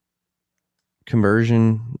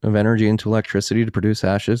conversion of energy into electricity to produce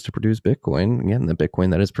hashes, to produce Bitcoin. Again, the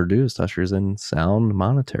Bitcoin that is produced ushers in sound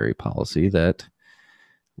monetary policy that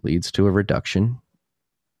leads to a reduction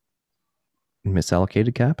in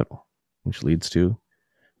misallocated capital, which leads to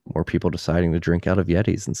more people deciding to drink out of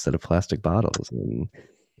Yetis instead of plastic bottles. And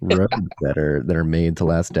roads that are made to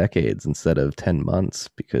last decades instead of 10 months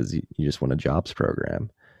because you just want a jobs program.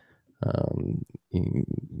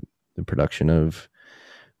 The production of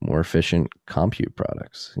more efficient compute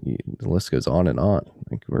products. The list goes on and on.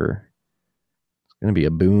 Like it's going to be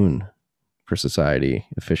a boon for society,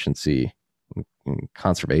 efficiency, and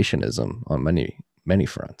conservationism on many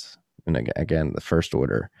fronts. And again, the first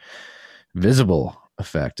order visible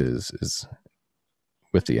effect is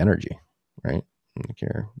with the energy, right?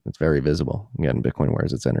 It's very visible. Again, Bitcoin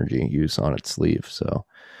wears its energy use on its sleeve, so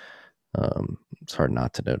it's hard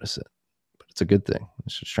not to notice it. But it's a good thing.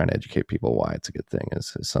 It's just trying to educate people why it's a good thing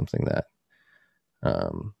is something that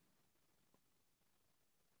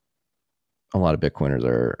a lot of Bitcoiners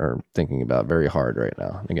are thinking about very hard right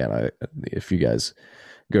now. Again, if you guys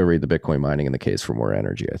go read the Bitcoin Mining and the Case for More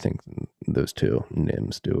Energy, I think those two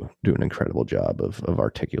NIMs do an incredible job of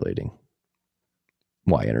articulating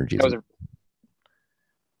why energy is.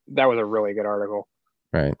 That was a really good article.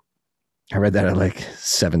 Right. I read that at like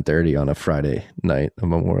 7:30 on a Friday night, a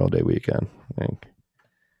Memorial Day weekend.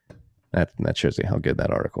 I think that shows you how good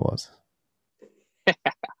that article was.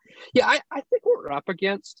 Yeah, I think what we're up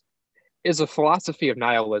against is a philosophy of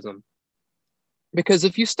nihilism. Because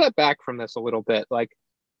if you step back from this a little bit, like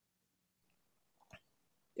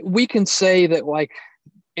we can say that like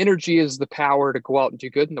energy is the power to go out and do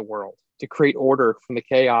good in the world, to create order from the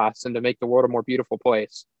chaos and to make the world a more beautiful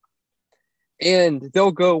place. And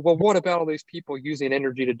they'll go, well, what about all these people using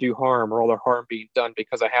energy to do harm or all their harm being done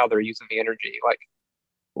because of how they're using the energy? Like,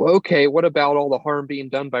 well, okay, what about all the harm being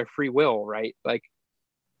done by free will, right? Like,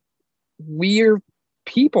 we're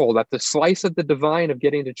people that the slice of the divine of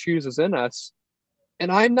getting to choose is in us.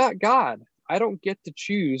 And I'm not God. I don't get to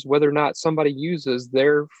choose whether or not somebody uses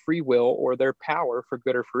their free will or their power for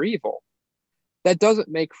good or for evil. That doesn't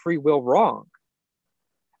make free will wrong.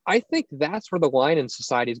 I think that's where the line in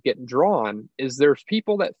society is getting drawn, is there's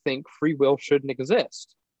people that think free will shouldn't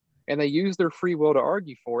exist. And they use their free will to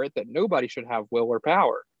argue for it, that nobody should have will or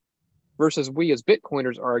power. Versus we as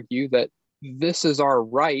Bitcoiners argue that this is our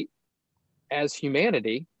right as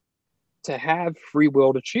humanity to have free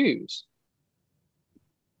will to choose.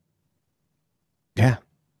 Yeah.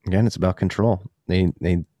 Again, it's about control. They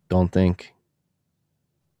don't think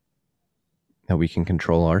that we can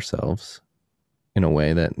control ourselves in a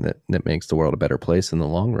way that makes the world a better place in the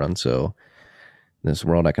long run. So this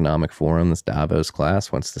World Economic Forum, this Davos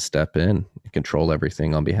class wants to step in and control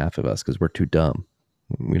everything on behalf of us because we're too dumb.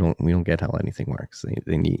 We don't get how anything works.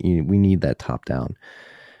 We need that top-down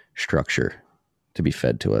structure to be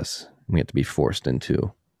fed to us. We have to be forced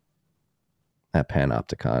into that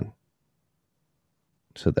panopticon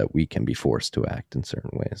so that we can be forced to act in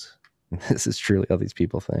certain ways. And this is truly how these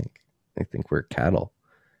people think. They think we're cattle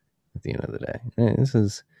at the end of the day. And this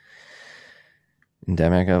is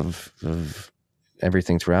endemic of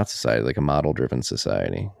everything throughout society, like a model-driven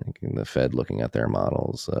society. Like the Fed looking at their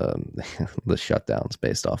models, the shutdowns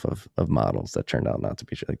based off of models that turned out not to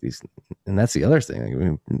be like these. And that's the other thing.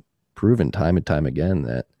 Like we've proven time and time again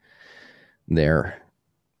that their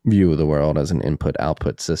view of the world as an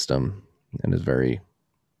input-output system and is very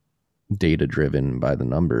data-driven by the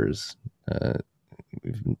numbers.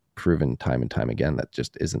 We've proven time and time again that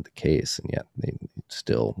just isn't the case, and yet they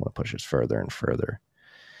still want to push us further and further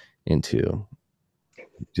into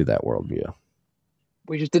that worldview.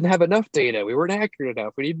 We just didn't have enough data. We weren't accurate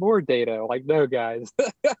enough. We need more data. Like, no, guys.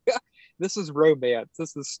 This is romance.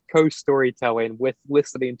 This is co-storytelling with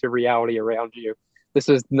listening to reality around you. This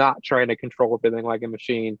is not trying to control everything like a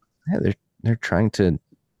machine. Yeah, they're trying to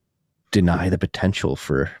deny the potential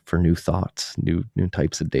for new thoughts, new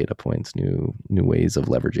types of data points, new ways of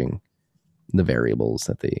leveraging the variables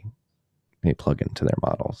that they plug into their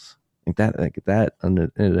models. Like that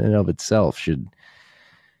in and of itself should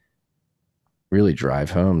really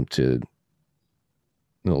drive home to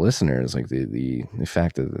the listeners, like the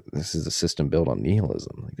fact that this is a system built on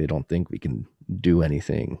nihilism. Like they don't think we can do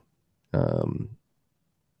anything to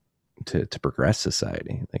progress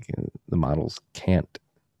society. Like the models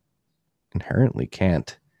inherently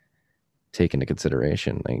can't take into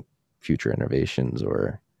consideration like future innovations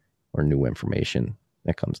or new information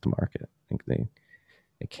that comes to market. I think they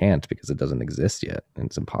can't because it doesn't exist yet, and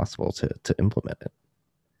it's impossible to implement it.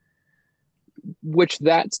 Which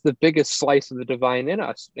that's the biggest slice of the divine in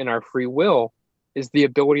us, in our free will, is the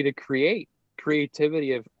ability to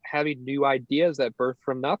creativity of having new ideas that birth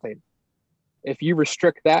from nothing. If you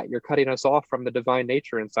restrict that, you're cutting us off from the divine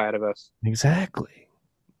nature inside of us. Exactly.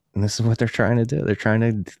 And this is what they're trying to do. They're trying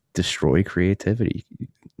to destroy creativity.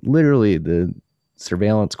 Literally, the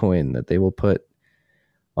surveillance coin that they will put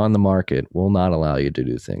on the market will not allow you to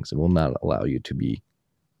do things. It will not allow you to be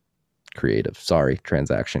creative. Sorry,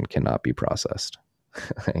 transaction cannot be processed.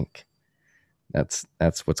 Like that's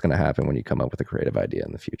what's going to happen when you come up with a creative idea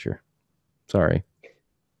in the future. Sorry,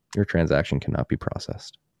 your transaction cannot be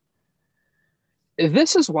processed.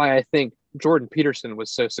 This is why I think Jordan Peterson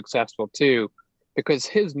was so successful too, because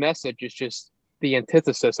his message is just the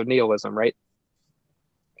antithesis of nihilism, right?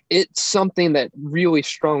 It's something that really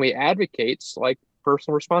strongly advocates like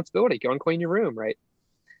personal responsibility. Go and clean your room, right?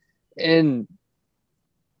 And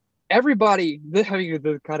everybody having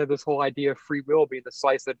the kind of this whole idea of free will being the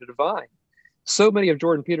slice of the divine. So many of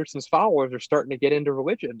Jordan Peterson's followers are starting to get into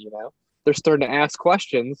religion, you know? They're starting to ask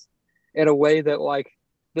questions in a way that like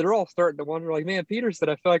they're all starting to wonder, like, man, Peterson,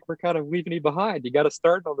 I feel like we're kind of leaving you behind. You got to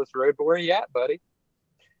start on this road, but where are you at, buddy?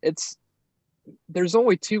 There's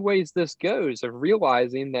only two ways this goes, of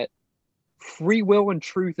realizing that free will and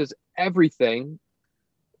truth is everything,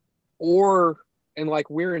 and like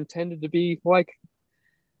we're intended to be like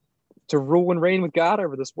to rule and reign with God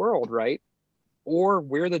over this world, right? Or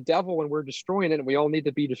we're the devil and we're destroying it and we all need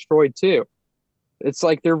to be destroyed too. It's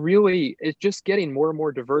like it's just getting more and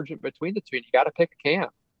more divergent between the two, and you got to pick a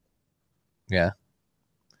camp. Yeah.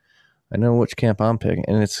 I know which camp I'm picking,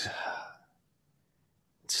 and it's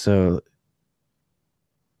so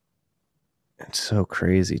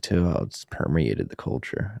crazy too how it's permeated the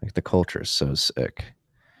culture. Like the culture is so sick.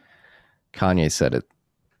 Kanye said it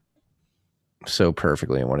so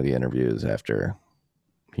perfectly in one of the interviews after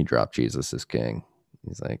he dropped Jesus is King.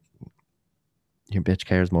 He's like, your bitch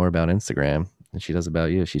cares more about Instagram than she does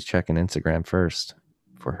about you. She's checking Instagram first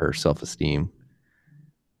for her self-esteem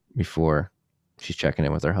before she's checking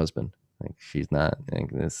in with her husband. Like she's not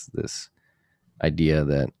like this idea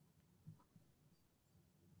that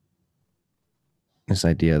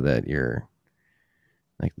you're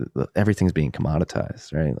like everything's being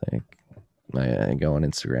commoditized, right? Like I go on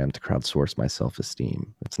Instagram to crowdsource my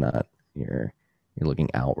self-esteem. It's not you're looking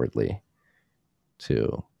outwardly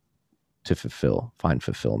to find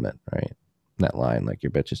fulfillment, right? That line, like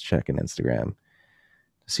your bitch is checking Instagram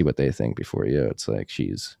to see what they think before you. It's like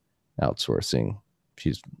she's outsourcing.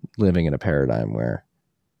 She's living in a paradigm where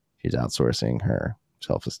she's outsourcing her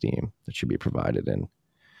self-esteem that should be provided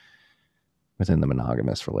within the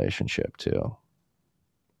monogamous relationship to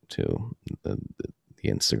the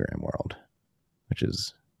Instagram world, which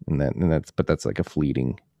is that's like a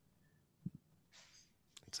fleeting.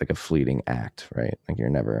 It's like a fleeting act, right? Like you're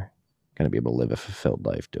never going to be able to live a fulfilled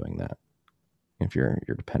life doing that if you're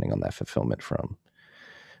depending on that fulfillment from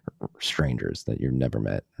strangers that you've never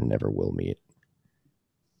met or never will meet.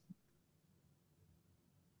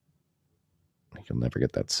 Like you'll never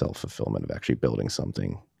get that self-fulfillment of actually building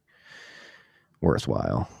something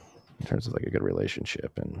worthwhile in terms of like a good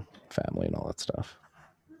relationship and family and all that stuff.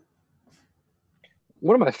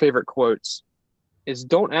 One of my favorite quotes is,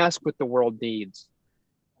 don't ask what the world needs.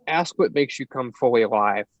 Ask what makes you come fully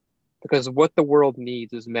alive, because what the world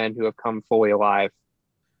needs is men who have come fully alive.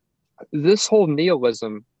 This whole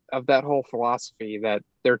nihilism of that whole philosophy that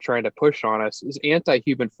they're trying to push on us is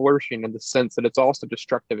anti-human flourishing in the sense that it's also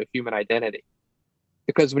destructive of human identity.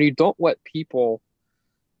 Because when you don't let people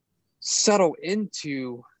settle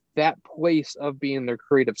into that place of being their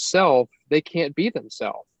creative self, they can't be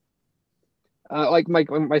themselves. Like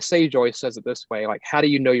my sage always says it this way, like, how do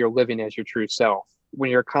you know you're living as your true self? When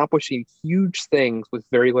you're accomplishing huge things with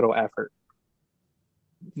very little effort.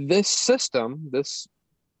 This system, this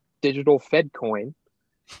digital Fed coin,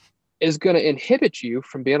 is going to inhibit you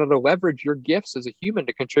from being able to leverage your gifts as a human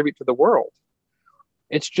to contribute to the world.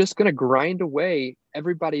 It's just going to grind away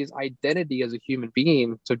everybody's identity as a human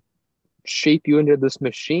being to shape you into this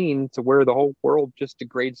machine to where the whole world just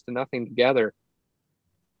degrades to nothing together.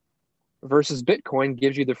 Versus Bitcoin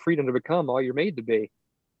gives you the freedom to become all you're made to be.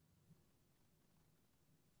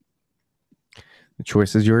 The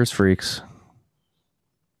choice is yours, freaks.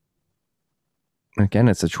 Again,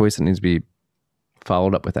 it's a choice that needs to be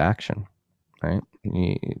followed up with action, right?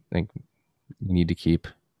 You need to keep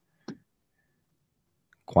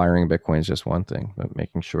acquiring Bitcoin is just one thing, but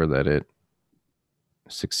making sure that it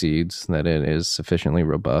succeeds, that it is sufficiently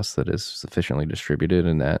robust, that is sufficiently distributed,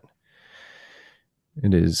 and that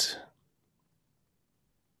it is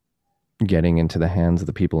getting into the hands of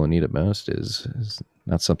the people who need it most is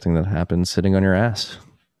not something that happens sitting on your ass.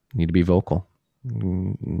 You need to be vocal.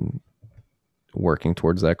 Working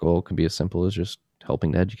towards that goal can be as simple as just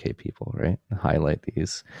helping to educate people, right? And highlight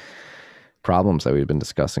these problems that we've been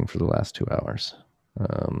discussing for the last 2 hours,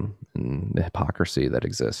 and the hypocrisy that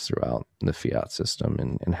exists throughout the fiat system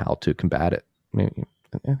and how to combat it. I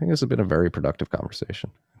think this has been a very productive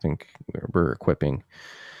conversation. I think we're equipping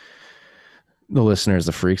the listeners,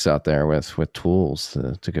 the freaks out there with tools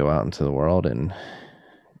to go out into the world and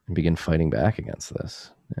begin fighting back against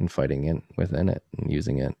this and fighting in within it and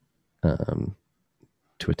using it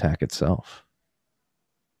to attack itself.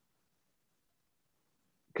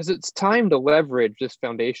 Because it's time to leverage this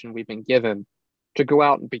foundation we've been given to go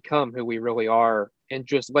out and become who we really are and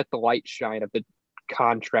just let the light shine of the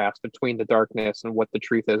contrast between the darkness and what the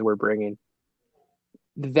truth is we're bringing.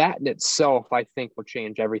 That in itself, I think, will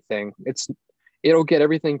change everything. It'll get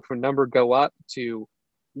everything from number go up to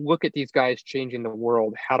look at these guys changing the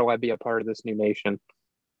world. How do I be a part of this new nation?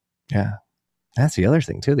 Yeah. That's the other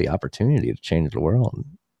thing too, the opportunity to change the world.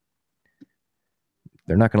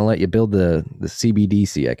 They're not going to let you build the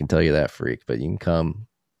CBDC, I can tell you that, freak, but you can come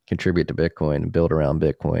contribute to Bitcoin and build around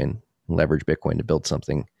Bitcoin, leverage Bitcoin to build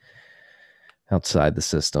something outside the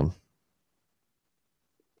system.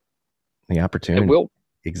 The opportunity will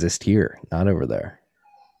exist here, not over there.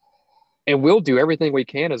 And we'll do everything we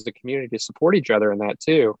can as a community to support each other in that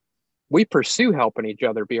too. We pursue helping each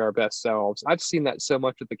other be our best selves. I've seen that so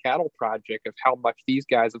much with the Cattle Project of how much these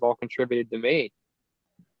guys have all contributed to me.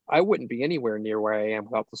 I wouldn't be anywhere near where I am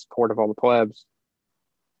without the support of all the plebs.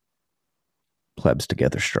 Plebs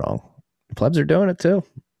together strong. The plebs are doing it too.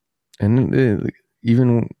 And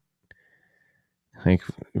even like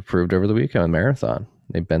proved over the weekend with Marathon,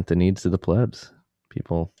 they bent the needs to the plebs.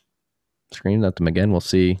 People screamed at them again. We'll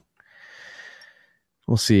see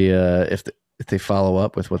if they follow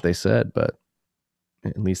up with what they said, but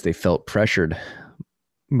at least they felt pressured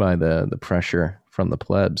by the pressure from the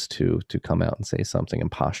plebs to come out and say something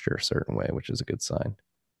and posture a certain way, which is a good sign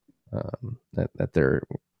that they're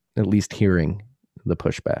at least hearing the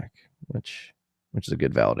pushback, which is a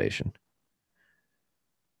good validation.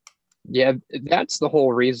 Yeah, that's the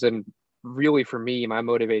whole reason, really, for me, my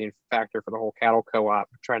motivating factor for the whole cattle co-op,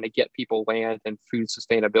 trying to get people land and food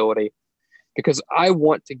sustainability, because I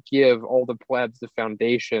want to give all the plebs the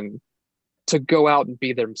foundation to go out and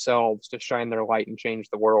be themselves, to shine their light and change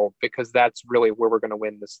the world, because that's really where we're going to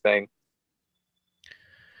win this thing.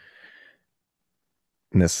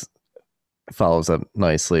 And this follows up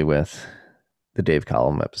nicely with the Dave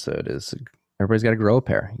Collum episode. Is everybody's got to grow a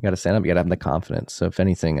pair. You got to stand up. You got to have the confidence. So if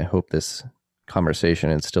anything, I hope this conversation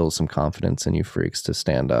instills some confidence in you freaks to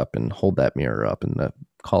stand up and hold that mirror up and to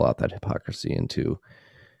call out that hypocrisy and to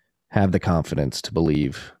have the confidence to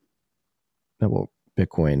believe that what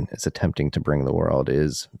Bitcoin is attempting to bring the world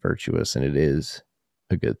is virtuous and it is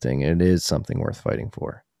a good thing. And it is something worth fighting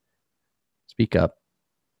for. Speak up.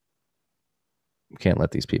 We can't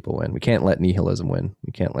let these people win. We can't let nihilism win.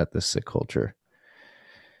 We can't let this sick culture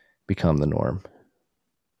become the norm.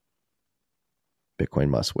 Bitcoin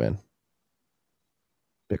must win.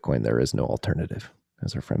 Bitcoin, there is no alternative,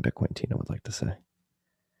 as our friend Bitcoin Tina would like to say.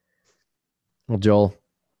 Well, Joel,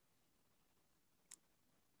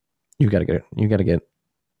 you got to get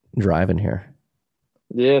driving here.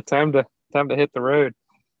 Yeah, time to hit the road.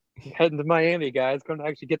 Heading to Miami, guys. Going to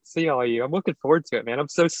actually get to see all of you. I'm looking forward to it, man. I'm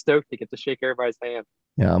so stoked to get to shake everybody's hand.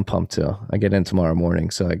 Yeah, I'm pumped too. I get in tomorrow morning,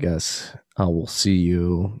 so I guess I will see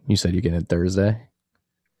you. You said you get in Thursday?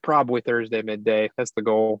 Probably Thursday midday. That's the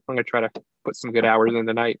goal. I'm going to try to put some good hours in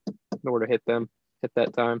tonight in order to hit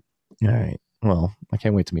that time. All right. Well, I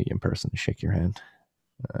can't wait to meet you in person and shake your hand.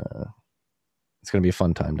 It's going to be a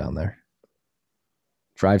fun time down there.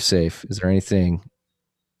 Drive safe. Is there anything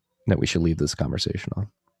that we should leave this conversation on?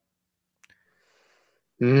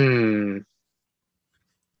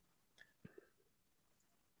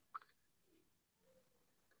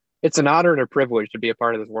 It's an honor and a privilege to be a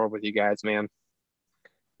part of this world with you guys, man.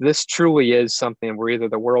 This truly is something where either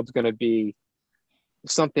the world's going to be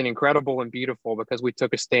something incredible and beautiful because we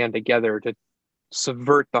took a stand together to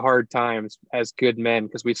subvert the hard times as good men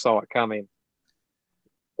because we saw it coming,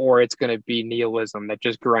 or it's going to be nihilism that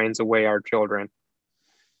just grinds away our children.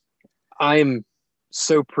 I'm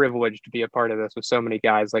so privileged to be a part of this with so many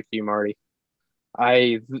guys like you, Marty.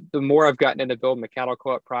 The more I've gotten into building the Cattle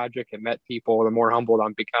Co-op project and met people, the more humbled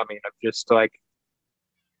I'm becoming. I'm just like,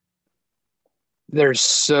 there's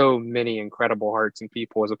so many incredible hearts and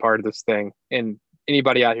people as a part of this thing. And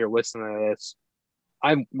anybody out here listening to this,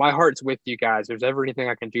 my heart's with you guys. There's everything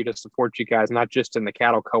I can do to support you guys, not just in the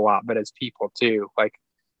Cattle Co-op, but as people too. Like,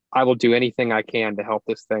 I will do anything I can to help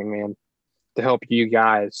this thing, man, to help you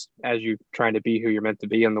guys as you trying to be who you're meant to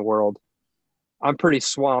be in the world. I'm pretty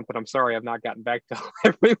swamped, and I'm sorry I've not gotten back to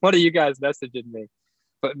every one of you guys messaging me.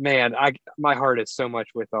 But man, my heart is so much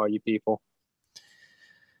with all you people.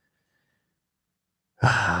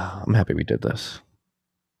 I'm happy we did this.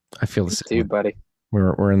 I feel the same, too, buddy.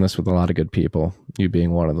 We're in this with a lot of good people, you being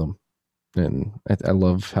one of them. And I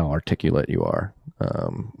love how articulate you are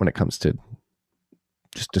when it comes to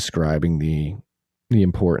just describing the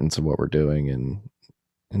importance of what we're doing and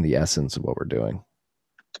the essence of what we're doing.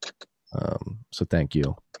 So thank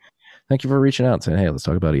you for reaching out and saying, hey, let's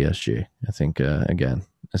talk about ESG. I think again,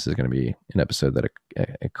 this is going to be an episode that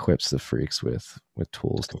equips the freaks with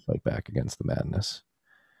tools to fight back against the madness.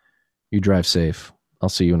 You drive safe. I'll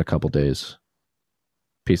see you in a couple days.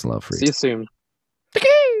 Peace and love, freaks. See you soon.